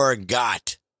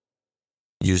forgot.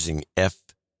 Using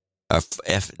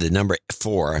the number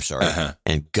 4, I'm sorry,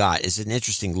 and got is an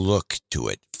interesting look to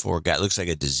it. Forgot looks like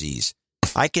a disease.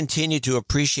 I continue to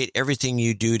appreciate everything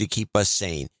you do to keep us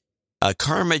sane. A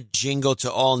karma jingle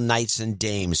to all knights and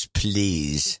dames,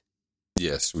 please.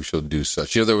 Yes, we shall do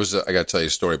such. You know, I got to tell you a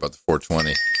story about the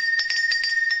 420.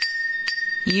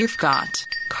 You've got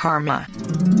karma.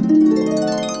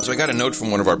 So I got a note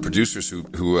from one of our producers who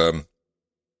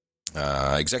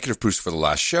executive producer for the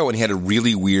last show, and he had a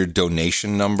really weird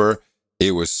donation number. It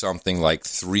was something like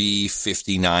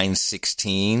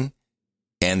 359.16,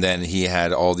 and then he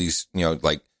had all these,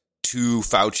 like 2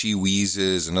 Fauci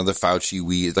wheezes, another Fauci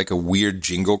wheeze, like a weird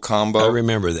jingle combo. I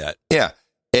remember that. Yeah.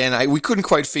 And we couldn't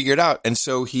quite figure it out. And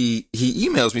so he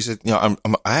emails me, said,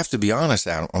 I have to be honest,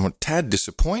 Adam, I'm a tad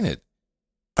disappointed.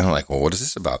 And I'm like, well, what is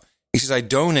this about? He says, I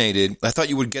donated. I thought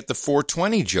you would get the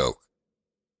 420 joke.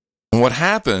 And what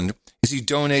happened is he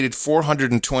donated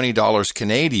 $420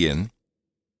 Canadian,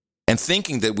 and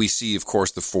thinking that we see, of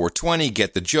course, the 420,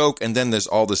 get the joke, and then there's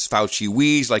all this Fauci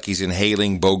wheeze, like he's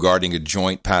inhaling, bogarting a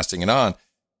joint, passing it on.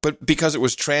 But because it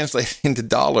was translated into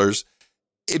dollars,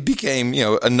 it became,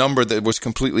 a number that was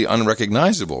completely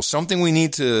unrecognizable. Something you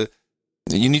need to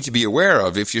be aware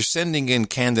of. If you're sending in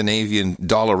Scandinavian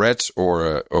dollarettes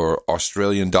or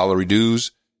Australian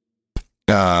dollary-doos,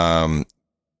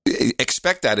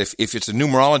 expect that if it's a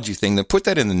numerology thing, then put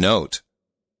that in the note.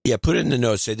 Yeah, put it in the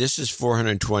note. Say this is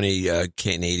 420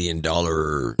 Canadian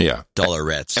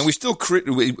dollarettes. And we still,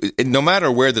 no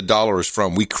matter where the dollar is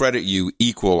from, we credit you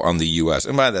equal on the U.S.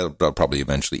 And by that, they'll probably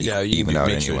eventually even out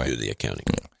anyway. Sure do the accounting.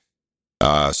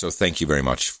 Yeah. So thank you very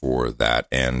much for that.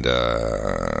 And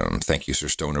thank you, Sir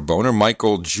Stoner Boner.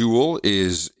 Michael Jewell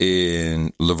is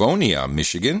in Livonia,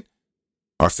 Michigan.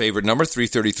 Our favorite number,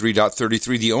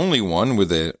 333.33, the only one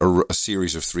with a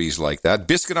series of threes like that.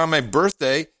 Biscuit on my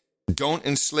birthday, don't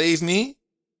enslave me,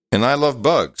 and I love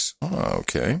bugs. Oh,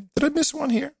 okay. Did I miss one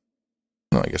here?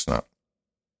 No, I guess not.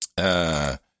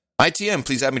 ITM,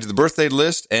 please add me to the birthday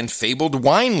list and fabled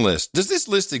wine list. Does this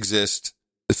list exist?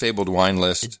 The fabled wine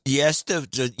list? Yes.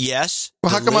 Yes.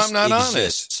 Well, how come I'm not on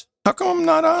it? How come I'm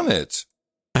not on it?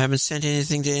 I haven't sent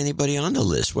anything to anybody on the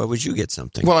list. Why would you get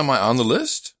something? Well, am I on the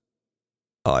list?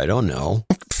 Oh, I don't know.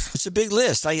 It's a big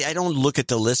list. I don't look at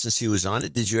the list and see who's on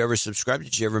it. Did you ever subscribe?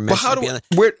 Did you ever mention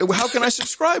how can I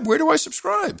subscribe? Where do I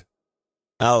subscribe?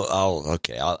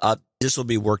 Okay. This will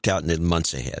be worked out in the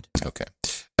months ahead. Okay.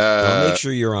 I'll make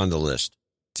sure you're on the list.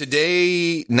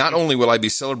 Today, not only will I be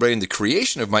celebrating the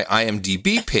creation of my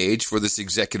IMDb page for this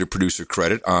executive producer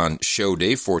credit on show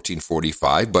day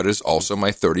 1445, but it's also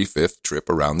my 35th trip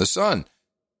around the sun.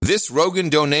 This Rogan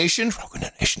donation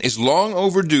is long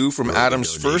overdue from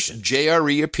Adam's first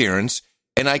JRE appearance,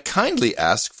 and I kindly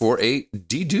ask for a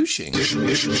de-douching.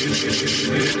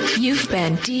 You've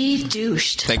been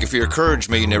de-douched. Thank you for your courage.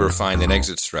 May you never find an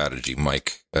exit strategy,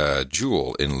 Mike.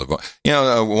 Jewell in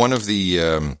LeBouthillier. One of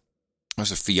the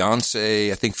was a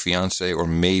fiance, or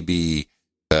maybe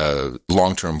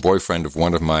long-term boyfriend of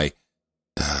one of my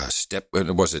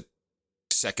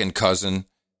second cousin.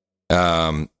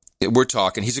 We're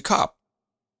talking. He's a cop,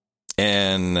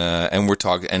 and we're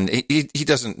talking. And he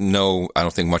doesn't know, I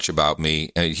don't think, much about me.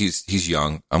 He's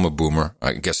young. I'm a boomer,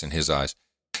 I guess, in his eyes.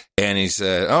 And he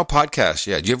said, "Oh, podcast,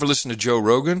 yeah. Do you ever listen to Joe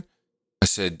Rogan?" I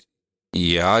said,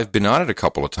 "Yeah, I've been on it a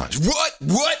couple of times." What?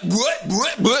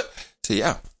 So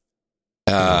yeah,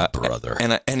 brother.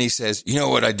 And he says, "You know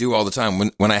what I do all the time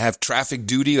when I have traffic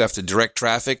duty, I have to direct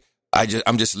traffic.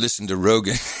 I'm just listening to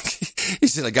Rogan." He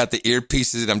said, "I got the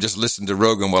earpieces and I'm just listening to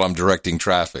Rogan while I'm directing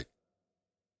traffic."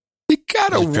 You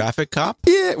got a traffic cop?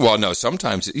 Yeah. Well, no,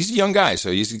 sometimes he's a young guy,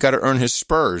 so he's got to earn his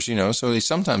spurs, so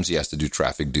sometimes he has to do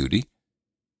traffic duty.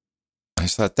 I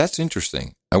just thought, that's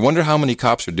interesting. I wonder how many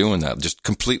cops are doing that. Just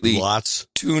completely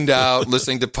tuned out,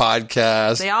 listening to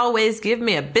podcasts. They always give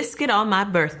me a biscuit on my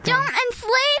birthday. Don't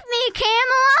enslave me,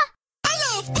 Kamala. I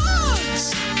love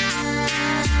bugs.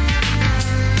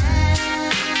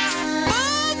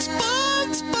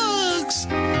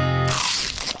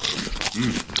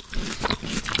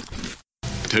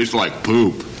 Tastes like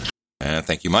poop.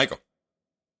 Thank you, Michael.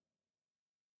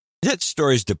 That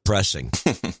story's depressing.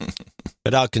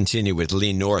 But I'll continue with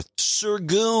Lee North. Sir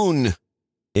Goon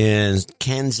in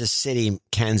Kansas City,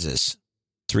 Kansas,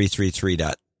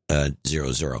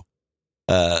 333.00.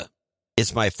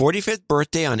 It's my 45th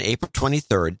birthday on April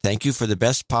 23rd. Thank you for the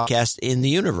best podcast in the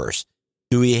universe.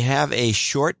 Do we have a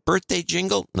short birthday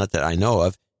jingle? Not that I know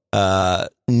of.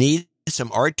 Need some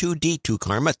R2D2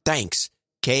 karma? Thanks.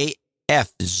 KF0BEH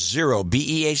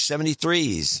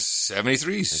 73s.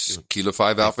 73s. Kilo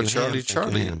 5 Alpha Charlie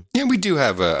Charlie. Yeah, we do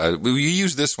have we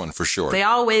use this one for sure. They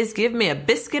always give me a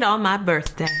biscuit on my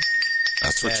birthday.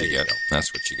 That's what you get.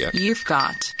 That's what you get. You've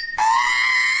got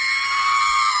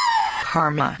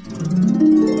karma.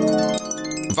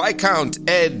 Viscount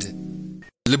Ed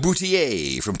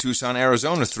LeBouthillier from Tucson,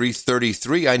 Arizona,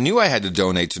 333. I knew I had to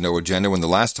donate to No Agenda when the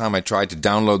last time I tried to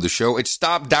download the show, it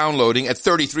stopped downloading at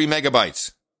 33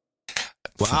 megabytes.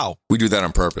 Wow. We do that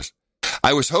on purpose.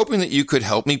 I was hoping that you could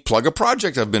help me plug a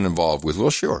project I've been involved with. Well,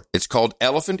 sure. It's called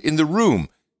Elephant in the Room.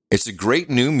 It's a great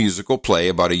new musical play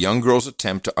about a young girl's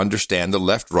attempt to understand the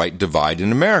left-right divide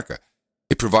in America.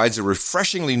 It provides a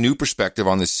refreshingly new perspective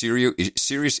on this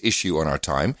serious issue on our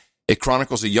time. It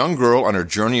chronicles a young girl on her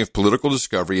journey of political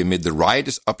discovery amid the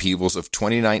riotous upheavals of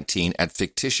 2019 at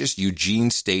fictitious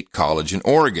Eugene State College in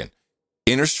Oregon.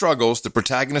 In her struggles, the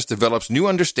protagonist develops new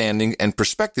understanding and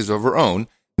perspectives of her own.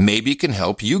 Maybe it can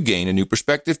help you gain a new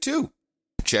perspective, too.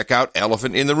 Check out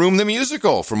Elephant in the Room, the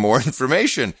musical, for more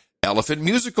information.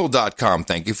 ElephantMusical.com.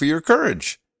 Thank you for your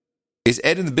courage. Is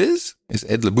Ed in the biz? Is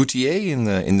Ed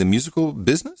LeBouthillier in the musical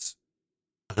business?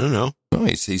 I don't know. Oh,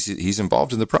 he's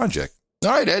involved in the project.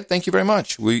 All right, Ed. Thank you very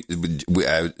much. We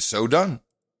so done.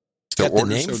 So got the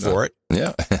name for it.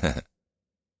 Yeah.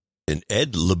 An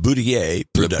Ed LeBouthillier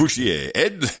production.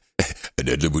 Ed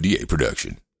LeBouthillier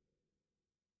production.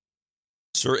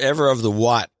 Sir Ever of the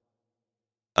Watt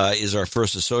is our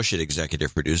first associate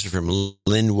executive producer from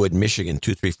Linwood, Michigan,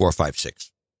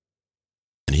 23456.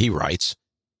 And he writes,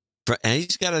 and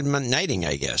he's got a knighting,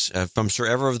 I guess, from Sir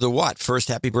Ever of the Watt. First,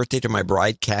 happy birthday to my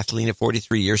bride, Kathleen, at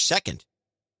 43 years. Second,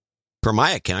 per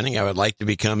my accounting, I would like to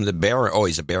become the Baron. Oh,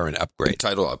 he's a Baron upgrade.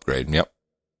 Title upgrade, yep.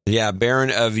 Yeah,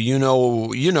 Baron of you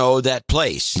know that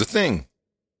place. The thing.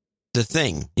 The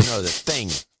thing. The thing.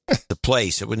 The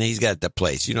place. When he's got the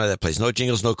place. You know that place. No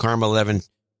jingles, no karma, 11.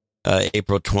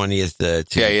 April 20th to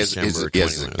December 21st. He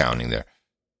has his accounting there.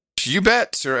 You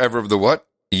bet, Sir Ever of the What?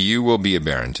 You will be a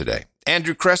Baron today.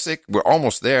 Andrew Kresic, we're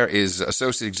almost there, is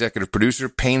Associate Executive Producer,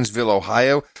 Painesville,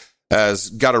 Ohio. Has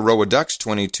got a row of ducks,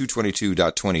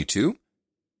 2222.22.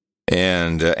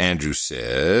 And Andrew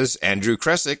says, Andrew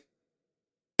Kresic,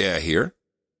 here.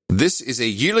 This is a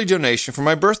yearly donation for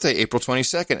my birthday, April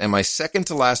 22nd, and my second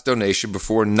to last donation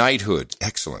before knighthood.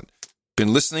 Excellent.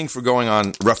 Been listening for going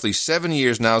on roughly 7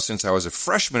 years now since I was a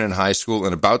freshman in high school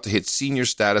and about to hit senior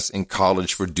status in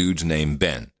college for dudes named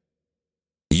Ben.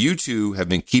 You two have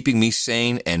been keeping me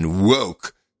sane and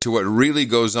woke to what really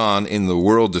goes on in the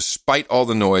world despite all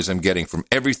the noise I'm getting from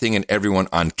everything and everyone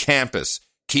on campus.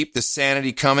 Keep the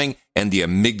sanity coming and the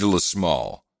amygdala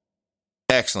small.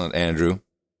 Excellent, Andrew.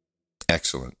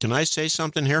 Excellent. Can I say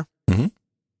something here? Mm-hmm.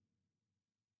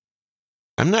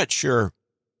 I'm not sure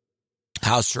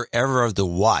how Sir Ever of the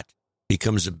What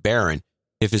becomes a Baron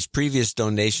if his previous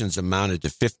donations amounted to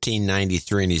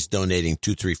 $15.93 and he's donating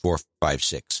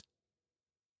 $234.56.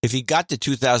 If he got to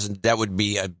 2,000, that would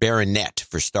be a baronet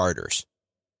for starters.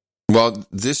 Well,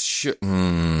 this should.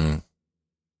 I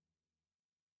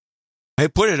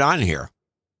put it on here.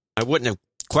 I wouldn't have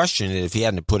questioned it if he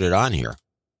hadn't put it on here.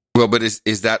 Well, but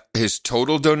is that his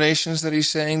total donations that he's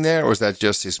saying there, or is that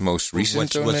just his most recent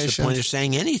donations? What's the point of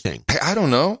saying anything? I don't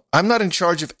know. I'm not in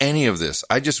charge of any of this.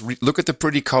 I just look at the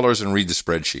pretty colors and read the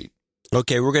spreadsheet.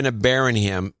 Okay, we're going to Baron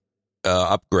him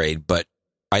upgrade, but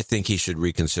I think he should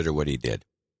reconsider what he did.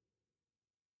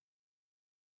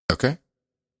 Okay.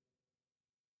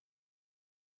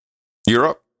 You're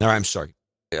up. No, I'm sorry.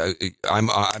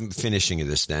 I'm finishing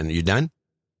this then. Are you done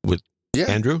with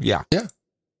Andrew? Yeah. Yeah.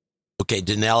 Okay,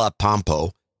 Daniela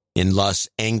Pompeu in Los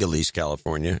Angeles,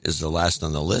 California, is the last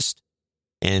on the list.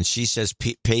 And she says,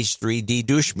 page 3,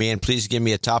 douche man, please give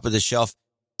me a top-of-the-shelf.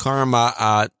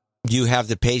 Karma, do you have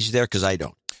the page there? Because I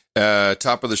don't.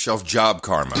 Top-of-the-shelf job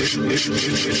karma. You've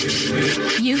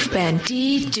been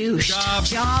de-douched.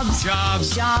 Job.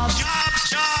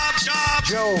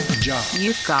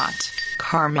 You've got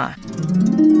karma.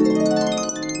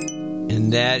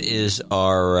 And that is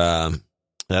our,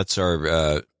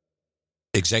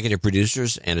 executive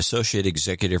producers and associate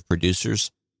executive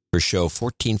producers for show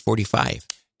 1445.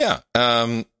 Yeah.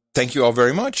 Thank you all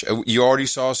very much. You already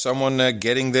saw someone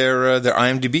getting their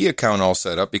IMDb account all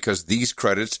set up because these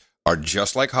credits are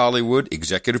just like Hollywood,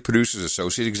 executive producers,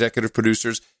 associate executive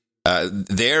producers.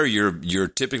 There, you're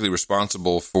typically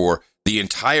responsible for the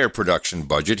entire production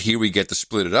budget. Here we get to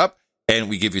split it up and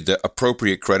we give you the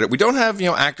appropriate credit. We don't have,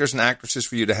 actors and actresses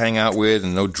for you to hang out with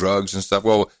and no drugs and stuff.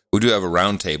 Well, we do have a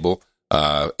round table.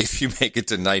 If you make it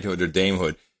to knighthood or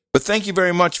damehood. But thank you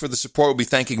very much for the support. We'll be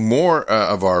thanking more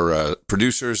of our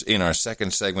producers in our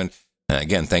second segment.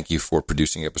 Again, thank you for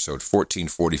producing episode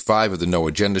 1445 of the No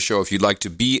Agenda Show. If you'd like to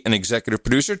be an executive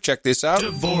producer, check this out.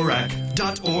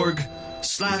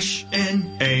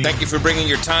 Dvorak.org/NA. Thank you for bringing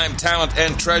your time, talent,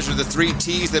 and treasure, the 3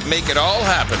 T's that make it all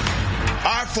happen.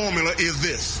 Our formula is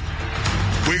this.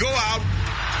 We go out,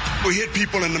 we hit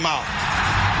people in the mouth.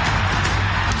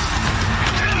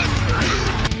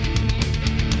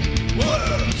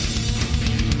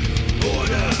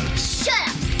 Order. Shut up,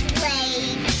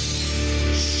 slave.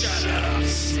 Shut up,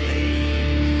 slave.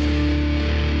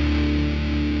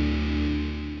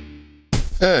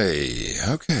 Hey,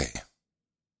 okay.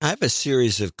 I have a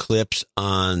series of clips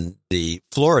on the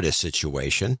Florida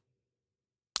situation.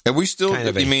 Are we still,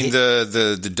 you mean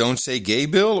the Don't Say Gay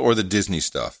bill or the Disney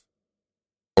stuff?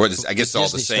 Or this, I guess it's all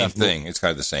the same thing. It's kind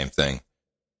of the same thing.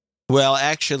 Well,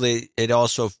 actually, it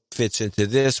also fits into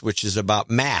this, which is about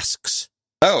masks.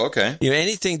 Oh, okay.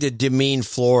 Anything to demean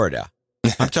Florida.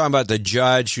 I'm talking about the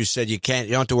judge who said you don't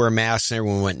have to wear masks, and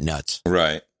everyone went nuts.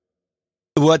 Right.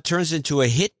 Well, it turns into a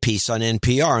hit piece on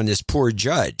NPR on this poor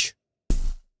judge.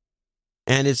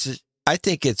 And I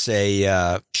think it's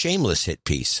a shameless hit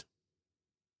piece.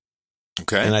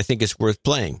 Okay. And I think it's worth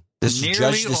playing. This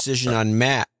judge decision on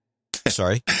Matt.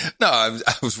 Sorry. No, I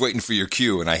was waiting for your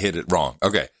cue and I hit it wrong.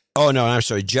 Okay. Oh, no, I'm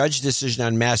sorry. Judge decision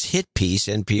on mass hit piece,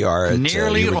 NPR.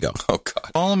 Nearly here we go. Oh,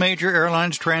 God. All major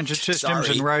airlines, transit systems,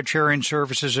 and ride-sharing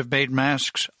services have made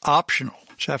masks optional.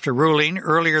 So after ruling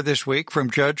earlier this week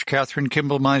from Judge Catherine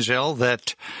Kimball Mizell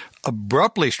that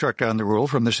abruptly struck down the rule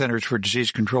from the Centers for Disease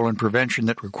Control and Prevention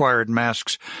that required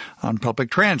masks on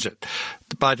public transit.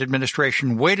 The Biden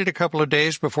administration waited a couple of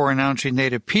days before announcing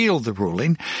they'd appealed the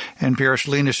ruling. NPR's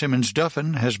Selena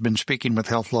Simmons-Duffin has been speaking with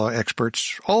health law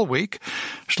experts all week.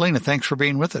 Selena, thanks for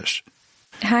being with us.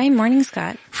 Hi, morning,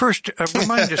 Scott. First,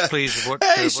 remind us, please, of what...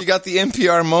 Hey, she got the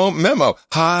NPR memo.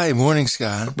 Hi, morning,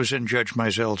 Scott. What was in Judge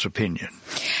Meisel's opinion?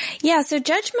 Yeah, so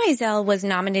Judge Meisel was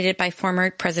nominated by former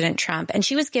President Trump, and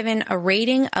she was given a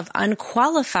rating of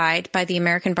unqualified by the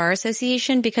American Bar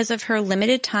Association because of her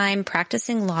limited time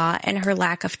practicing law and her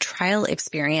lack of trial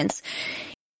experience.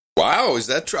 Wow, is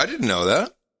that true? I didn't know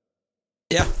that.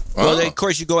 Yeah. Well, of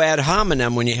course, you go ad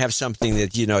hominem when you have something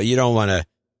that, you don't want to...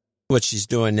 What she's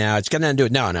doing now, it's going to do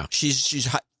it. No. She's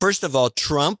first of all,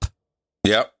 Trump.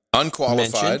 Yep.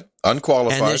 Unqualified. And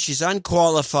then she's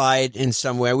unqualified in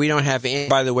some way. We don't have any.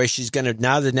 By the way, she's going to,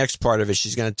 now the next part of it,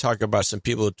 she's going to talk about some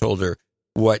people who told her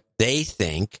what they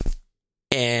think.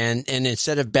 And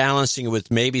instead of balancing it with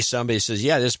maybe somebody says,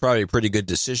 yeah, this is probably a pretty good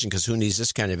decision because who needs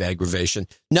this kind of aggravation?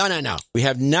 No. We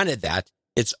have none of that.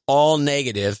 It's all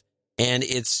negative. And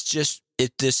it's just,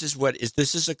 this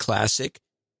is a classic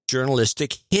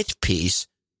journalistic hit piece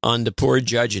on the poor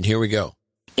judge, and here we go.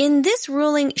 In this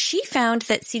ruling, she found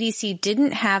that CDC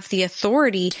didn't have the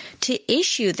authority to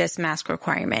issue this mask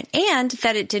requirement and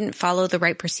that it didn't follow the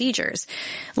right procedures.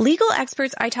 Legal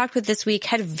experts I talked with this week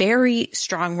had very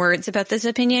strong words about this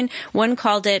opinion. One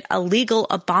called it a legal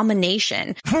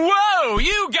abomination. Whoa,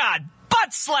 you got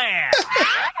butt slam!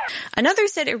 Another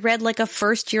said it read like a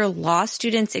first-year law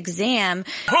student's exam.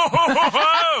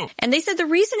 And they said the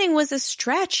reasoning was a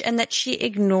stretch and that she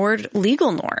ignored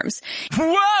legal norms.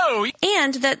 Whoa!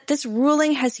 And that this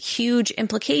ruling has huge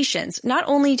implications. Not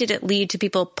only did it lead to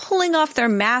people pulling off their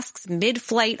masks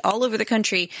mid-flight all over the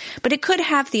country, but it could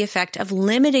have the effect of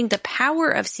limiting the power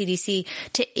of CDC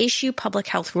to issue public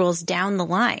health rules down the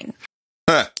line.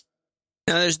 Now,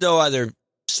 there's no other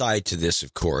side to this,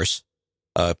 of course.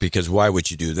 Because why would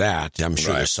you do that? I'm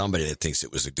sure there's somebody that thinks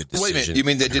it was a good decision. Wait a minute, you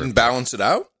mean they didn't balance it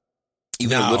out?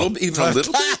 Even a little bit?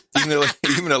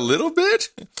 Even a little bit?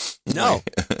 No.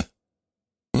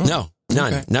 No,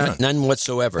 none. Okay. None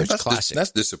whatsoever. It's classic.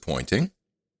 That's disappointing.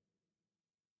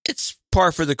 It's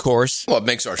par for the course. Well, it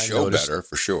makes our show better,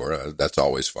 for sure. That's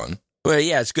always fun. Well,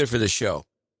 yeah, it's good for the show.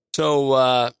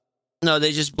 So, no,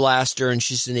 they just blast her, and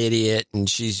she's an idiot, and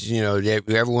she's,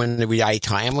 everyone I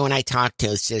talk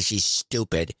to says she's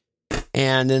stupid.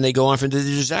 And then they go on from there.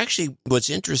 There's actually, what's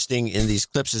interesting in these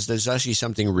clips is there's actually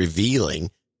something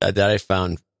revealing that I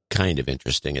found kind of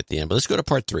interesting at the end. But let's go to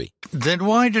part 3. Then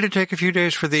why did it take a few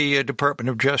days for the Department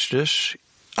of Justice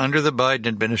under the Biden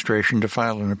administration to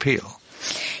file an appeal?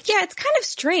 Yeah, it's kind of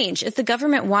strange. If the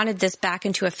government wanted this back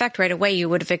into effect right away, you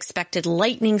would have expected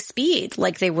lightning speed,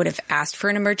 like they would have asked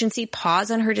for an emergency pause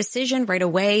on her decision right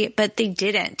away, but they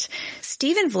didn't.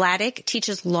 Stephen Vladeck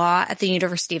teaches law at the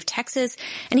University of Texas,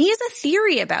 and he has a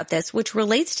theory about this, which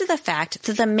relates to the fact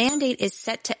that the mandate is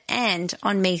set to end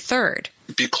on May 3rd.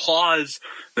 Because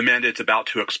the mandate's about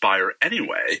to expire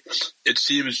anyway, it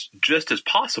seems just as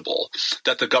possible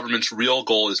that the government's real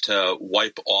goal is to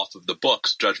wipe off of the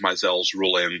books Judge Meisel's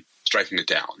ruling, striking it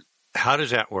down. How does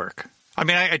that work? I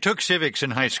mean, I took civics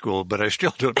in high school, but I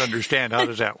still don't understand. How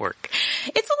does that work?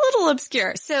 It's a little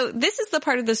obscure. So this is the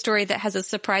part of the story that has a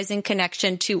surprising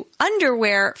connection to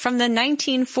underwear from the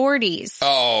 1940s.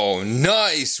 Oh,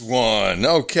 nice one.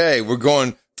 Okay, we're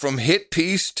going from hit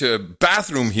piece to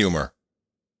bathroom humor.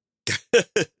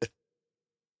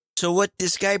 So what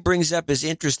this guy brings up is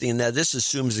interesting. Now, this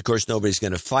assumes, of course, nobody's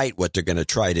going to fight what they're going to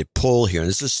try to pull here. And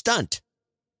it's a stunt.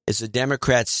 It's a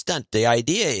Democrat stunt. The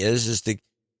idea is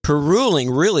her ruling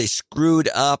really screwed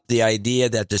up the idea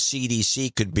that the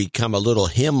CDC could become a little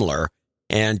Himmler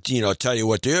and, tell you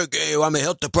what to do. Okay, I'm a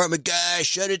health department guy.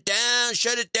 Shut it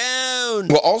down.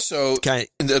 Well, also,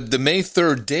 the May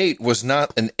 3rd date was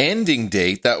not an ending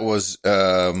date. That was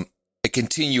a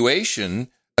continuation.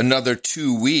 Another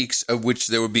 2 weeks, of which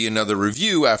there would be another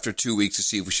review after 2 weeks to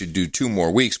see if we should do 2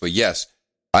 more weeks. But yes,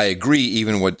 I agree.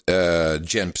 Even what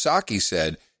Jen Psaki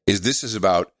said is this is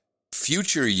about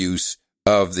future use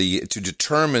of to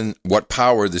determine what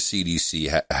power the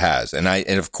CDC has, and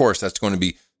of course that's going to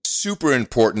be super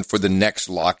important for the next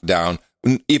lockdown.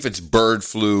 If it's bird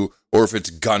flu or if it's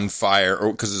gunfire,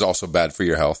 or because it's also bad for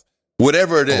your health,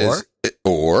 whatever it is,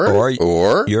 or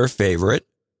your favorite.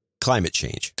 Climate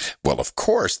change. Well, of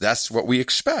course, that's what we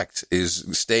expect, is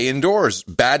stay indoors.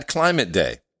 Bad climate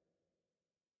day.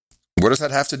 What does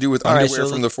that have to do with underwear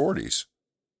from the 40s?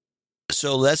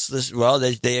 So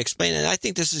they explain it. And I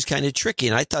think this is kind of tricky.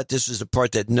 And I thought this was the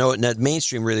part that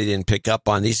mainstream really didn't pick up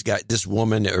on. This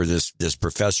woman or this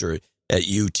professor at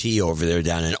UT over there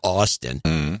down in Austin,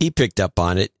 he picked up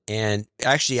on it. And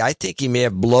actually, I think he may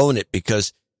have blown it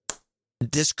because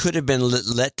this could have been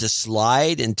let to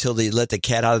slide until they let the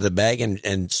cat out of the bag,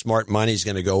 and smart money's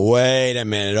going to go, wait a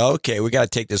minute, okay, we got to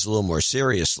take this a little more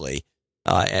seriously.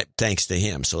 thanks to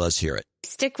him. So let's hear it.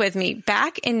 Stick with me.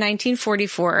 Back in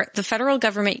 1944, the federal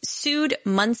government sued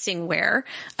Munsingwear,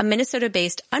 a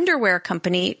Minnesota-based underwear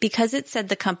company, because it said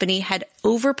the company had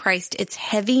overpriced its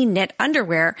heavy knit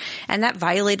underwear, and that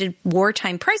violated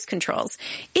wartime price controls.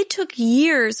 It took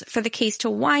years for the case to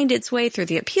wind its way through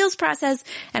the appeals process,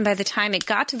 and by the time it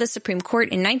got to the Supreme Court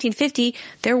in 1950,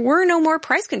 there were no more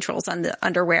price controls on the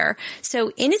underwear.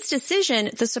 So in its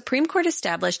decision, the Supreme Court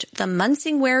established the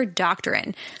Munsingwear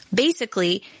Doctrine.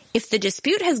 Basically, if the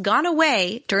dispute has gone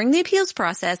away during the appeals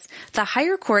process, the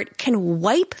higher court can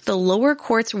wipe the lower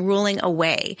court's ruling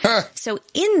away. So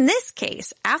in this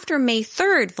case, after May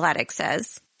 3rd, Vladeck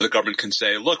says, the government can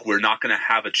say, look, we're not going to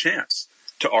have a chance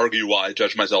to argue why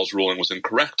Judge Meisel's ruling was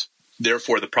incorrect.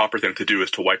 Therefore, the proper thing to do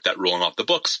is to wipe that ruling off the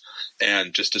books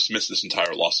and just dismiss this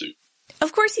entire lawsuit.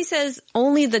 Of course, he says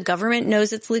only the government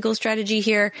knows its legal strategy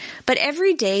here, but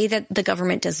every day that the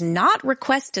government does not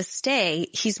request a stay,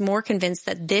 he's more convinced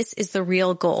that this is the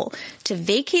real goal, to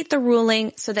vacate the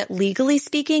ruling so that legally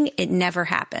speaking, it never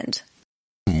happened.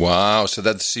 Wow, so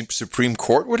that the Supreme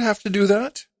Court would have to do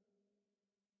that?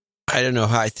 I don't know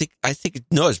how. I think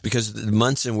no, it's because the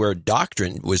Munsingwear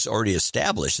Doctrine was already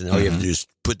established, and all you have to do is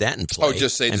put that in play. Oh,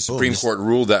 just say the Supreme Court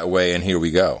ruled that way, and here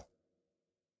we go.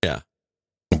 Yeah.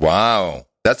 Wow,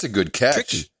 that's a good catch.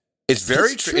 Tricky. It's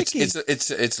very tricky.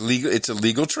 It's legal. It's a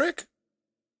legal trick.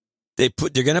 They're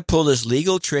going to pull this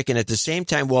legal trick, and at the same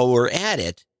time, while we're at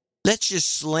it, let's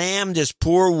just slam this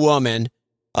poor woman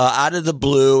out of the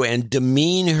blue and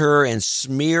demean her and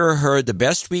smear her the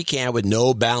best we can with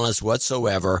no balance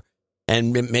whatsoever,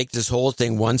 and make this whole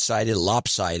thing one-sided,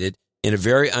 lopsided in a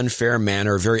very unfair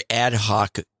manner, a very ad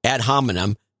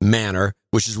hominem manner,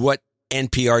 which is what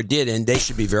NPR did, and they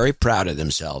should be very proud of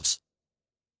themselves.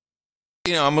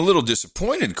 You know, I'm a little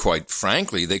disappointed, quite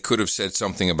frankly. They could have said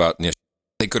something about,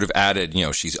 they could have added,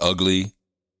 she's ugly.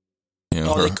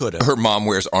 They could have. Her mom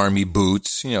wears army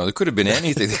boots. There could have been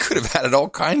anything. They could have added all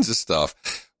kinds of stuff.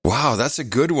 Wow, that's a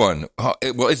good one. Well,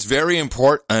 it's very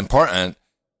important.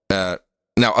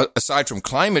 Now, aside from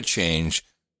climate change,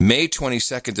 May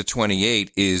 22nd to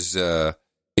 28 is the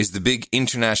big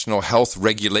International Health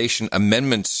Regulation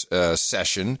Amendments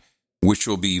session, which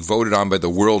will be voted on by the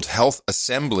World Health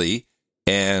Assembly,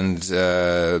 and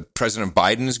President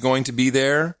Biden is going to be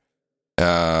there.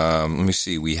 Let me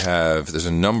see. There's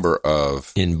a number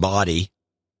of... In body.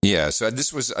 Yeah, so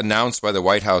this was announced by the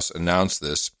White House, announced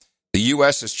this. The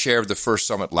U.S. as chair of the first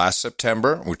summit last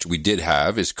September, which we did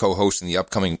have, is co-hosting the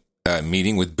upcoming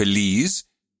meeting with Belize.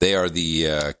 They are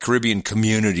the Caribbean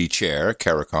Community Chair,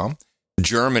 CARICOM.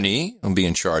 Germany will be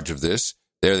in charge of this.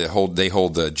 They hold the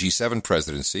G7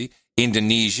 presidency.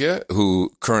 Indonesia,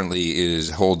 who currently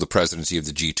hold the presidency of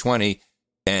the G20,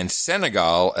 and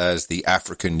Senegal as the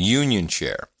African Union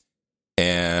chair.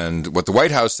 And what the White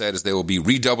House said is they will be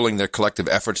redoubling their collective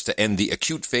efforts to end the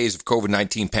acute phase of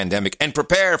COVID-19 pandemic and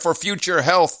prepare for future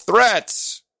health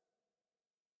threats.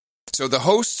 So the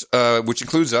hosts, which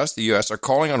includes us, the U.S., are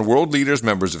calling on world leaders,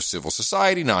 members of civil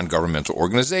society, non-governmental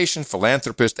organizations,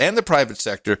 philanthropists, and the private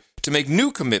sector to make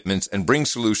new commitments and bring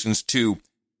solutions to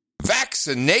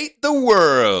vaccinate the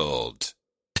world.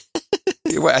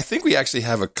 I think we actually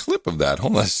have a clip of that.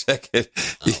 Hold on a second.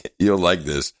 You'll like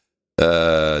this.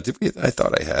 I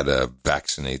thought I had a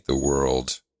vaccinate the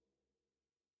world.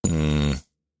 Well,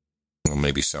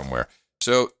 maybe somewhere.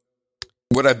 So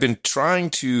what I've been trying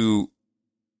to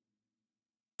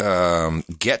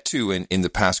get to in the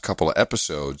past couple of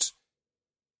episodes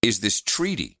is this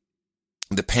treaty,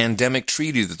 the pandemic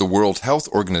treaty that the World Health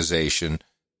Organization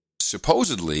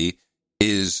supposedly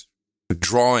is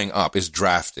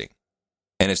drafting.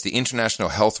 And it's the International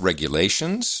Health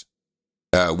Regulations,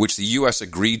 which the U.S.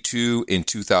 agreed to in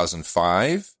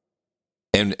 2005.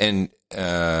 And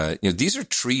these are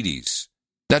treaties.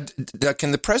 Now,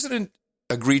 can the president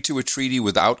agree to a treaty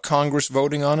without Congress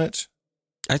voting on it?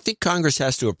 I think Congress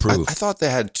has to approve. I thought they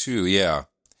had to, yeah.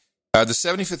 The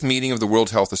 75th meeting of the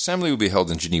World Health Assembly will be held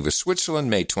in Geneva, Switzerland,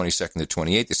 May 22nd to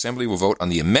 28th. The Assembly will vote on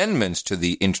the amendments to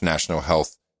the International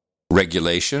Health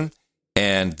Regulation.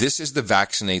 And this is the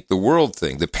vaccinate the world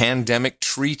thing, the pandemic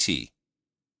treaty.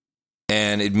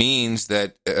 And it means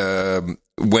that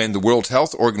when the World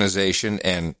Health Organization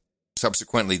and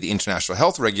subsequently the international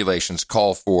health regulations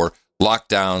call for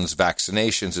lockdowns,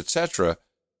 vaccinations, etc.,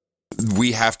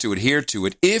 we have to adhere to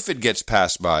it if it gets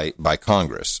passed by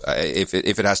Congress, if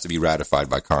it has to be ratified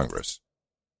by Congress.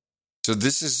 So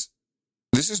this is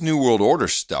New World Order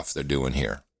stuff they're doing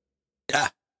here. Yeah.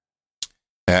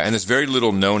 And there's very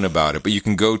little known about it, but you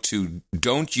can go to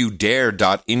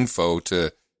don'tyoudare.info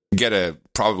to get a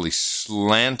probably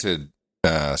slanted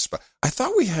spot. I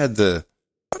thought we had the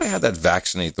thought I had that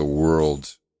vaccinate the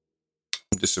world.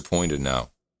 I'm disappointed now.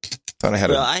 Thought I had.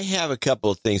 Well, I have a couple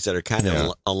of things that are kind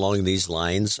of along these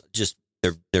lines. Just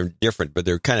they're different, but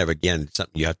they're kind of, again,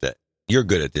 something you have to. You're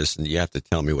good at this, and you have to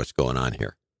tell me what's going on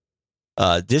here.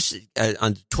 This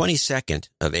on the 22nd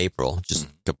of April, just a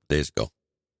couple of days ago,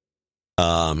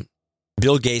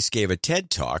 Bill Gates gave a TED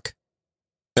talk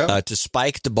to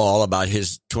spike the ball about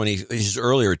his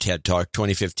earlier TED talk,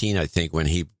 2015, I think, when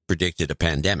he predicted a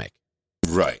pandemic.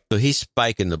 Right. So he's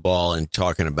spiking the ball and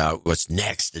talking about what's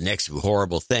next, the next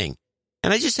horrible thing.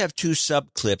 And I just have 2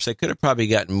 sub clips. I could have probably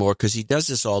gotten more because he does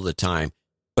this all the time.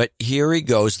 But here he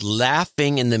goes,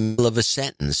 laughing in the middle of a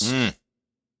sentence.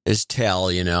 His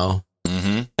tell, you know.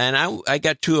 Mm-hmm. And I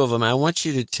got 2 of them. I want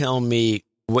you to tell me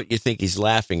what you think he's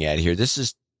laughing at here. This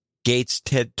is Gates'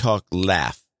 TED Talk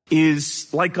laugh.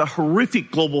 Is like a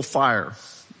horrific global fire.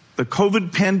 The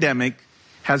COVID pandemic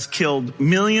has killed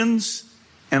millions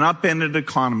and upended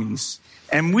economies.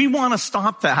 And we want to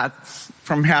stop that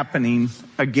from happening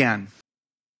again.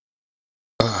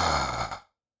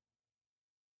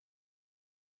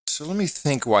 So let me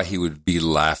think why he would be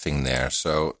laughing there.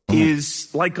 So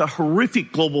is like a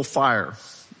horrific global fire.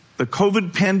 The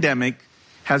COVID pandemic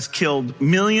has killed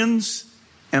millions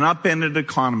and upended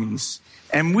economies.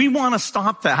 And we want to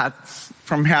stop that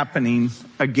from happening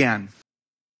again.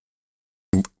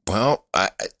 Well,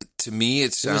 to me,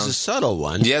 it sounds... It was a subtle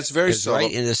one. Yeah, it's very subtle.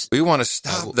 Right in this, we want to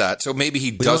stop that. So maybe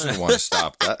he doesn't want to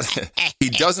stop that. He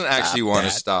doesn't actually want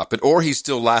to stop it. Or he's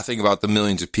still laughing about the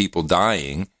millions of people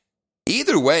dying.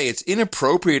 Either way, it's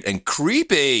inappropriate and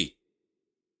creepy.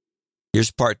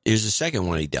 Here's the second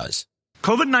one he does.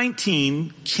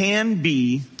 COVID-19 can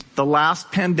be the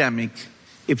last pandemic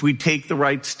if we take the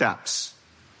right steps.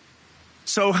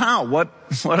 So how? What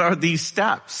are these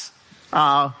steps?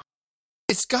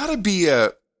 It's got to be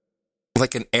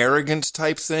like an arrogance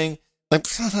type thing. Like,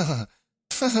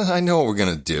 I know what we're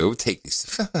going to do. Take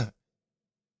these.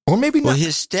 Or maybe not. Well,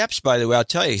 his steps, by the way, I'll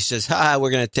tell you, he says,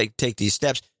 we're going to take these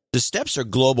steps. The steps are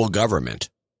global government.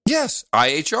 Yes,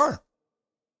 IHR.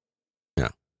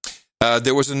 Yeah.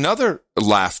 There was another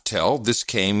laugh tell. This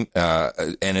came,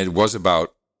 and it was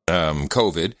about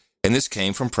COVID, and this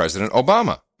came from President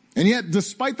Obama. And yet,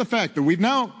 despite the fact that we've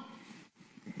now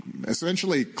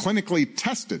essentially clinically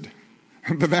tested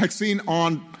the vaccine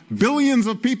on billions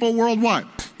of people worldwide.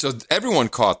 So everyone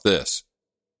caught this.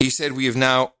 He said we have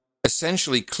now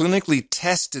essentially clinically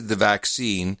tested the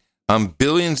vaccine on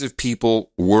billions of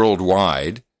people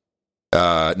worldwide.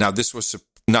 Now, this was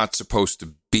not supposed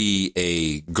to be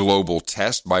a global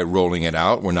test by rolling it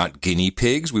out. We're not guinea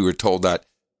pigs. We were told that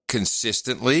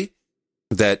consistently,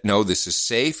 that, no, this is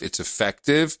safe, it's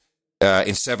effective.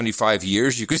 In 75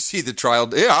 years, you can see the trial.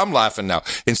 Yeah, I'm laughing now.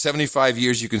 In 75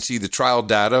 years, you can see the trial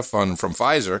data from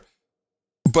Pfizer.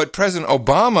 But President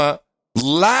Obama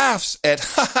laughs at,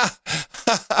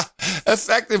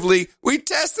 effectively, we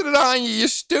tested it on you, you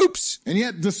stoops. And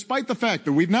yet, despite the fact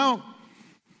that we've now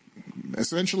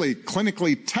essentially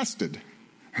clinically tested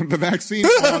the vaccine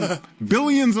on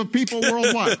billions of people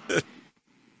worldwide,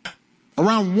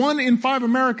 around 1 in 5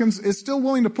 Americans is still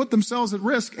willing to put themselves at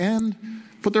risk and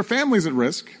put their families at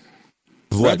risk.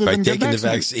 What, by taking the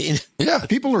vaccine? Yeah.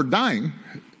 People are dying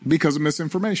because of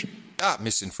misinformation.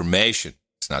 Misinformation.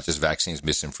 It's not just vaccines,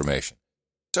 misinformation.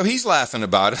 So he's laughing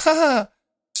about it.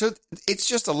 So it's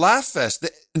just a laugh fest.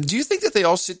 Do you think that they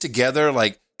all sit together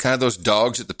like kind of those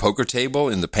dogs at the poker table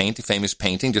in the famous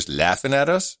painting, just laughing at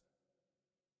us?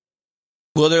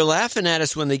 Well, they're laughing at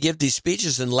us when they give these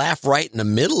speeches and laugh right in the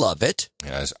middle of it.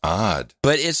 Yeah, it's odd.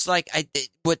 But it's like,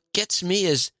 what gets me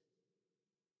is,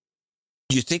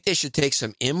 do you think they should take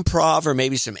some improv or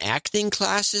maybe some acting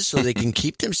classes so they can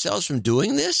keep themselves from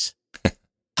doing this?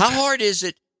 How hard is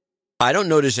it? I don't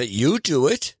notice that you do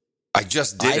it. I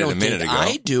just did it a minute ago.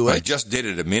 I do it. I just did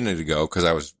it a minute ago because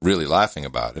I was really laughing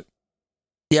about it.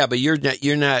 Yeah, but you're not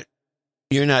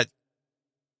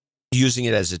using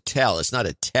it as a tell. It's not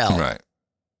a tell. Right.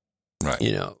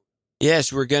 You know,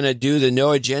 yes, we're going to do the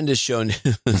No Agenda show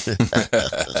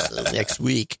next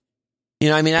week. You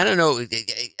know, I mean, I don't know.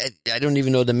 I don't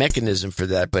even know the mechanism for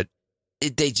that, but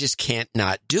they just can't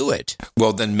not do it.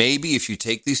 Well, then maybe if you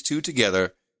take these two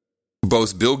together,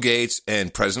 both Bill Gates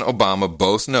and President Obama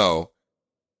both know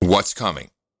what's coming.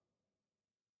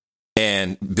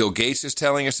 And Bill Gates is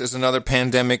telling us there's another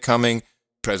pandemic coming.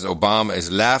 President Obama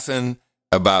is laughing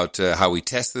about how we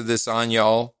tested this on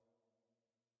y'all.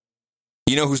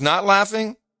 You know who's not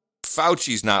laughing?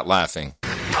 Fauci's not laughing.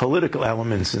 political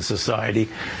elements in society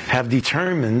have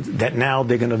determined that now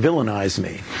they're going to villainize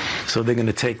me. So they're going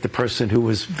to take the person who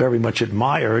was very much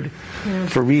admired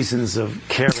for reasons of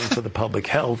caring for the public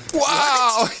health.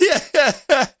 Wow!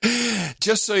 Yeah.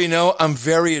 Just so you know, I'm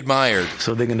very admired.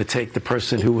 So they're going to take the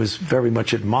person who was very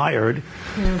much admired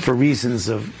for reasons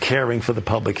of caring for the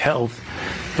public health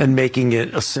and making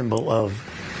it a symbol of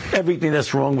everything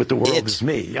that's wrong with the world is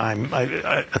me.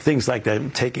 Things like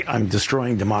that. I'm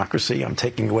destroying democracy. I'm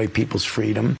taking away people's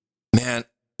freedom. Man,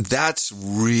 that's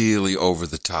really over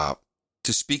the top.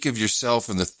 To speak of yourself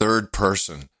in the third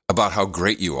person about how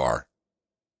great you are.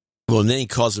 Well, and then he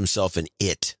calls himself an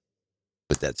it.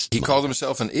 But he called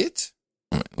himself an it?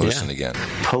 Listen again.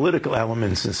 Political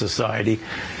elements in society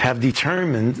have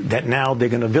determined that now they're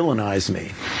going to villainize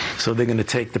me. So they're going to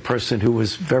take the person who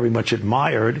was very much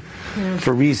admired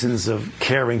for reasons of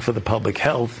caring for the public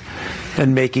health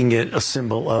and making it a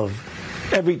symbol of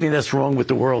everything that's wrong with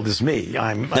the world is me.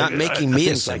 I'm not making me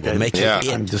a symbol.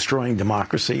 I'm destroying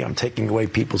democracy. I'm taking away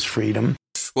people's freedom.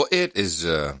 Well, it is,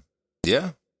 yeah.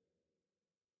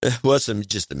 Well, it's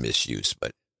just a misuse,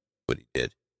 but what he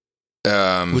did.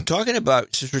 We're talking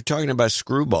about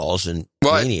screwballs and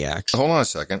maniacs. Hold on a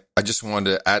second. I just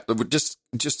wanted to add, let's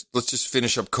just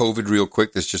finish up COVID real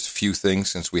quick. There's just a few things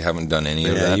since we haven't done any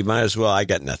of that. You might as well. I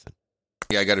got nothing.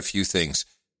 Yeah, I got a few things.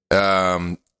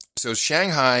 So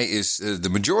Shanghai is, the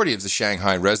majority of the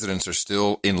Shanghai residents are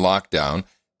still in lockdown.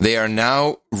 They are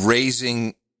now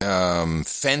raising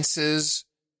fences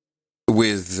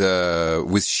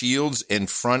with shields in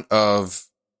front of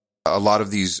a lot of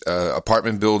these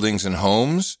apartment buildings and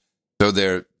homes. So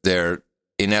they're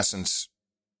in essence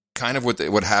kind of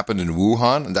what happened in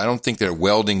Wuhan. And I don't think they're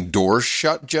welding doors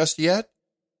shut just yet.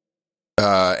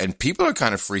 And people are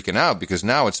kind of freaking out because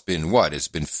now it's been It's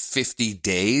been 50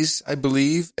 days, I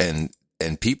believe, and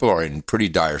people are in pretty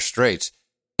dire straits.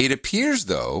 It appears,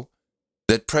 though,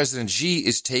 that President Xi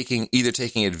is either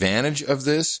taking advantage of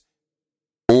this,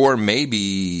 or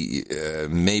maybe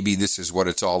this is what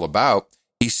it's all about.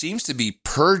 He seems to be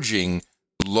purging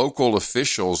local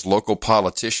officials, local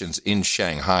politicians in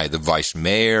Shanghai. The vice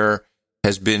mayor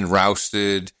has been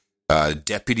rousted.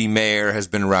 Deputy mayor has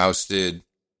been rousted.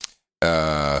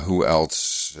 Who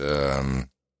else? A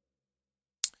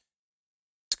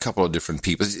couple of different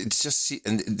people. It's just,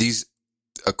 and these,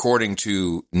 according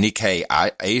to Nikkei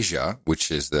Asia,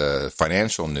 which is the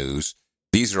financial news,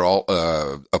 these are all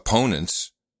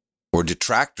opponents or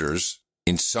detractors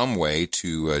in some way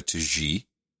to Xi.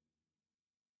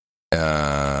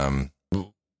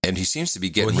 And he seems to be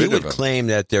getting rid of them. He would claim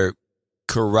that they're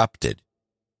corrupted.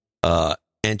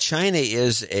 And China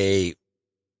is a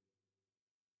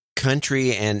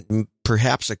country and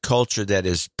perhaps a culture that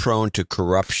is prone to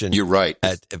corruption. You're right.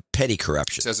 Petty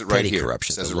corruption. It says it right here.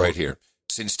 Corruption. It says it right here.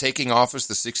 Since taking office,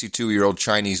 the 62-year-old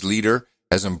Chinese leader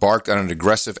has embarked on an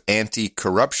aggressive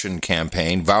anti-corruption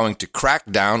campaign, vowing to crack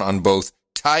down on both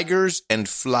tigers and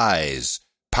flies,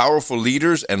 powerful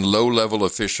leaders and low-level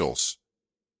officials.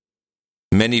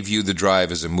 Many view the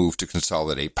drive as a move to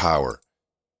consolidate power.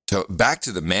 So back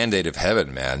to the mandate of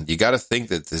heaven, man. You got to think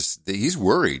that he's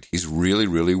worried. He's really,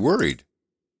 really worried.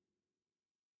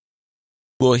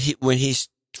 Well, when he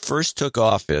first took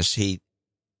office, he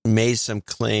made some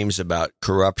claims about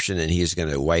corruption and he's going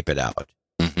to wipe it out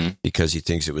because he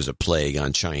thinks it was a plague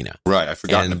on China. Right. I've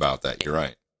forgotten about that. You're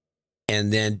right.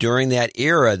 And then during that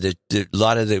era, a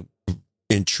lot of the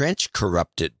entrenched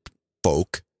corrupted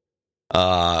folk,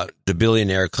 the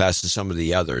billionaire class and some of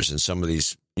the others and some of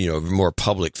these, more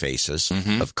public faces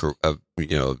of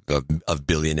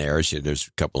billionaires. There's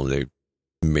a couple they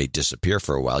may disappear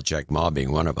for a while, Jack Ma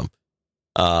being one of them,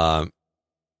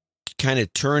 kind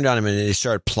of turned on him and they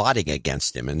started plotting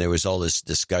against him. And there was all this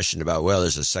discussion about,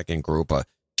 there's a second group of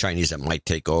Chinese that might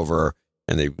take over.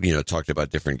 And they, talked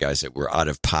about different guys that were out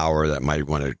of power that might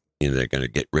want to, they're going to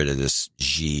get rid of this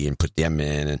Xi and put them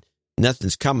in, and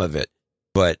nothing's come of it.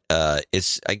 But I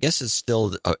guess it's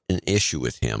still an issue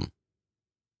with him.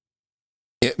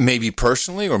 It may be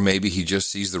personally, or maybe he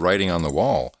just sees the writing on the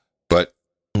wall. But,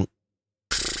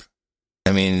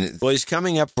 I mean... Well, he's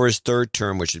coming up for his third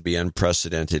term, which would be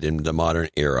unprecedented in the modern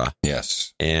era.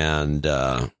 Yes. And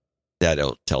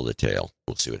that'll tell the tale.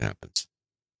 We'll see what happens.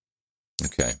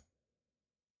 Okay.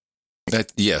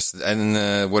 Yes,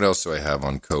 and what else do I have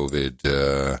on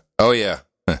COVID? Oh, yeah.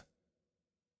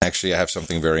 Actually, I have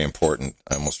something very important.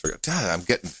 I almost forgot. God, I'm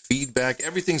getting feedback.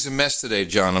 Everything's a mess today,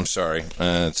 John. I'm sorry.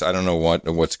 I don't know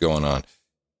what's going on.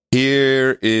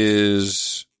 Here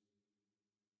is...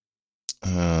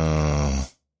 yeah,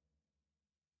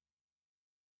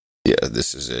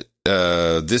 this is it.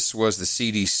 This was the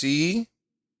CDC.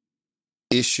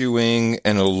 issuing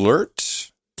an alert.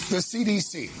 The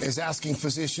CDC is asking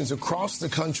physicians across the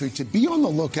country to be on the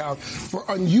lookout for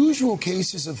unusual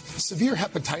cases of severe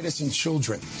hepatitis in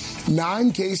children.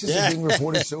 9 cases are being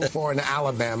reported so far in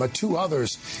Alabama, 2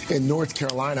 others in North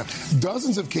Carolina.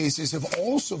 Dozens of cases have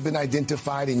also been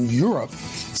identified in Europe.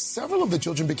 Several of the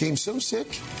children became so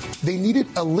sick they needed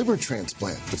a liver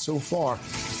transplant. But so far,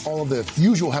 all of the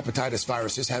usual hepatitis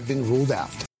viruses have been ruled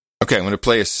out. Okay, I'm going to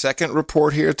play a second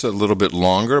report here. It's a little bit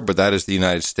longer, but that is the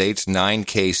United States, 9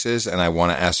 cases, and I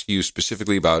want to ask you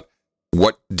specifically about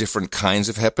what different kinds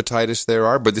of hepatitis there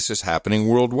are, but this is happening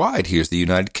worldwide. Here's the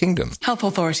United Kingdom. Health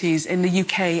authorities in the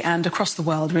UK and across the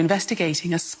world are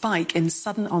investigating a spike in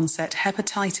sudden onset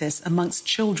hepatitis amongst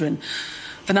children.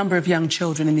 The number of young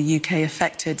children in the UK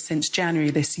affected since January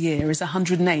this year is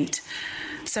 108.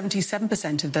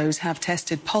 77% of those have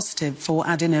tested positive for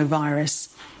adenovirus.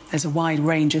 There's a wide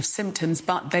range of symptoms,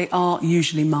 but they are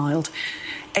usually mild.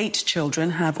 8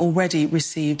 children have already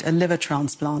received a liver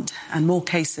transplant, and more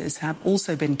cases have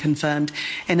also been confirmed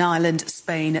in Ireland,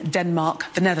 Spain, Denmark,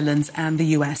 the Netherlands and the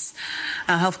US.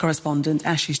 Our health correspondent,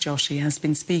 Ashish Joshi, has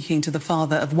been speaking to the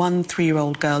father of one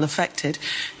 3-year-old girl affected,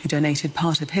 who donated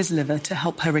part of his liver to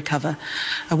help her recover.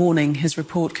 A warning, his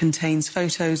report contains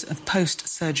photos of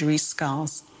post-surgery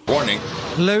scars. Warning.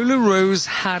 Lola Rose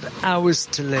had hours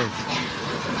to live.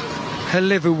 Her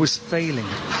liver was failing.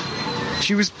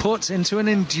 She was put into an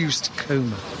induced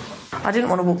coma. I didn't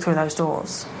want to walk through those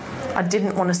doors. I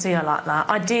didn't want to see her like that.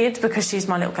 I did because she's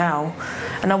my little girl,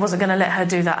 and I wasn't going to let her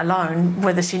do that alone,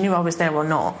 whether she knew I was there or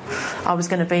not. I was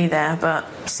going to be there, but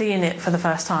seeing it for the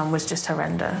first time was just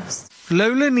horrendous.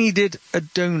 Lola needed a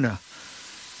donor.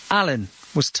 Alan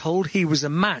was told he was a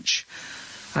match,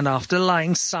 and after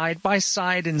lying side by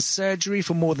side in surgery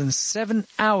for more than 7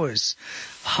 hours,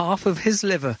 half of his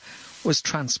liver was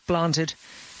transplanted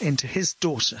into his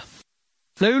daughter.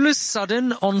 Lola's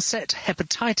sudden onset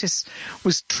hepatitis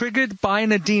was triggered by an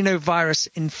adenovirus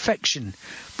infection,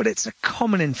 but it's a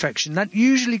common infection that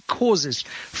usually causes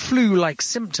flu-like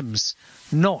symptoms,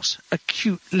 not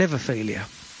acute liver failure.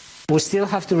 We still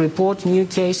have to report new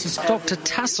cases. Dr.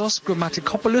 Tassos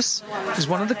Grammatikopoulos is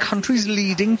one of the country's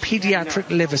leading paediatric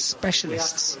liver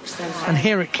specialists. And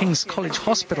here at King's College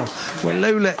Hospital, where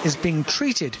Lola is being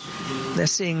treated, they're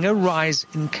seeing a rise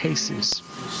in cases.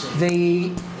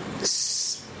 The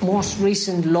most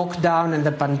recent lockdown and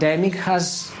the pandemic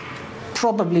has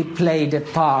probably played a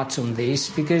part on this,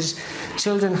 because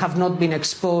children have not been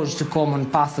exposed to common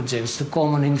pathogens, to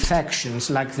common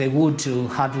infections like they would do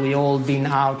had we all been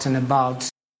out and about.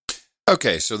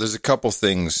 Okay, so there's a couple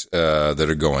things that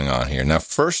are going on here. Now,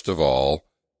 first of all,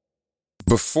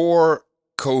 before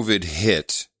COVID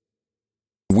hit,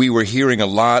 we were hearing a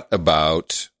lot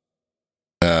about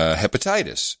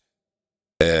hepatitis.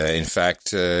 In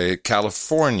fact,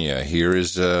 California, here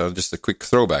is just a quick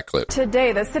throwback clip.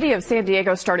 Today, the city of San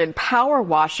Diego started power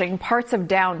washing parts of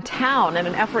downtown in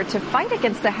an effort to fight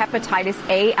against the hepatitis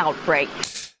A outbreak.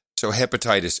 So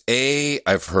hepatitis A,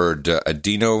 I've heard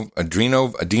adenovirus.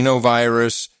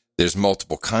 There's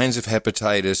multiple kinds of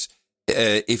hepatitis.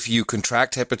 If you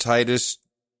contract hepatitis,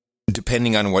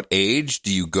 depending on what age,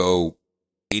 do you go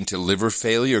into liver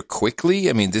failure quickly?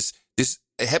 I mean, this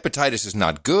hepatitis is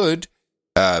not good.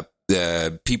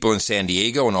 The people in San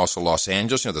Diego and also Los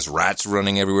Angeles, there's rats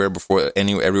running everywhere before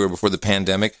the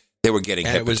pandemic. They were getting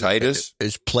hepatitis. It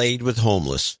was plagued with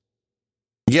homeless.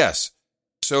 Yes.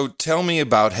 So tell me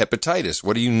about hepatitis.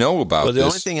 What do you know about this? Well, the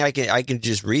only thing I can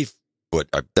just read what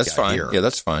I've That's got fine. here, Yeah,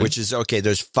 that's fine. Which is okay.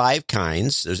 There's 5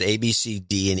 kinds. There's A, B, C,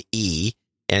 D, and E.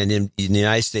 And in the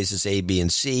United States, it's A, B,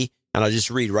 and C. And I'll just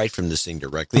read right from this thing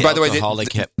directly. By the way,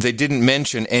 they didn't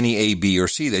mention any A, B, or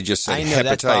C. They just said I know,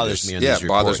 hepatitis. that bothers me on yeah, these it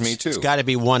bothers reports. me too. It's got to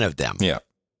be one of them. Yeah.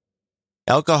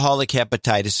 Alcoholic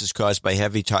hepatitis is caused by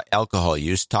heavy alcohol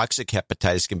use. Toxic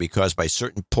hepatitis can be caused by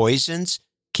certain poisons,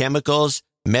 chemicals,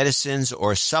 medicines,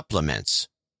 or supplements.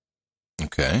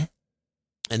 Okay.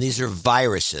 And these are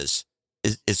viruses.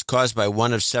 It's caused by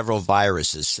one of several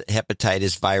viruses.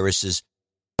 Hepatitis viruses.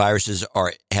 Viruses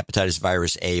are hepatitis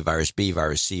virus A, virus B,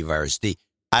 virus C, virus D.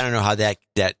 I don't know how that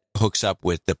hooks up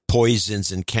with the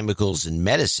poisons and chemicals and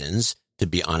medicines, to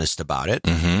be honest about it.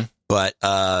 Mm-hmm. But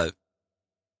I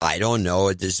don't know.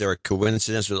 Is there a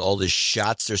coincidence with all the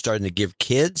shots they're starting to give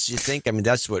kids, you think? I mean,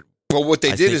 that's what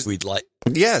they did is we'd like.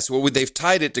 Yes, well, they've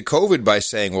tied it to COVID by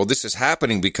saying, well, this is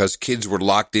happening because kids were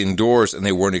locked indoors and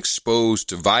they weren't exposed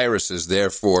to viruses.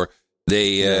 Therefore,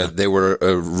 they were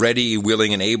ready,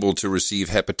 willing, and able to receive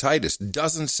hepatitis.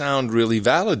 Doesn't sound really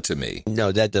valid to me.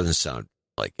 No, that doesn't sound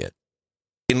like it.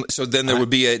 So then there would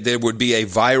be a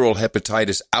viral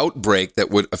hepatitis outbreak that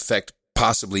would affect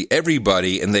possibly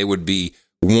everybody, and they would be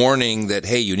warning that,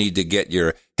 hey, you need to get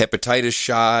your hepatitis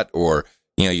shot, or,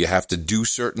 you have to do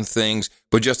certain things.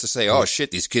 But just to say, oh, shit,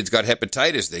 these kids got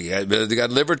hepatitis. They got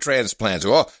liver transplants.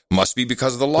 Oh, must be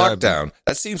because of the lockdown.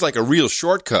 That seems like a real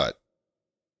shortcut.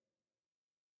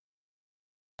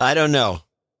 I don't know.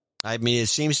 I mean, it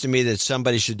seems to me that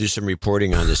somebody should do some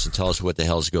reporting on this and tell us what the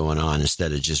hell's going on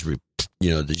instead of just,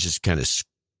 they're just kind of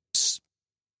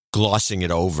glossing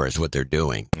it over is what they're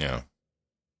doing. Yeah.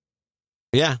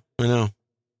 Yeah, I know.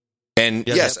 And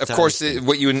yes, of course,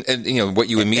 what you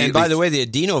immediately. And by the way, the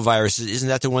adenovirus, isn't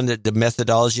that the one that the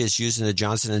methodology is used in the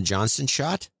Johnson & Johnson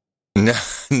shot?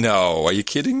 No, are you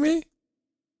kidding me?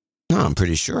 No, I'm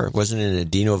pretty sure. It wasn't an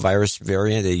adenovirus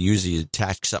variant. They usually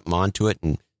attach something onto it,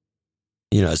 and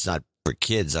it's not for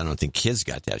kids. I don't think kids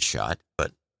got that shot,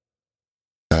 but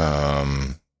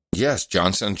yes,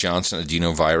 Johnson & Johnson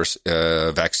adenovirus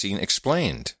vaccine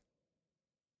explained.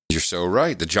 You're so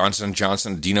right. The Johnson &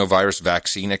 Johnson adenovirus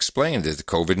vaccine explained. The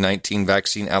COVID-19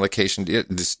 vaccine allocation.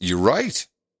 You're right.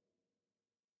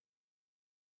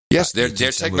 Yes, their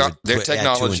technology.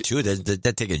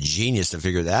 That'd take a genius to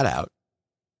figure that out.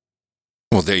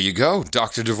 Well, there you go,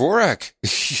 Dr. Dvorak.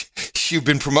 You've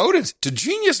been promoted to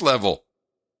genius level.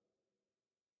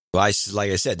 Well,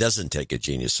 like I said, it doesn't take a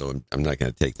genius, so I'm not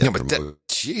going to take that. No, but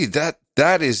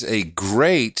that is a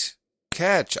great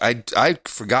catch. I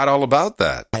forgot all about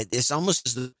that. It's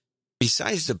almost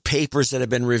besides the papers that have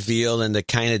been revealed and the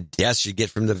kind of deaths you get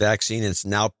from the vaccine, it's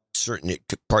now certain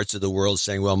parts of the world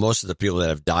saying, well, most of the people that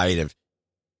have died have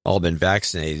all been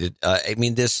vaccinated.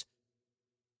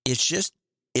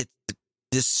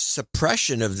 This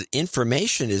suppression of the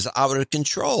information is out of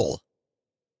control.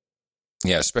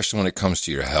 Yeah, especially when it comes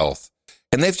to your health.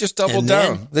 And they've just doubled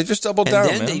down. They've just doubled down,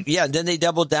 man. Then they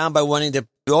doubled down by wanting to,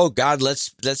 oh, God,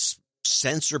 let's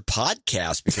censor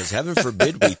podcasts because heaven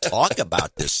forbid we talk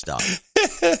about this stuff.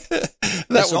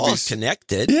 That's all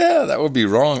connected. Yeah, that would be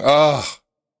wrong. Oh,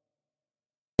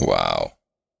 wow.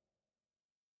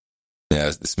 Yeah,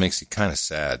 this makes you kind of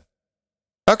sad.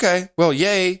 Okay, well,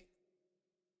 yay.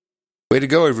 Way to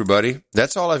go, everybody.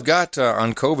 That's all I've got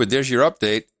on COVID. There's your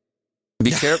update. Be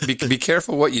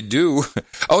careful what you do.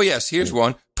 Oh, yes, here's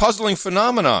one. Puzzling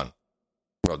phenomenon.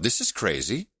 Well, this is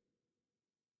crazy.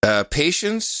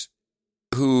 Patients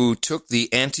who took the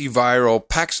antiviral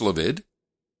Paxlovid,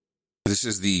 this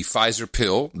is the Pfizer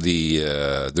pill,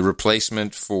 the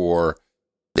replacement for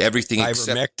everything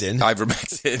ivermectin,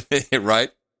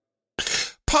 right?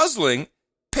 Puzzling.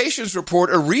 Patients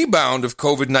report a rebound of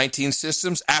COVID-19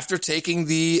 symptoms after taking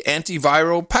the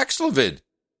antiviral Paxlovid.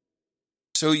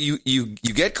 So you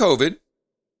get COVID.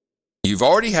 You've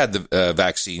already had the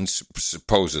vaccine,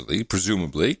 supposedly,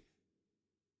 presumably.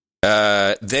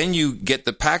 Then you get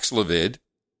the Paxlovid,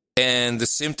 and the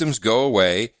symptoms go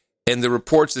away. And the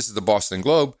reports, this is the Boston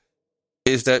Globe,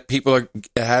 is that people are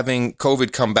having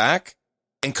COVID come back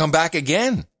and come back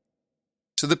again.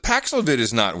 So the Paxlovid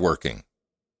is not working.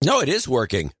 No, it is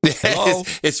working.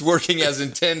 It's working as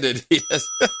intended. Yes.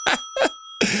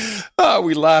 Oh,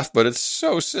 we laugh, but it's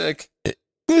so sick.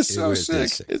 It's so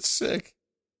sick. It's sick.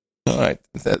 All right.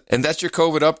 And that's your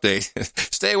COVID update.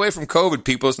 Stay away from COVID,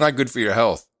 people. It's not good for your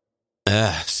health.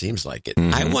 Seems like it.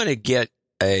 Mm-hmm. I want to get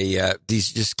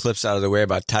these just clips out of the way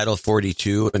about Title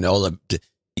 42 and all the.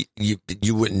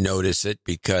 You wouldn't notice it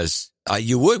because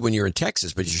you would when you're in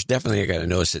Texas, but you're definitely got to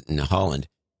notice it in Holland.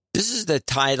 This is the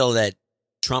title that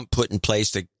Trump put in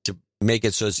place to make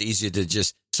it so it's easier to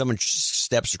just someone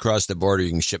steps across the border, you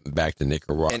can ship them back to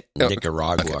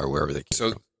Nicaragua or wherever they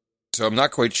came from. So I'm not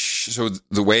quite so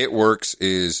the way it works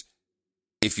is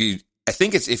if you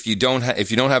don't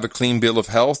have a clean bill of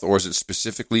health, or is it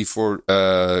specifically for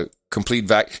complete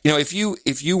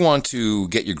if you want to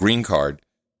get your green card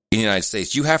in the United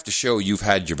States, you have to show you've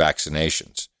had your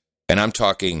vaccinations, and I'm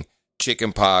talking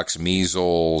chickenpox,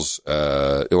 measles,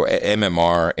 or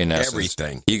MMR. In essence,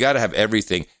 everything. You got to have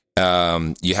everything.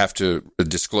 You have to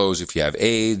disclose if you have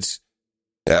AIDS,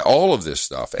 all of this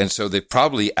stuff. And so they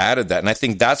probably added that. And I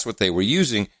think that's what they were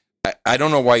using. I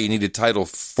don't know why you needed Title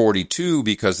 42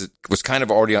 because it was kind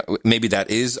of already, maybe that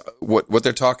is what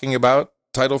they're talking about,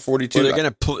 Title 42. Well, they're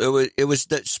going to put, it was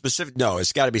the specific, no,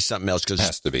 it's got to be something else because it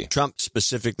has to be. Trump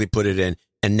specifically put it in.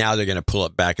 And now they're going to pull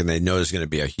it back, and they know there's going to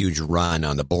be a huge run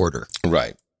on the border.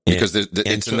 Right. Because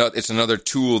it's another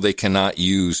tool they cannot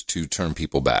use to turn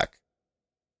people back.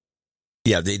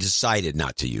 Yeah, they decided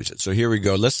not to use it. So here we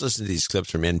go. Let's listen to these clips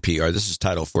from NPR. This is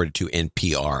Title 42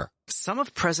 NPR. Some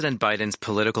of President Biden's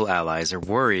political allies are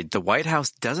worried the White House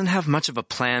doesn't have much of a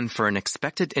plan for an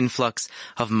expected influx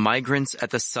of migrants at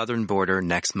the southern border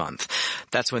next month.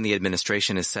 That's when the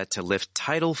administration is set to lift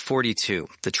Title 42,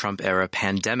 the Trump-era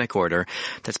pandemic order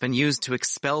that's been used to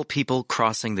expel people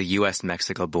crossing the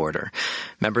U.S.-Mexico border.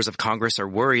 Members of Congress are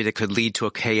worried it could lead to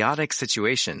a chaotic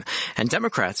situation, and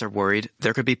Democrats are worried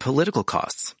there could be political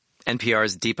costs.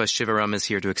 NPR's Deepa Shivaram is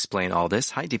here to explain all this.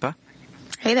 Hi, Deepa.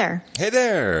 Hey there. Hey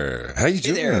there. How you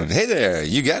doing? Hey there.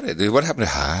 You got it. What happened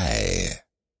to hi?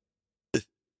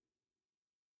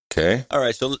 Okay. All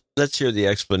right, so let's hear the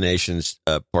explanations,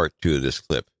 part 2 of this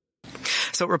clip.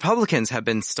 So Republicans have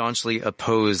been staunchly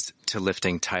opposed to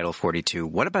lifting Title 42.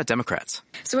 What about Democrats?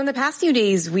 So in the past few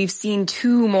days, we've seen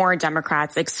 2 more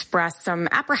Democrats express some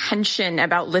apprehension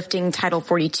about lifting Title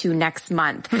 42 next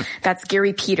month. That's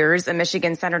Gary Peters, a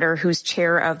Michigan senator who's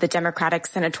chair of the Democratic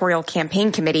Senatorial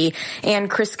Campaign Committee, and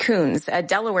Chris Coons, a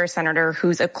Delaware senator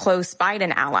who's a close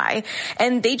Biden ally.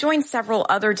 And they joined several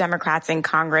other Democrats in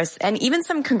Congress and even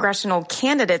some congressional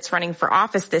candidates running for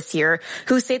office this year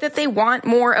who say that they want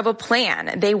more of a plan.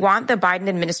 They want the Biden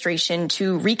administration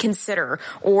to reconsider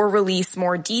or release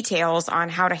more details on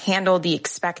how to handle the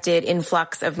expected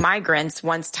influx of migrants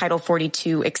once Title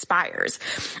 42 expires.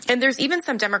 And there's even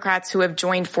some Democrats who have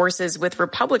joined forces with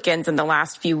Republicans in the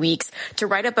last few weeks to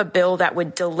write up a bill that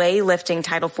would delay lifting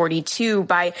Title 42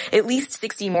 by at least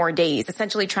 60 more days,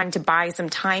 essentially trying to buy some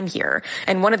time here.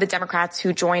 And one of the Democrats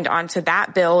who joined onto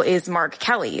that bill is Mark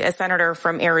Kelly, a senator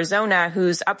from Arizona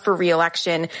who's up for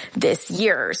re-election this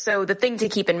year. So the thing to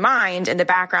keep in mind in the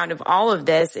background of all of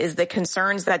this is the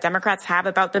concerns that Democrats have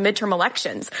about the midterm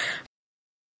elections.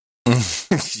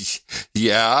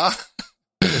 Yeah.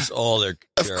 It's all they're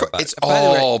about. It's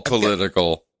all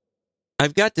political.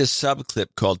 I've got this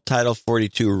subclip called Title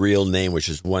 42 Real Name, which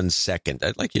is 1 second.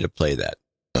 I'd like you to play that.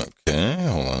 Okay,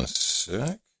 hold on a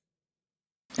sec.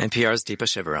 NPR's Deepa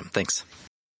Shivaram. Thanks.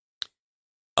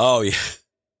 Oh, yeah.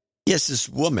 Yes, this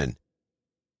woman.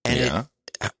 And yeah.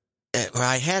 Well,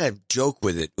 I had a joke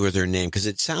with her name because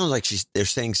it sounds like they're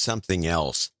saying something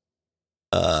else.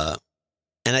 And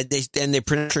they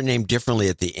pronounce her name differently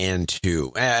at the end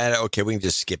too. Okay, we can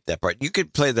just skip that part. You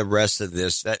could play the rest of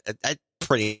this. That's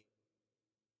pretty.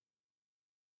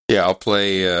 Yeah, I'll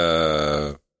play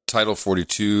Title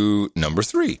 42, number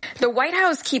 3. The White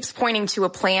House keeps pointing to a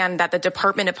plan that the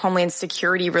Department of Homeland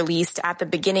Security released at the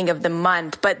beginning of the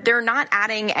month, but they're not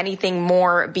adding anything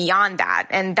more beyond that.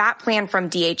 And that plan from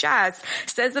DHS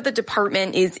says that the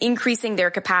department is increasing their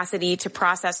capacity to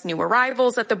process new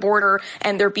arrivals at the border,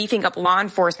 and they're beefing up law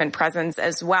enforcement presence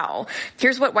as well.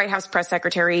 Here's what White House Press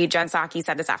Secretary Jen Psaki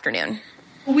said this afternoon.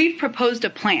 We've proposed a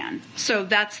plan, so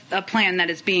that's a plan that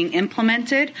is being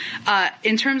implemented.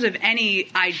 In terms of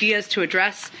any ideas to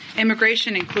address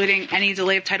immigration, including any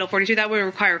delay of Title 42, that would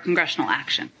require congressional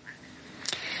action.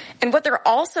 And what they're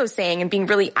also saying and being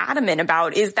really adamant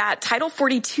about is that Title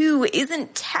 42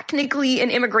 isn't technically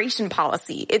an immigration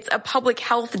policy. It's a public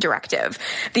health directive.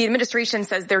 The administration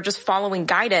says they're just following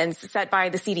guidance set by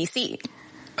the CDC.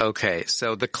 Okay,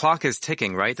 so the clock is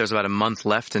ticking, right? There's about a month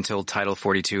left until Title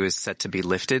 42 is set to be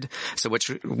lifted. So what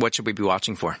should we be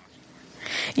watching for?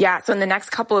 Yeah, so in the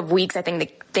next couple of weeks, I think the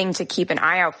thing to keep an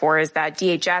eye out for is that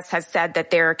DHS has said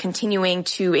that they're continuing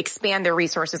to expand their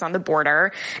resources on the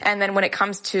border. And then when it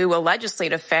comes to a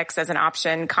legislative fix as an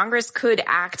option, Congress could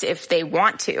act if they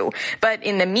want to. But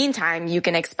in the meantime, you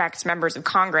can expect members of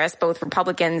Congress, both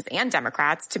Republicans and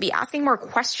Democrats, to be asking more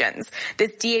questions.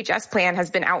 This DHS plan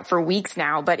has been out for weeks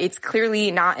now, but it's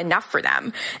clearly not enough for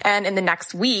them. And in the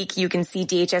next week, you can see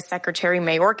DHS Secretary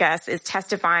Mayorkas is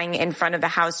testifying in front of the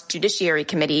House Judiciary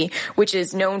Committee, which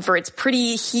is known for its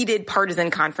pretty heated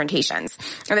partisan confrontations.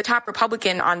 And the top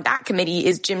Republican on that committee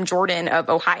is Jim Jordan of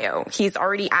Ohio. He's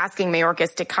already asking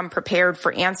Mayorkas to come prepared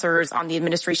for answers on the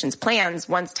administration's plans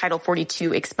once Title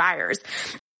 42 expires.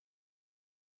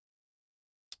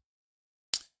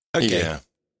 Okay.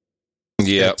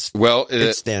 Yeah. Well,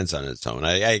 it stands on its own.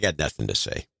 I got nothing to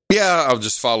say. Yeah, I'll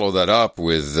just follow that up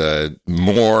with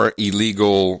more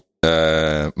illegal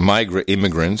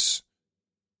immigrants.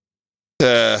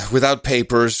 Without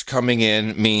papers coming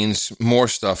in means more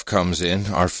stuff comes in,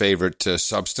 our favorite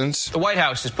substance. The White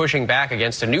House is pushing back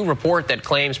against a new report that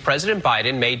claims President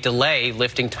Biden may delay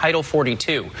lifting Title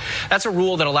 42. That's a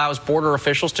rule that allows border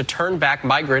officials to turn back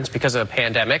migrants because of the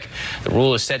pandemic. The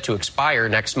rule is set to expire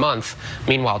next month.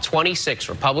 Meanwhile, 26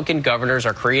 Republican governors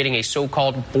are creating a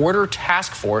so-called border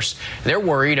task force. They're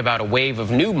worried about a wave of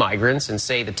new migrants and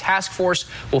say the task force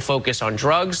will focus on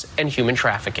drugs and human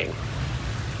trafficking.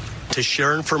 to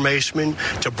share information,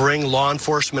 to bring law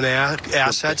enforcement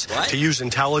assets, to use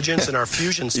intelligence in our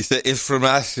fusion. He said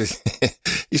information.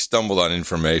 He stumbled on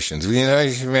information. Do you know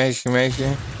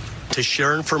information? To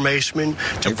share information,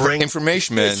 to bring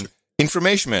information, man.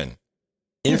 Information, man.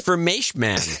 Information,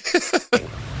 man.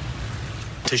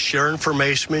 To share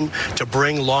information, to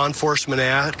bring law enforcement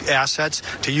assets,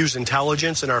 to use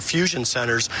intelligence in our fusion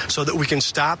centers so that we can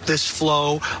stop this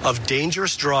flow of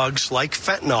dangerous drugs like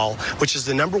fentanyl, which is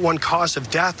the #1 cause of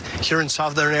death here in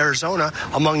southern Arizona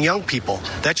among young people.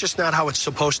 That's just not how it's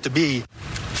supposed to be.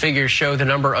 Figures show the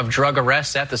number of drug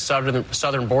arrests at the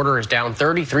southern border is down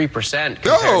 33%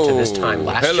 compared to this time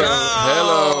last year.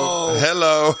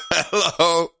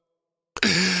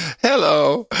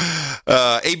 Hello.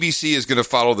 ABC is going to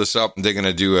follow this up, and they're going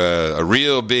to do a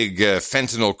real big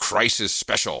fentanyl crisis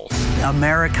special.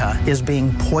 America is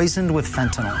being poisoned with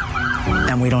fentanyl,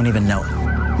 and we don't even know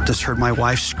it. Just heard my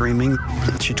wife screaming.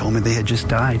 She told me they had just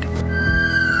died.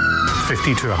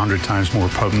 50 to 100 times more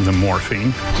potent than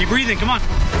morphine. Keep breathing, come on.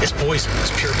 It's poison,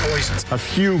 it's pure poison. A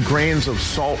few grains of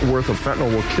salt worth of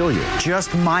fentanyl will kill you.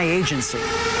 Just my agency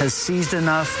has seized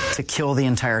enough to kill the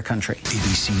entire country.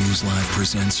 ABC News Live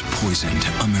presents Poisoned,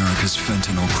 America's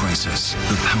Fentanyl Crisis.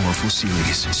 The powerful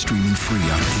series, streaming free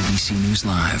on ABC News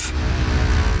Live.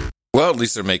 Well, at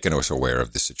least they're making us aware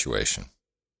of the situation.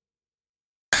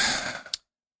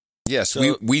 Yes,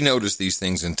 we notice these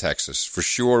things in Texas. For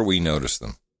sure, we notice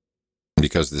them.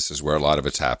 Because this is where a lot of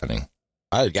it's happening.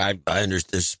 I understand.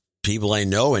 There's people I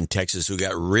know in Texas who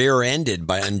got rear-ended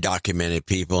by undocumented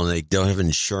people, and they don't have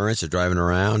insurance. They're driving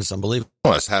around. It's unbelievable.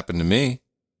 Well, it's happened to me.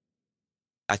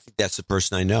 I think that's the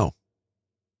person I know.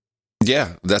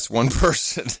 Yeah, that's one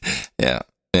person. Yeah.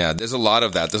 There's a lot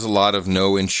of that. There's a lot of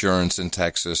no insurance in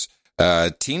Texas.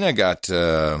 Tina got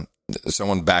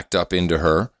someone backed up into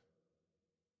her.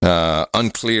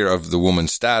 Unclear of the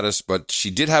woman's status, but she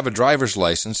did have a driver's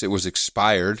license. It was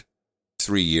expired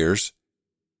 3 years.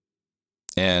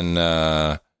 And,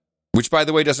 which, by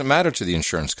the way, doesn't matter to the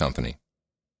insurance company.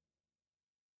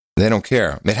 They don't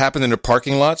care. It happened in a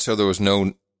parking lot, so there was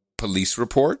no police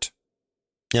report.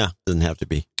 Yeah, doesn't have to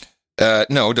be.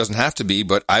 No, it doesn't have to be,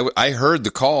 but I heard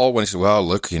the call when he said, well,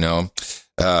 look,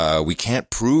 we can't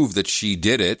prove that she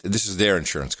did it. This is their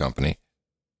insurance company.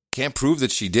 Can't prove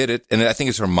that she did it, and I think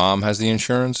it's her mom has the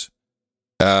insurance.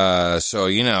 So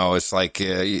it's like,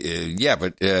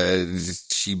 but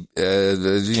she,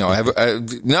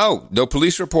 no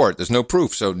police report. There's no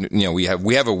proof. So we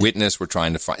have a witness. We're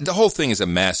trying to find. The whole thing is a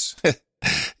mess.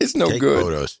 It's no take good.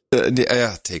 Photos.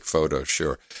 Take photos.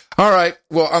 Sure. All right.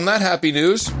 Well, on that happy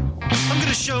news, I'm going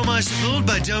to show my support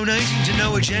by donating to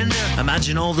No Agenda.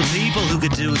 Imagine all the people who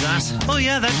could do that. Oh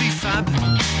yeah, that'd be fab.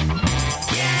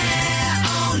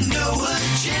 No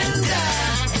agenda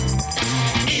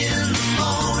in the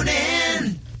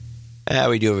morning.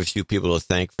 We do have a few people to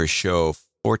thank for show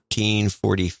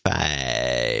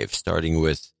 1445, starting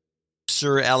with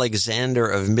Sir Alexander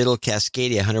of Middle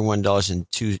Cascadia,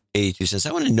 $101.82.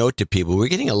 I want to note to people, we're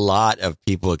getting a lot of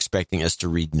people expecting us to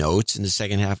read notes in the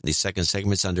second half. The second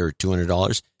segment's under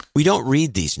 $200. We don't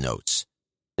read these notes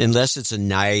unless it's a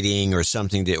knighting or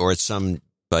something, or it's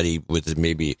somebody with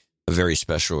maybe a very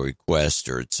special request,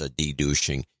 or it's a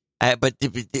dedouching. But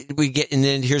we get, and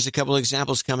then here's a couple of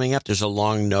examples coming up. There's a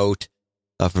long note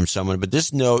from someone, but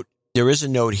this note, there is a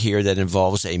note here that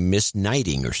involves a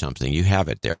misknighting or something. You have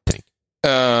it there, I think.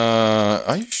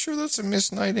 Are you sure that's a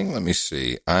misknighting? Let me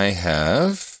see. I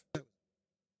have,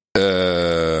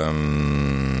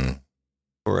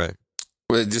 correct.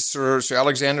 Just Sir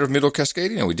Alexander of Middle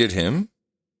Cascadia. We did him.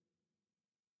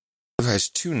 Who has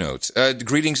two notes.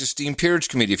 Greetings, esteemed Peerage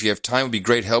Committee. If you have time, it would be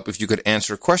great help if you could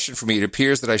answer a question for me. It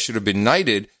appears that I should have been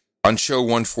knighted on show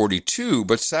 142,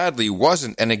 but sadly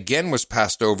wasn't, and again was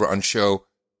passed over on show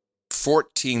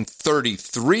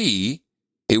 1433.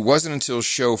 It wasn't until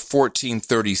show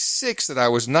 1436 that I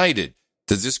was knighted.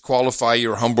 Does this qualify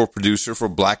your humble producer for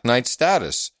Black Knight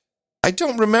status? I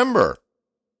don't remember.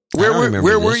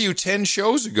 Where were you 10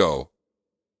 shows ago?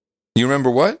 You remember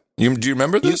what? Do you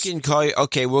remember this? You can call you.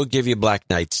 Okay, we'll give you Black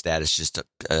Knight status just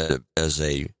as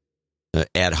a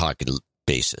ad hoc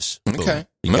basis. Okay.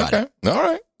 Okay.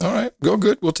 All right. Go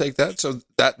good. We'll take that. So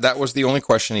that was the only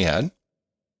question he had.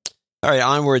 All right.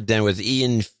 Onward then with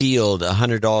Ian Field,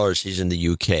 $100. He's in the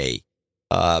UK.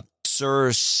 Sir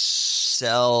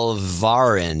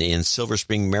Selvarin in Silver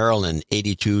Spring, Maryland,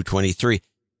 $82.23.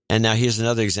 And now here's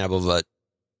another example. But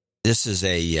this is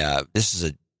a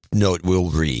note we'll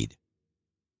read.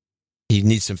 He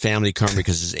needs some family karma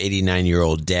because his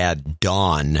 89-year-old dad,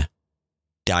 Don,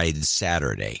 died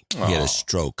Saturday. He had a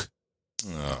stroke.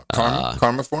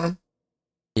 Karma for him?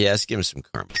 Yes, give him some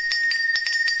karma.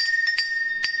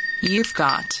 You've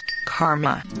got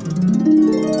karma.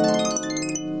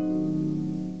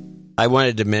 I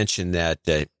wanted to mention that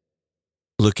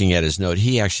looking at his note,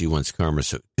 he actually wants karma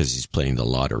because he's playing the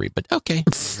lottery. But okay.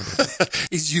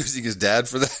 He's using his dad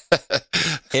for that.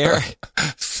 Aaron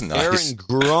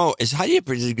Groan.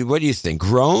 What do you think?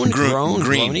 Green.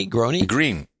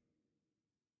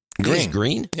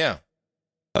 Green. Yeah.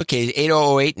 Okay,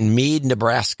 8008 in Meade,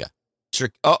 Nebraska. Sir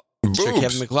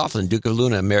Kevin McLaughlin, Duke of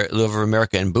Luna, Love of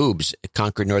America, and Boobs,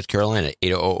 Concord, North Carolina,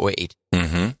 8008.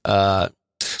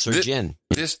 Sir Jen.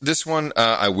 This one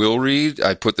I will read.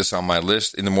 I put this on my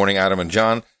list in the morning, Adam and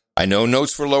John. I know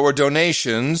notes for lower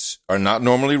donations are not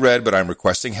normally read, but I'm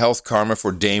requesting health karma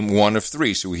for Dame 1 of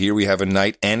 3. So here we have a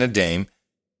knight and a dame.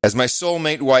 As my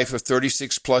soulmate wife of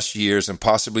 36 plus years and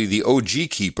possibly the OG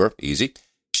keeper, easy,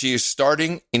 she is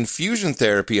starting infusion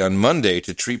therapy on Monday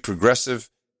to treat progressive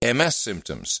MS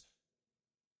symptoms.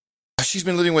 She's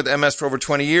been living with MS for over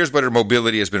 20 years, but her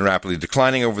mobility has been rapidly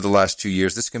declining over the last 2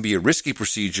 years. This can be a risky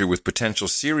procedure with potential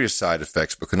serious side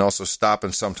effects, but can also stop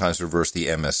and sometimes reverse the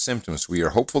MS symptoms. We are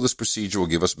hopeful this procedure will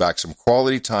give us back some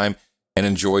quality time and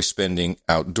enjoy spending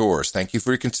outdoors. Thank you for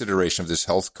your consideration of this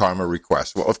health karma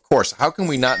request. Well, of course, how can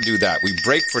we not do that? We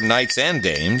break for knights and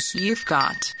dames. You've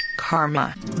got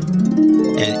karma.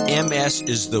 And MS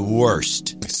is the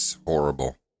worst. It's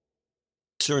horrible.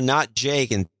 Sir Not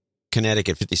Jake in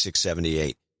Connecticut,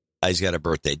 5678. He's got a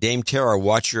birthday. Dame Tara,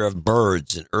 Watcher of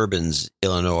Birds in Urbans,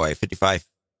 Illinois,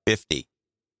 5550.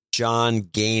 John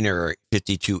Gaynor,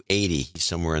 5280. He's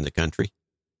somewhere in the country.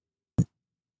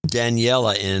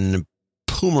 Daniela in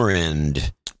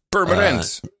Purmerend.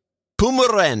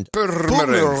 Purmerend.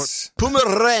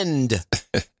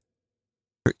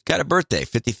 Got a birthday,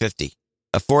 5050.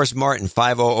 Forrest Martin,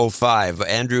 5005.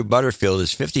 Andrew Butterfield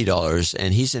is $50,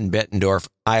 and he's in Bettendorf,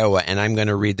 Iowa, and I'm going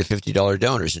to read the $50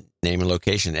 donors, name and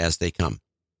location as they come.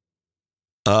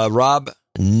 Rob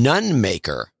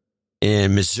Nunmaker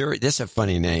in Missouri. This is a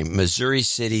funny name. Missouri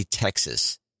City,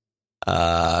 Texas.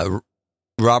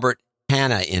 Robert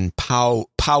Hanna in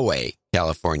Poway,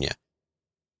 California.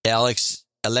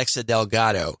 Alexa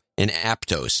Delgado in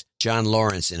Aptos. John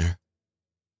Lawrence in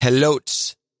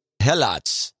Helots,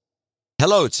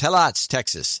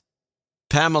 Texas.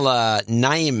 Pamela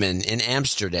Nyman in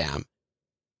Amsterdam.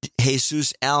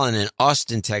 Jesus Allen in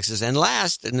Austin, Texas. And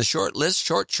last in the short list,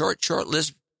 Sir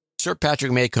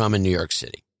Patrick Maycomb in New York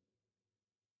City.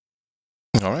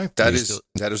 All right. That is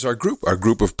our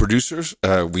group of producers.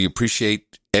 We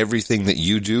appreciate everything that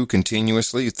you do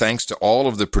continuously. Thanks to all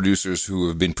of the producers who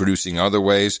have been producing other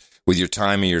ways with your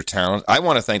time and your talent. I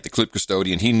want to thank the clip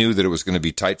custodian. He knew that it was going to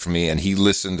be tight for me, and he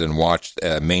listened and watched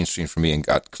mainstream for me and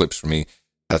got clips for me.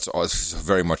 That's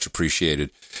very much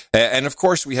appreciated. And of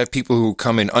course, we have people who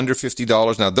come in under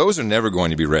 $50. Now, those are never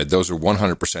going to be read. Those are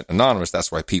 100% anonymous.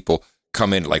 That's why people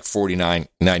come in at like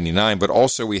 $49.99. But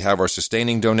also, we have our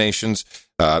sustaining donations.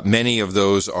 Many of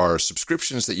those are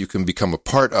subscriptions that you can become a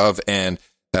part of. And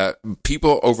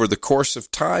people over the course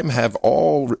of time have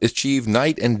all achieved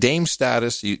knight and dame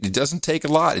status. It doesn't take a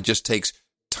lot. It just takes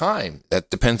time. That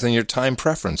depends on your time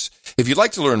preference. If you'd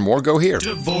like to learn more, go here.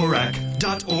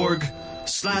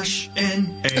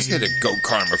 Dvorak.org/NA. Let's hit a go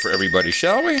karma for everybody,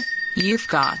 shall we? You've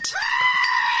got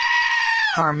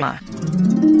karma.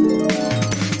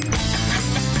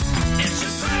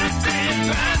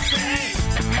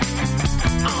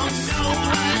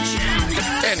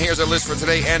 And here's our list for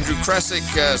today. Andrew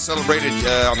Kresic celebrated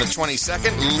on the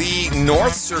 22nd. Lee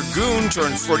North, Sir Goon,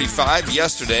 turned 45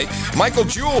 yesterday. Michael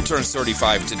Jewell turns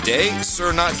 35 today.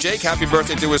 Sir Not Jake, happy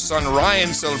birthday to his son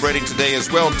Ryan, celebrating today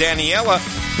as well. Daniela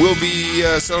will be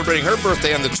celebrating her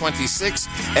birthday on the 26th.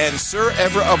 And Sir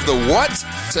Ever of the What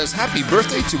says happy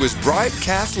birthday to his bride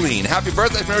Kathleen. Happy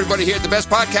birthday from everybody here at the best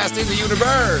podcast in the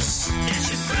universe.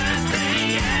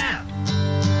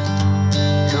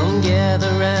 Gather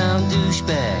round,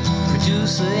 douchebag,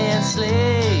 producer and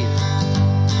slave,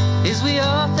 as we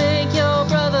all thank your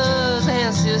brothers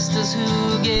and sisters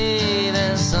who gave,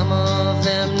 and some of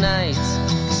them knights,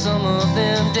 some of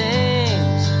them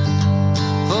dames,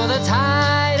 for the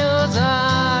titles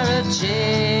are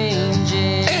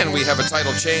a-changing. And we have a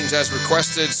title change as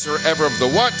requested. Sir Ever of the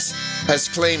What has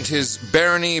claimed his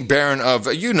barony, Baron of,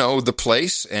 the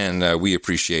place, and we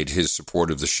appreciate his support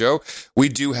of the show. We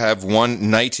do have one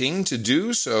knighting to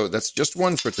do, so that's just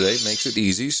one for today. Makes it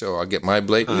easy, so I'll get my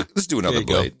blade. Let's do another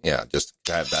blade. Go. Yeah, just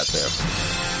have that there.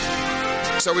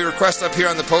 So we request up here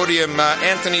on the podium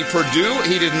Anthony Perdue.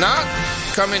 He did not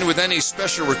come in with any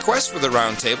special requests for the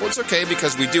roundtable, it's okay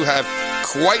because we do have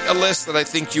quite a list that I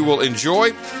think you will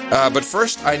enjoy. But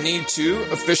first, I need to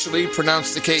officially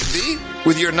pronounce the KV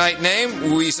with your knight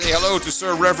name. We say hello to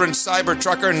Sir Reverend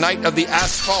CyberTrucker, Knight of the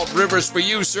Asphalt Rivers for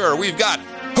you, sir. We've got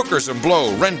hookers and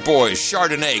blow, rent boys,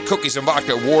 Chardonnay, cookies and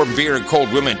vodka, warm beer and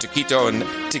cold women,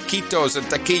 taquitos and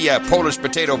tequila, Polish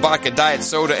potato vodka, diet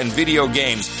soda, and video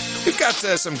games. We've got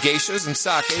some geishas and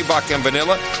sake, vodka and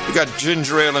vanilla. We've got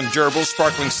ginger ale and gerbils,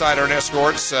 sparkling cider and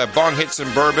escorts, bong hits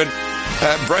and bourbon,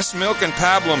 breast milk and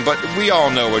pablum, but we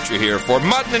all know what you're here for.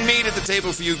 Mutton and meat at the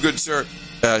table for you, good sir.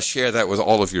 Share that with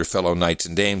all of your fellow knights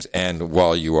and dames. And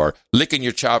while you are licking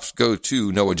your chops, go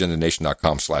to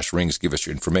noagendanation.com/rings. Give us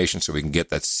your information so we can get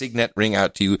that signet ring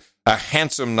out to you. A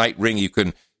handsome knight ring. You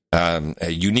can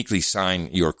uniquely sign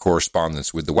your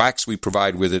correspondence with the wax we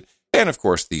provide with it. And, of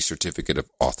course, the certificate of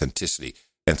authenticity.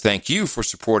 And thank you for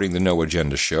supporting the No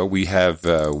Agenda show. We have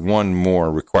one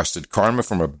more requested karma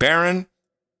from a Barron,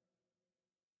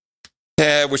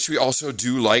 which we also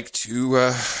do like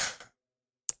to...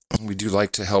 We do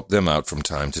like to help them out from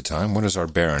time to time. What does our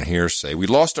Baron here say? We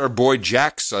lost our boy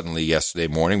Jack suddenly yesterday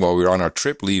morning while we were on our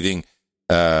trip leaving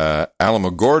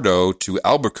Alamogordo to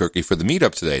Albuquerque for the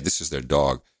meetup today. This is their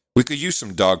dog. We could use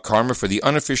some dog karma for the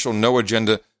unofficial No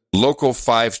Agenda Local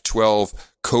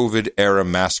 512 COVID-era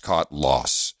mascot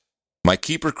loss. My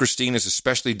keeper, Christine, is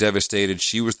especially devastated.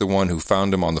 She was the one who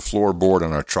found him on the floorboard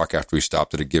on our truck after we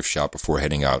stopped at a gift shop before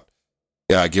heading out.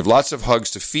 Give lots of hugs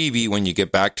to Phoebe when you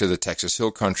get back to the Texas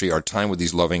Hill Country. Our time with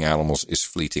these loving animals is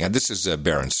fleeting. And this is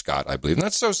Baron Scott, I believe. And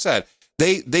that's so sad.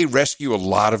 They rescue a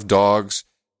lot of dogs.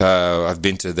 I've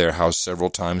been to their house several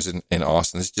times in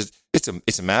Austin.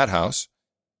 It's a madhouse.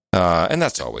 And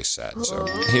that's always sad. So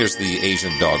here's the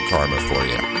Asian dog karma for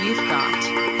you. You've got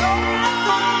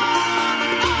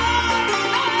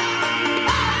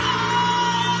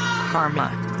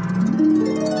karma.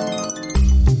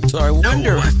 So I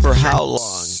wonder for how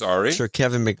long Sir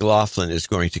Kevin McLaughlin is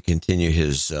going to continue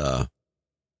his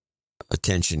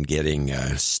attention-getting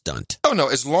stunt. Oh, no.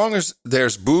 As long as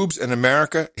there's boobs in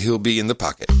America, he'll be in the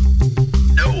pocket.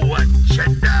 No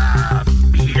agenda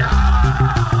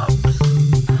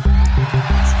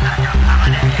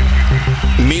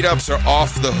Meetups are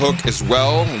off the hook as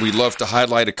well. We love to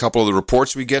highlight a couple of the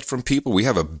reports we get from people. We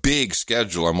have a big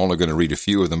schedule. I'm only going to read a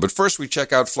few of them. But first, we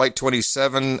check out Flight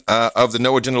 27 of the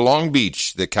No Agenda Long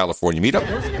Beach, the California meetup.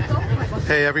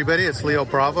 Hey, everybody. It's Leo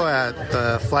Bravo at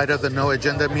the Flight of the No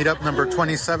Agenda meetup number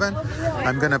 27.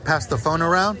 I'm going to pass the phone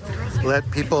around, let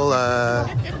people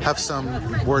have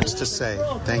some words to say.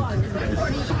 Thank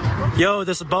you. Yo,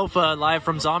 this is Bofa, live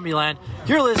from Zombieland.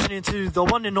 You're listening to the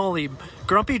one and only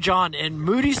Grumpy John and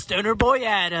Moody Stoner Boy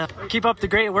Adam. Keep up the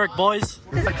great work, boys.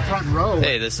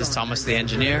 Hey, this is Thomas the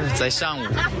Engineer.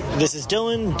 This is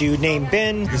Dylan, dude named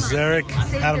Ben. This is Eric,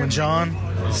 Adam and John.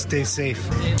 Stay safe.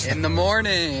 In the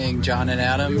morning, John and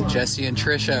Adam, Jesse and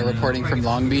Trisha reporting from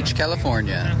Long Beach,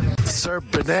 California. Sir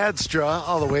Benadstra,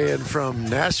 all the way in from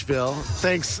Nashville.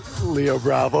 Thanks, Leo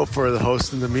Bravo, for the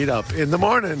hosting the meetup. In the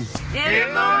morning. In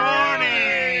the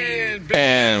morning.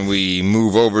 And we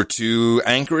move over to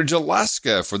Anchorage,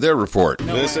 Alaska for their report.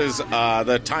 This is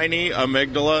the tiny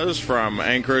amygdalas from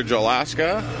Anchorage,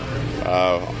 Alaska.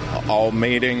 All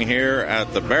meeting here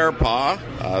at the Bear Paw.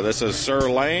 This is Sir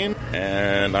Lane,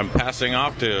 and I'm passing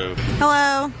off to...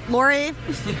 Hello, Lori.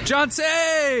 John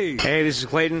Say! Hey, this is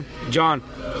Clayton. John.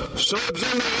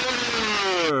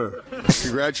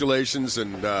 Congratulations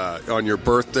and on your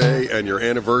birthday and your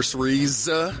anniversaries.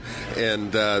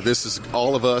 And this is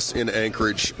all of us in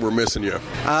Anchorage. We're missing you.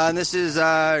 And this is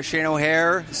Shane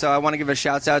O'Hare. So I want to give a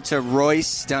shout out to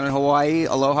Royce down in Hawaii,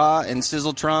 Aloha, and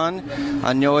Sizzletron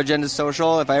on No Agenda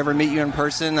Social. If I ever meet you in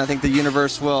person, I think the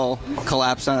universe will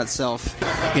collapse on itself.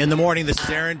 In the morning, this is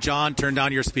Aaron. John, turn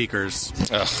down your speakers.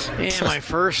 And my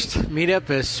first meetup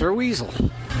is Sir Weasel.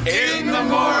 In the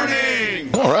morning!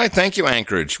 All right, thank you,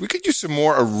 Anchorage. We could use some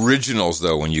more originals,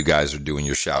 though, when you guys are doing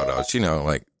your shout-outs. You know,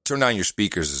 like, turn down your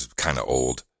speakers is kind of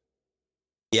old.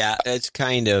 Yeah, it's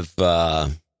kind of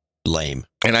lame.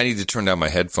 And I need to turn down my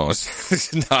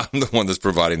headphones. No, I'm the one that's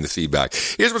providing the feedback.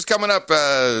 Here's what's coming up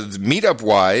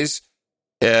meetup-wise.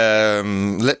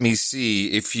 Let me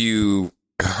see. If you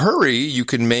hurry, you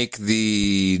can make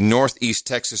the Northeast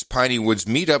Texas Piney Woods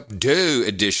Meetup Doe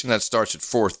edition. That starts at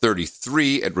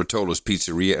 4:33 at Rotola's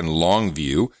Pizzeria in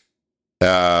Longview.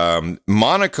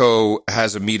 Monaco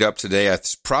has a meetup today.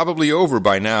 It's probably over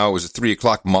by now. It was at 3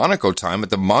 o'clock Monaco time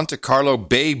at the Monte Carlo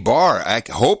Bay Bar. I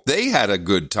hope they had a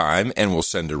good time and will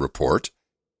send a report.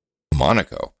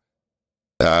 Monaco.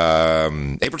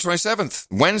 April 27th,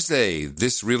 Wednesday,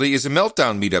 This Really Is a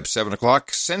Meltdown meetup, 7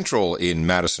 o'clock Central in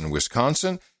Madison,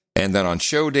 Wisconsin. And then on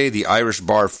show day, the Irish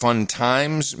Bar Fun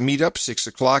Times meetup, 6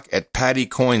 o'clock at Paddy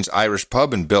Coyne's Irish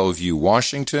Pub in Bellevue,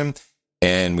 Washington.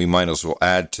 And we might as well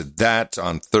add to that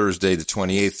on Thursday, the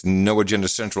 28th, No Agenda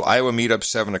Central Iowa meetup,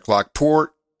 7 o'clock,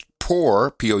 Pour,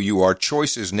 P-O-U-R,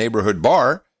 Choices Neighborhood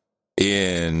Bar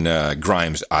in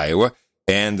Grimes, Iowa.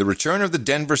 And the return of the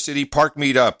Denver City Park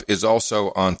meetup is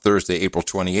also on Thursday, April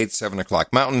 28th, 7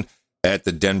 o'clock Mountain at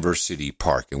the Denver City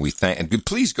Park. And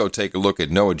please go take a look at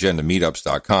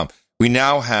noagendameetups.com. We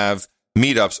now have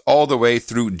meetups all the way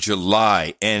through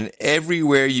July and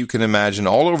everywhere you can imagine,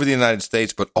 all over the United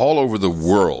States, but all over the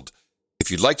world.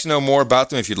 If you'd like to know more about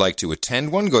them, if you'd like to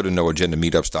attend one, go to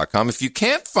noagendameetups.com. If you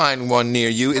can't find one near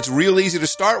you, it's real easy to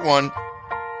start one.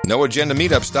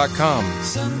 noagendameetups.com.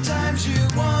 Sometimes you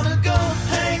want to go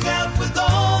hang out with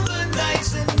all the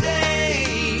nights and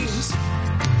days.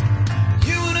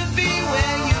 You want to be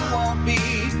where you won't be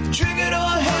triggered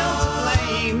or held to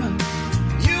blame.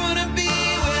 You want to be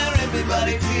where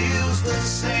everybody feels the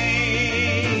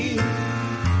same.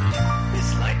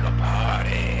 It's like a party.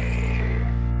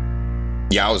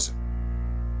 Yowza.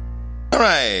 All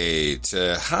right.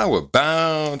 How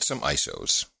about some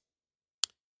ISOs?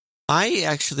 I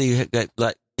actually did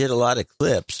a lot of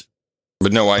clips.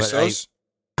 But no ISOs?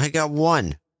 I got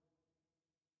one.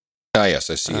 Ah, yes,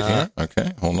 I see it here.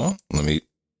 Okay, hold on. Let me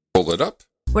pull it up.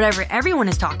 Whatever everyone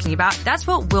is talking about, that's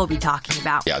what we'll be talking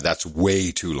about. Yeah, that's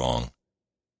way too long.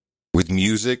 With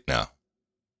music? No.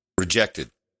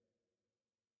 Rejected.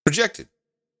 Rejected.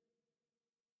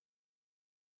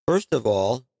 First of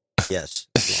all, yes,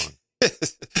 it's long.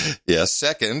 Yes,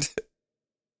 second.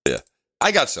 Yeah.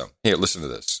 I got some. Here, listen to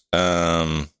this.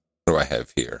 What do I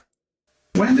have here?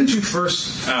 When did you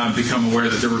first become aware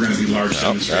that there were going to be large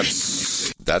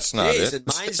demonstrations? That's not it.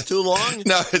 Mine's too long?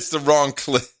 No, it's the wrong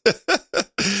clip.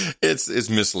 It's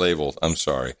mislabeled. I'm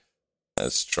sorry.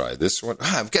 Let's try this one.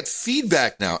 I've got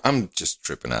feedback now. I'm just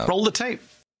tripping out. Roll the tape.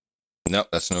 No,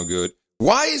 that's no good.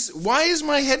 Why is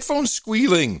my headphone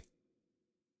squealing?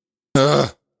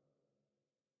 This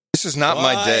is not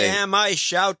my day. Why am I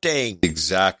shouting?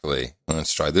 Exactly.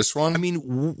 Let's try this one. I mean,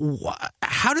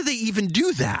 how do they even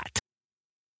do that?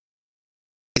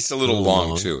 It's a little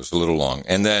long, too. It's a little long.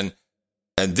 And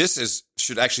this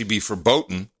should actually be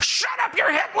verboten. Shut up,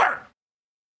 you're Hitler!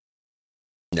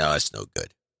 No, it's no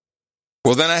good.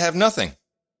 Well, then I have nothing.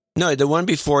 No, the one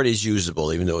before it is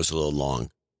usable, even though it's a little long.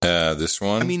 This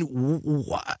one. I mean,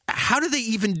 how do they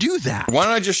even do that? Why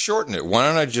don't I just shorten it? Why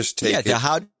don't I just take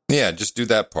it? Yeah, just do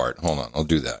that part. Hold on, I'll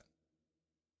do that.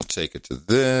 I'll take it to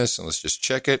this, and let's just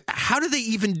check it. How do they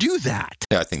even do that?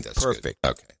 Yeah, I think that's perfect. Good.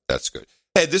 Okay, that's good.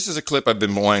 Hey, this is a clip I've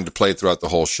been wanting to play throughout the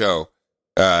whole show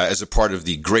as a part of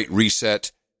the Great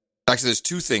Reset. Actually, there's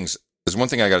two things. There's one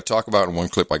thing I got to talk about and one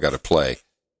clip I got to play.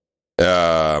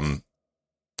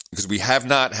 Because we have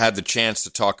not had the chance to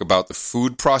talk about the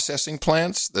food processing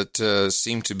plants that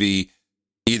seem to be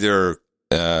either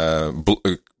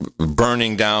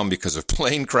burning down because of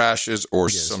plane crashes or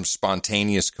some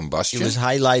spontaneous combustion. It was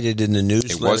highlighted in the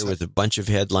newsletter with a bunch of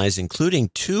headlines,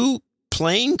 including 2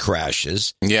 plane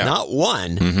crashes. Yeah. Not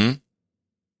one,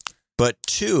 but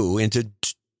 2 into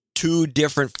 2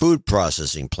 different food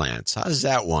processing plants. How does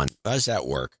that work?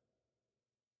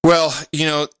 Well,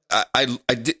 I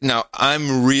did. Now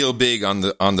I'm real big on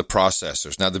the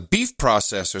processors. Now the beef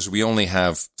processors, we only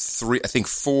have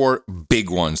 4 big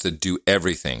ones that do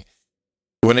everything.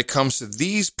 When it comes to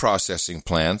these processing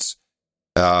plants,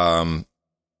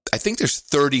 I think there's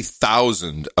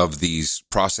 30,000 of these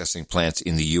processing plants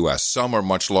in the U.S. Some are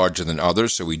much larger than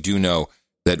others, so we do know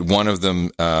that one of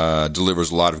them delivers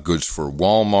a lot of goods for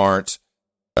Walmart.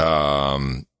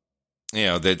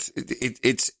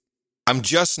 It's. I'm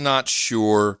just not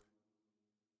sure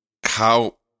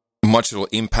how much it'll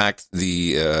impact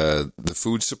the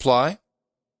food supply.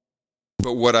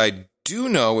 But what I do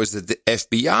know is that the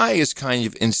FBI is kind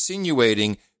of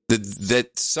insinuating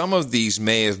that some of these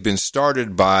may have been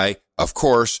started by, of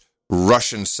course,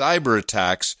 Russian cyber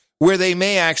attacks, where they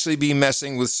may actually be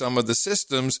messing with some of the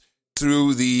systems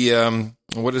through the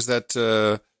what is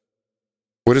the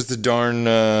darn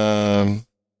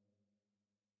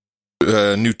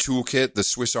new toolkit, the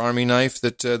Swiss Army knife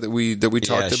that we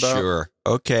talked about. Sure.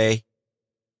 Okay.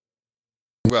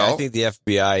 Well, I think the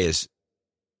FBI is.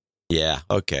 Yeah.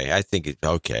 Okay. I think it's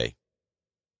okay.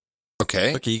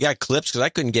 Okay. Okay. You got clips? Because I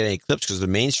couldn't get any clips because the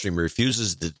mainstream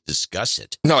refuses to discuss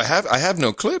it. No, I have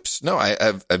no clips. No, I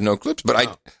have no clips.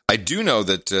 But I do know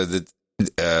that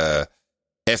the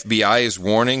FBI is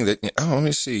warning that. Let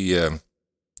me see.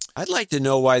 I'd like to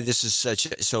know why this is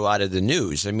so out of the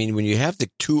news. I mean, when you have the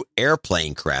 2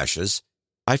 airplane crashes,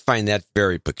 I find that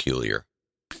very peculiar.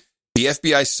 The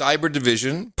FBI Cyber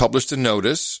Division published a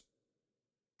notice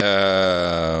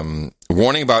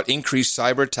warning about increased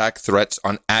cyber attack threats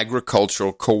on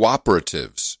agricultural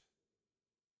cooperatives.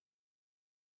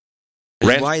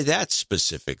 Why that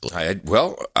specifically?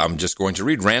 I'm just going to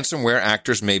read. Ransomware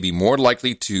actors may be more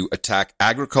likely to attack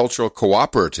agricultural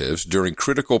cooperatives during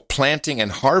critical planting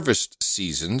and harvest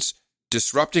seasons,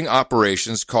 disrupting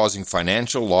operations, causing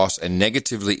financial loss, and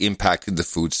negatively impacting the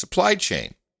food supply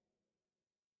chain.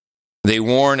 They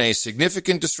warn a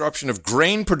significant disruption of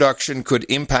grain production could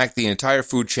impact the entire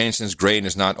food chain since grain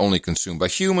is not only consumed by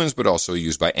humans but also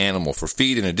used by animal for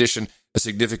feed. In addition, a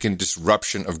significant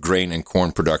disruption of grain and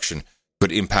corn production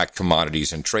could impact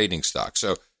commodities and trading stocks.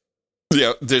 So,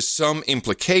 there's some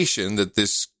implication that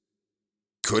this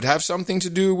could have something to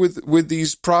do with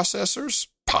these processors,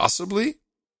 possibly.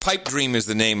 Pipe Dream is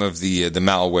the name of the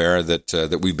malware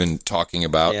that we've been talking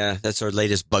about. Yeah, that's our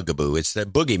latest bugaboo. It's the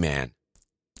boogeyman.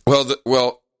 Well,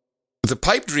 the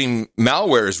Pipe Dream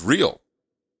malware is real.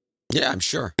 Yeah, I'm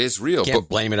sure. It's real. Can't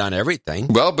blame it on everything.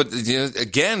 Well, but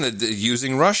again,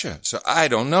 using Russia. So I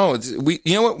don't know.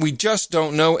 You know what? We just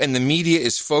don't know, and the media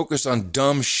is focused on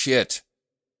dumb shit.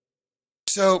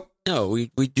 So no,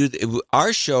 we do.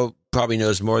 Our show probably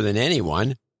knows more than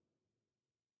anyone,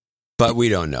 but we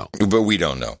don't know.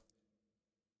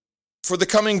 For the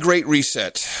coming Great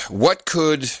Reset, what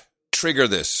could trigger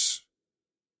this?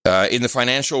 In the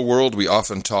financial world, we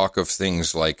often talk of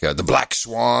things like the black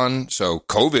swan. So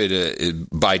COVID,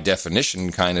 by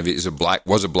definition, kind of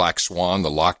was a black swan,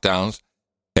 the lockdowns,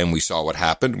 and we saw what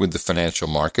happened with the financial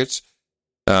markets.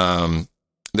 There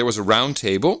was a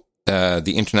roundtable,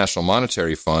 the International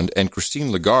Monetary Fund, and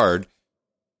Christine Lagarde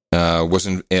was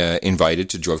invited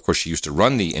to join. Of course, she used to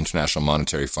run the International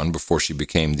Monetary Fund before she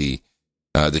became the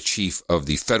chief of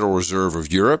the Federal Reserve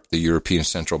of Europe, the European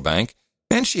Central Bank.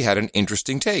 And she had an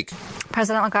interesting take.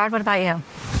 President Lagarde, what about you?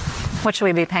 What should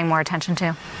we be paying more attention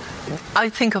to? I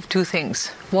think of 2 things.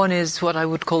 One is what I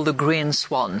would call the green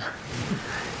swan.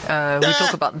 We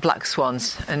talk about black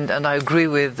swans, and I agree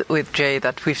with Jay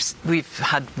that we've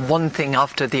had one thing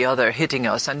after the other hitting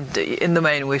us, and in the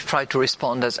main we've tried to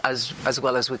respond as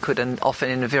well as we could, and often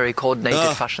in a very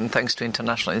coordinated fashion, thanks to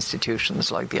international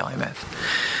institutions like the IMF.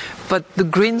 But the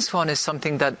green swan is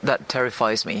something that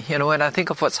terrifies me. You know, when I think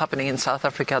of what's happening in South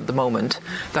Africa at the moment,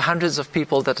 the hundreds of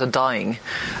people that are dying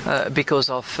because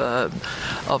of flood,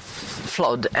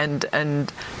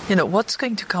 and you know, what's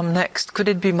going to come next? Could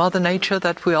it be Mother Nature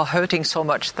that we are hurting so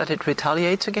much that it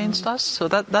retaliates against us? So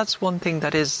that's one thing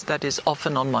that is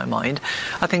often on my mind.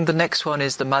 I think the next one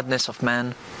is the madness of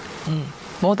man,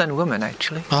 more than women,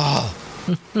 actually. Oh,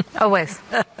 always.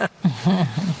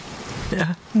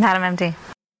 Yeah, Madam MD.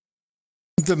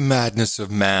 The madness of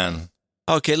man.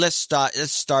 Okay, let's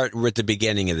start with the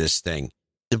beginning of this thing.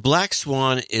 The black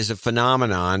swan is a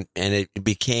phenomenon, and it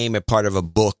became a part of a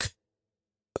book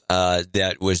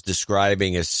that was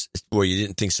describing where you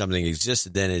didn't think something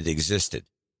existed, then it existed.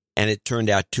 And it turned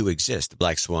out to exist. The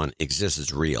black swan exists,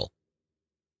 it's real.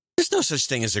 There's no such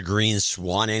thing as a green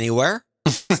swan anywhere.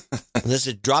 Unless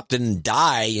it dropped and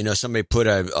died, you know, somebody put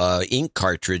a ink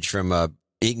cartridge from a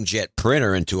inkjet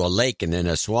printer into a lake, and then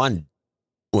a swan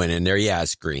went in there. Yeah,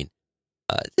 it's green.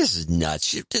 This is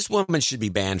nuts. This woman should be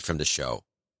banned from the show.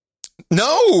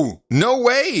 No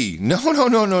way. No.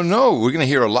 We're going to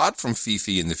hear a lot from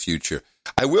Fifi in the future.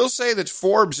 I will say that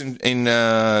Forbes in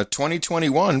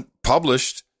 2021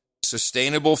 published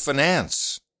Sustainable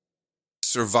Finance,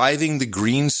 Surviving the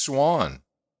Green Swan.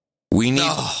 We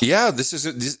need,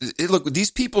 look,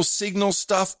 these people signal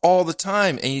stuff all the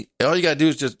time, and all you got to do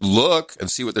is just look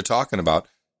and see what they're talking about.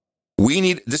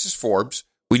 This is Forbes.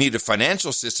 We need a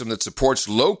financial system that supports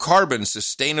low-carbon,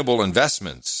 sustainable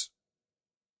investments.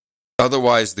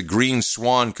 Otherwise, the green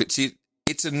swan could see.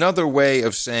 It's another way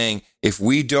of saying if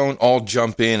we don't all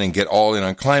jump in and get all in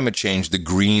on climate change, the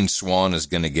green swan is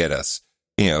going to get us.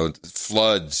 You know,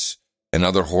 floods and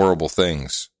other horrible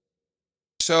things.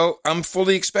 So I'm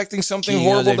fully expecting something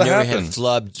horrible to happen. Never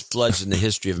had floods in the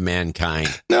history of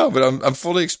mankind. No, but I'm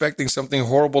fully expecting something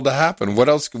horrible to happen. What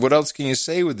else can you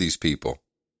say with these people?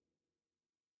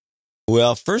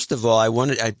 Well, first of all,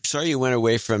 I saw you went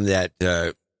away from that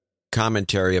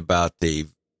commentary about the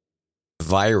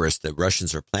virus that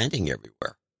Russians are planting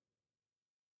everywhere.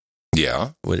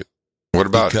 Yeah. What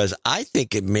about Because I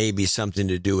think it may be something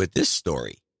to do with this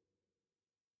story.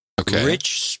 Okay.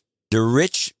 The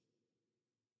rich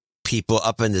people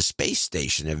up in the space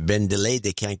station have been delayed.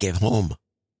 They can't get home.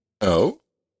 Oh.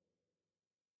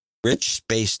 Rich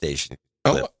space station.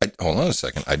 Oh, hold on a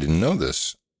second. I didn't know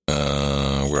this.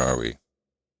 Where are we?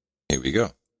 Here we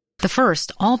go. The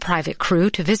first all-private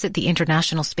crew to visit the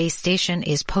International Space Station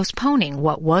is postponing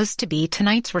what was to be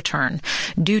tonight's return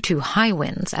due to high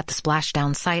winds at the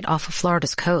splashdown site off of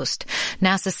Florida's coast.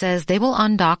 NASA says they will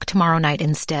undock tomorrow night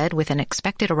instead, with an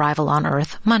expected arrival on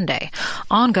Earth Monday.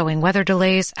 Ongoing weather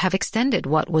delays have extended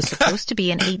what was supposed to be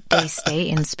an 8-day stay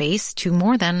in space to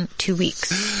more than 2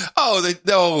 weeks. Oh, they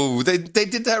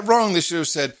did that wrong. They should have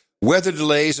said weather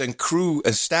delays and crew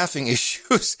and staffing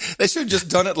issues. They should have just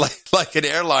done it like an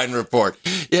airline report.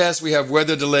 Yes, we have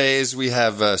weather delays, we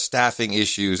have staffing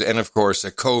issues, and of course,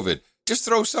 COVID. Just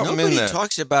throw something in there. Nobody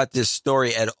talks about this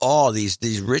story at all.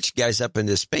 These rich guys up in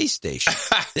the space station.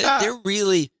 They're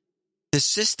really, the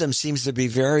system seems to be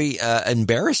very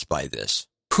embarrassed by this.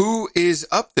 Who is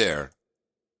up there?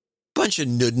 Bunch of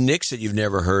nudniks that you've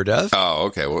never heard of. Oh,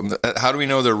 okay. Well, how do we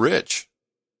know they're rich?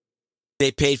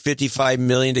 They paid $55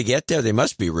 million to get there. They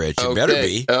must be rich. It better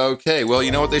be. Okay. Well, you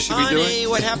know what they should be doing?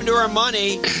 What happened to our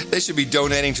money? They should be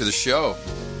donating to the show.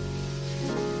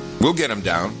 We'll get them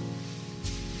down.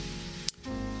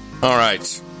 All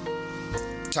right.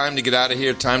 Time to get out of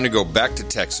here. Time to go back to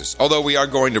Texas. Although we are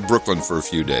going to Brooklyn for a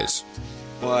few days.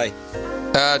 Why?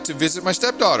 To visit my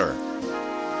stepdaughter.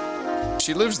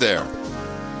 She lives there.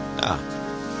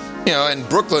 You know, and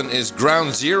Brooklyn is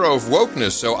ground zero of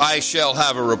wokeness, so I shall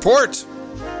have a report.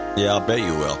 Yeah, I'll bet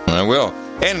you will. I will.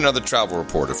 And another travel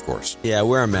report, of course. Yeah,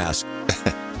 wear a mask.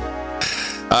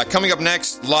 Coming up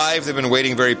next, live, they've been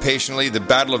waiting very patiently, the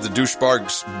Battle of the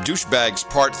Douchebags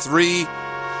Part 3.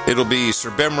 It'll be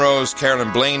Sir Bemrose,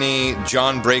 Carolyn Blaney,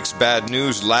 John Breaks Bad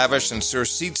News, Lavish, and Sir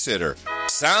Seatsitter.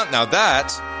 Now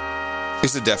that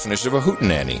is the definition of a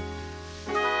hootenanny.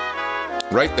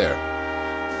 Right there.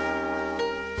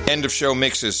 End of show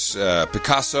mixes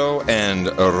Picasso and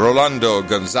Rolando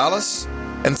Gonzalez.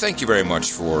 And thank you very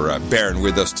much for Barron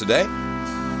with us today.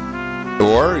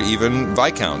 Or even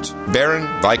Viscount. Barron,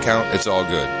 Viscount, it's all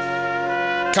good.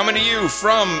 Coming to you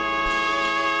from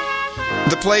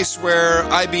the place where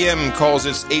IBM calls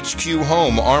its HQ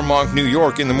home, Armonk, New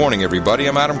York. In the morning, everybody.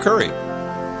 I'm Adam Curry.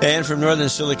 And from northern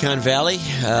Silicon Valley,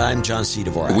 I'm John C.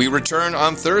 Dvorak. We return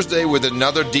on Thursday with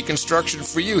another deconstruction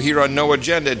for you here on No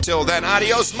Agenda. Until then,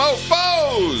 adios,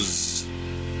 mofos!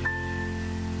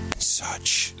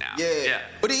 Such. Yeah.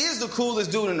 But he is the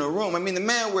coolest dude in the room. I mean, the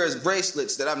man wears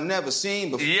bracelets that I've never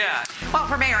seen before. Yeah. Well,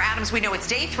 for Mayor Adams, we know it's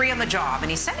day 3 on the job,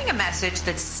 and he's sending a message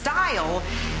that style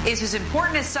is as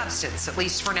important as substance, at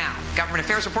least for now. Government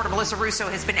Affairs reporter Melissa Russo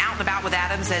has been out and about with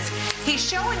Adams as he's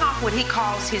showing off what he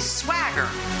calls his swagger.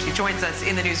 She joins us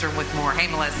in the newsroom with more.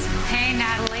 Hey, Melissa. Hey,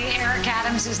 Natalie. Eric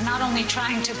Adams is not only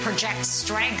trying to project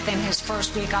strength in his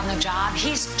first week on the job,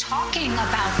 he's talking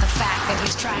about the fact that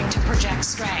he's trying to project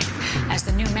strength as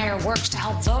the new mayor works to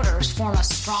help voters form a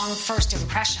strong first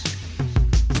impression.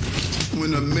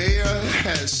 When a mayor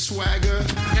has swagger,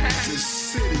 the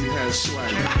city has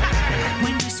swagger.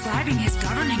 When describing his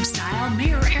governing style,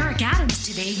 Mayor Eric Adams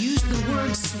today used the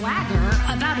word swagger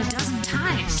about a dozen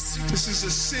times. This is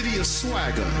a city of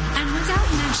swagger. And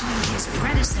without mentioning his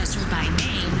predecessor by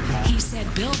name, he said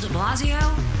Bill de Blasio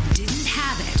didn't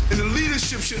have it. And the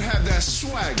leadership should have that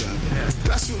swagger.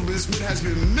 That's what has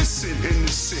been missing in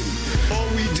the city. All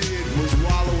we did was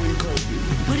wallow in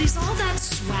COVID. But is all that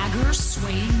swagger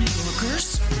swaying New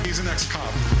Yorkers? He's an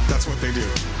ex-cop. That's what they do.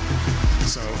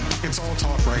 So it's all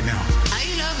talk right now. I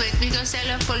love it because I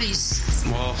love police.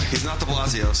 Well, he's not de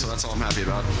Blasio, so that's all I'm happy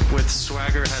about. With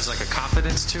swagger has like a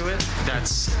confidence to it.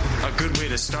 That's a good way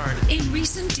to start. In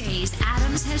recent days,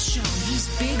 Adams has shown he's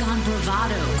big on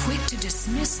bravado, quick to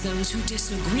dismiss those who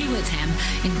disagree with him,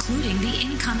 including the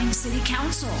incoming city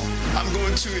council. I'm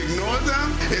going to ignore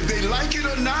them. If they like it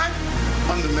or not,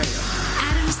 I'm the mayor.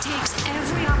 Adams takes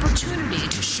every opportunity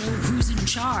to show who's in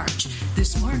charge.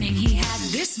 This morning, he had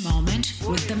this moment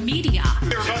with the media.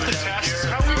 They're about to test.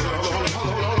 Don't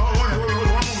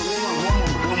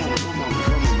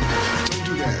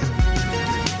do that.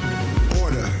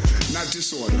 Order, not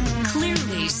disorder.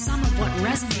 Clearly, some of what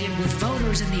resonated with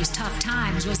voters in these tough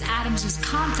times was Adams'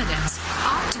 confidence,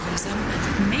 optimism,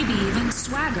 maybe even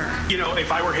swagger. You know,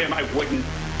 if I were him, I wouldn't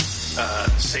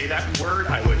say that word.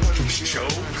 I would show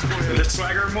the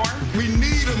swagger more. We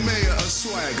need a mayor of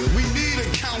swagger. We need a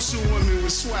councilwoman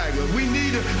with swagger. We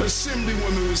need an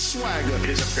assemblywoman with swagger. It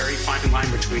is a very fine line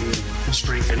between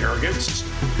strength and arrogance,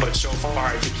 but so far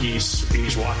I think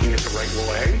he's walking it the right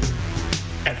way.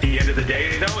 At the end of the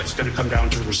day, though, it's going to come down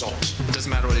to results. It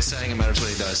doesn't matter what he's saying, it matters what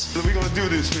he does. So we're going to do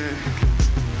this, man.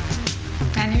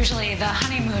 And usually the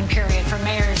honeymoon period for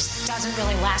mayors doesn't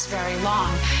really last very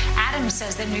long. Adams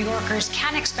says that New Yorkers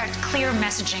can expect clear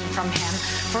messaging from him.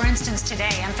 For instance, today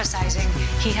emphasizing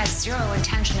he has zero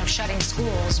intention of shutting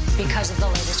schools because of the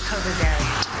latest COVID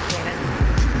variant. David?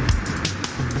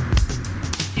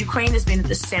 Ukraine has been at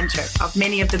the center of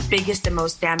many of the biggest and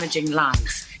most damaging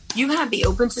lies. You have the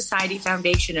Open Society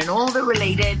Foundation and all the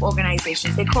related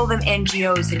organizations. They call them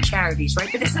NGOs and charities, right?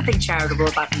 But there's nothing charitable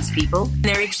about these people.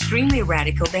 They're extremely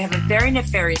radical. They have a very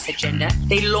nefarious agenda.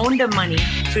 They launder money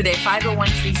through their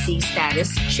 501c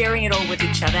status, sharing it all with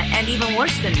each other. And even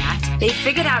worse than that, they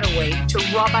figured out a way to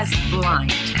rob us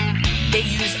blind. They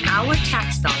use our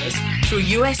tax dollars through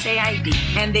USAID,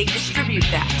 and they distribute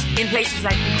that in places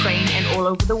like Ukraine and all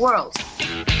over the world.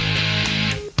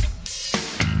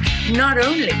 Not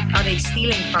only are they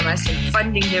stealing from us and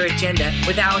funding their agenda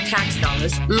with our tax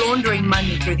dollars, laundering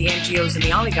money through the NGOs and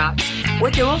the oligarchs,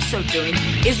 what they're also doing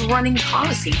is running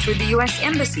policy through the U.S.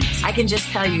 embassies. I can just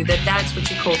tell you that that's what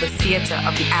you call the theater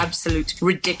of the absolute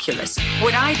ridiculous.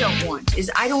 What I don't want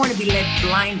is I don't want to be led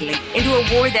blindly into a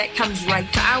war that comes right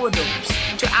to our doors,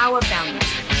 to our families.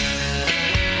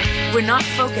 We're not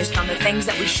focused on the things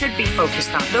that we should be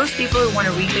focused on. Those people who want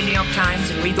to read the New York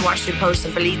Times and read the Washington Post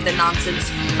and believe the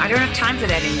nonsense, I don't have time for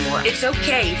that anymore. It's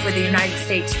okay for the United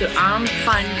States to arm,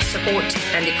 fund, support,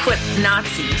 and equip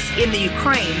Nazis in the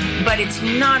Ukraine, but it's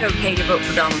not okay to vote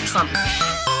for Donald Trump.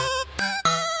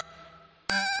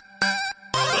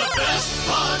 The best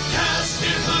podcast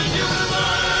in the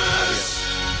universe.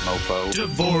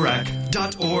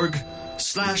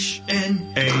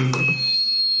 Dvorak.org/NA.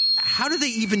 How do they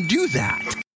even do that?